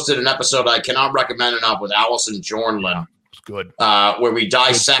just posted an episode I cannot recommend enough with Allison Jornlin. It's good. Where we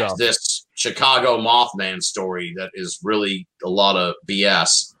dissect this Chicago Mothman story that is really a lot of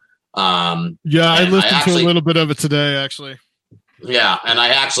BS. I listened to a little bit of it today, actually. Yeah, and I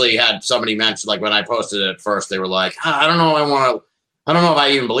actually had somebody mention, like when I posted it at first, they were like, I don't know if I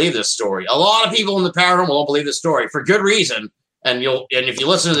even believe this story. A lot of people in the paranormal won't believe this story for good reason. And if you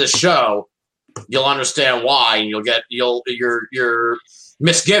listen to this show, you'll understand why, and your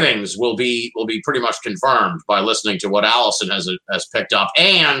misgivings will be pretty much confirmed by listening to what Allison has picked up.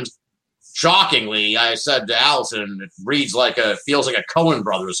 And shockingly, I said to Allison, it feels like a Coen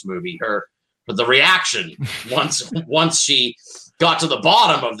Brothers movie. The reaction once she got to the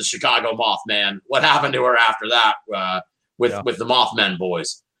bottom of the Chicago Mothman, what happened to her after that? With the Mothman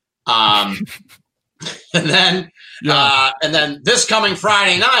boys. And then this coming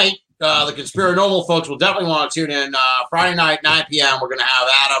Friday night, the Conspiranormal folks will definitely want to tune in. Friday night, 9 p.m., we're going to have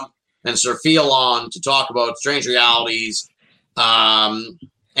Adam and Sir Phil on to talk about Strange Realities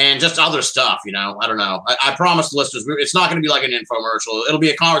and just other stuff, I don't know. I promise the listeners, it's not going to be like an infomercial. It'll be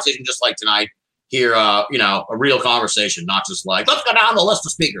a conversation just like tonight here, a real conversation, not just like, let's go down the list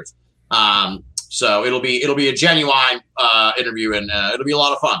of speakers. So it'll be a genuine interview, and it'll be a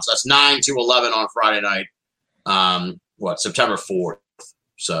lot of fun. So that's 9 to 11 on Friday night. September 4th.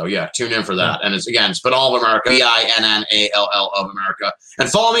 So yeah, tune in for that. And it's Banal of America, BINNALL of America. And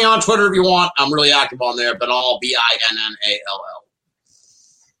follow me on Twitter if you want. I'm really active on there. Banal, BINNALL.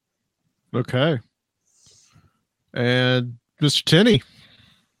 Okay. And Mr. Tenney.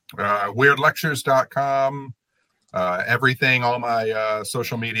 Weirdlectures.com. Everything, all my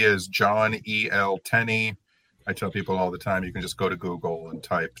social media is John E.L. Tenney. I tell people all the time, you can just go to Google and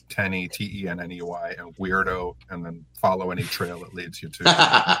type Tenney, Tenney, and weirdo, and then follow any trail it leads you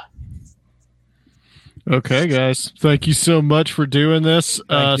to. Okay, guys. Thank you so much for doing this.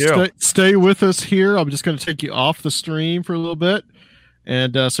 Stay with us here. I'm just going to take you off the stream for a little bit.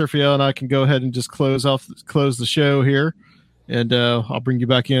 And Sergio and I can go ahead and just close the show here. And I'll bring you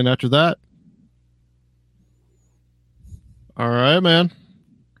back in after that. All right, man.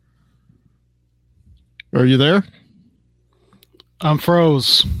 Are you there? I'm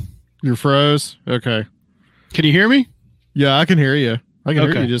froze. You're froze? Okay. Can you hear me? Yeah, I can hear you. I can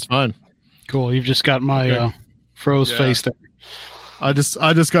hear you just fine. Cool. You've just got my froze face there. I just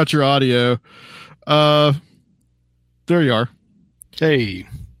got your audio. There you are. Hey.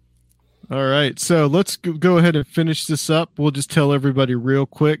 All right. So let's go ahead and finish this up. We'll just tell everybody real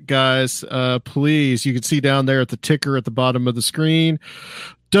quick, guys. Please, you can see down there at the ticker at the bottom of the screen,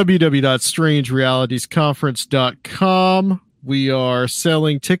 www.strangerealitiesconference.com. We are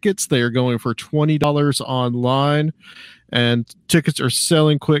selling tickets. They are going for $20 online. And tickets are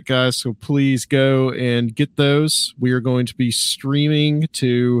selling quick, guys, so please go and get those. We are going to be streaming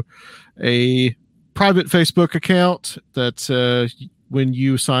to a private Facebook account that when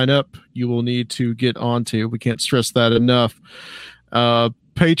you sign up, you will need to get onto. We can't stress that enough.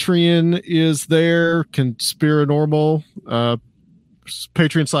 Patreon is there, Conspiranormal,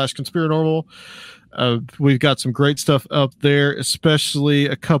 Patreon/Conspiranormal. We've got some great stuff up there, especially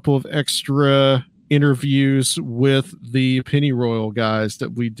a couple of extra interviews with the Pennyroyal guys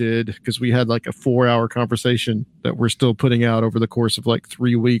that we did, because we had like a 4-hour conversation that we're still putting out over the course of like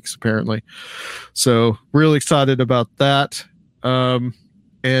 3 weeks, apparently. So really excited about that. And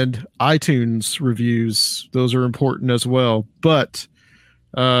iTunes reviews, those are important as well. But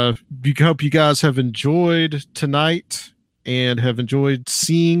we hope you guys have enjoyed tonight and have enjoyed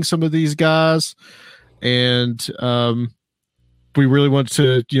seeing some of these guys. And we really want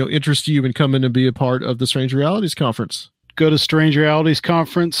to, interest you in coming and be a part of the Strange Realities Conference. Go to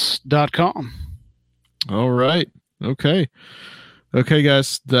strangerealitiesconference.com. All right. Okay. Okay,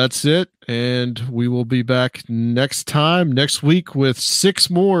 guys, that's it. And we will be back next week with 6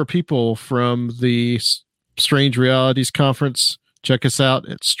 more people from the Strange Realities Conference. Check us out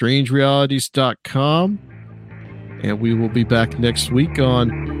at strangerealities.com. And we will be back next week on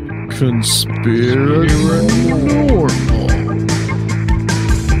Conspiranormal.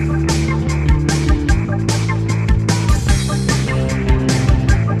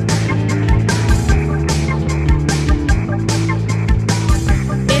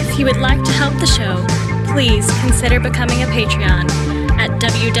 If you would like to help the show, please consider becoming a Patreon at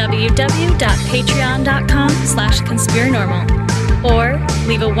www.patreon.com/conspiranormal or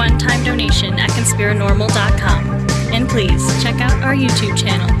leave a one-time donation at conspiranormal.com. And please check out our YouTube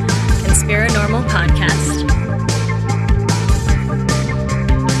channel, Conspiranormal Podcast.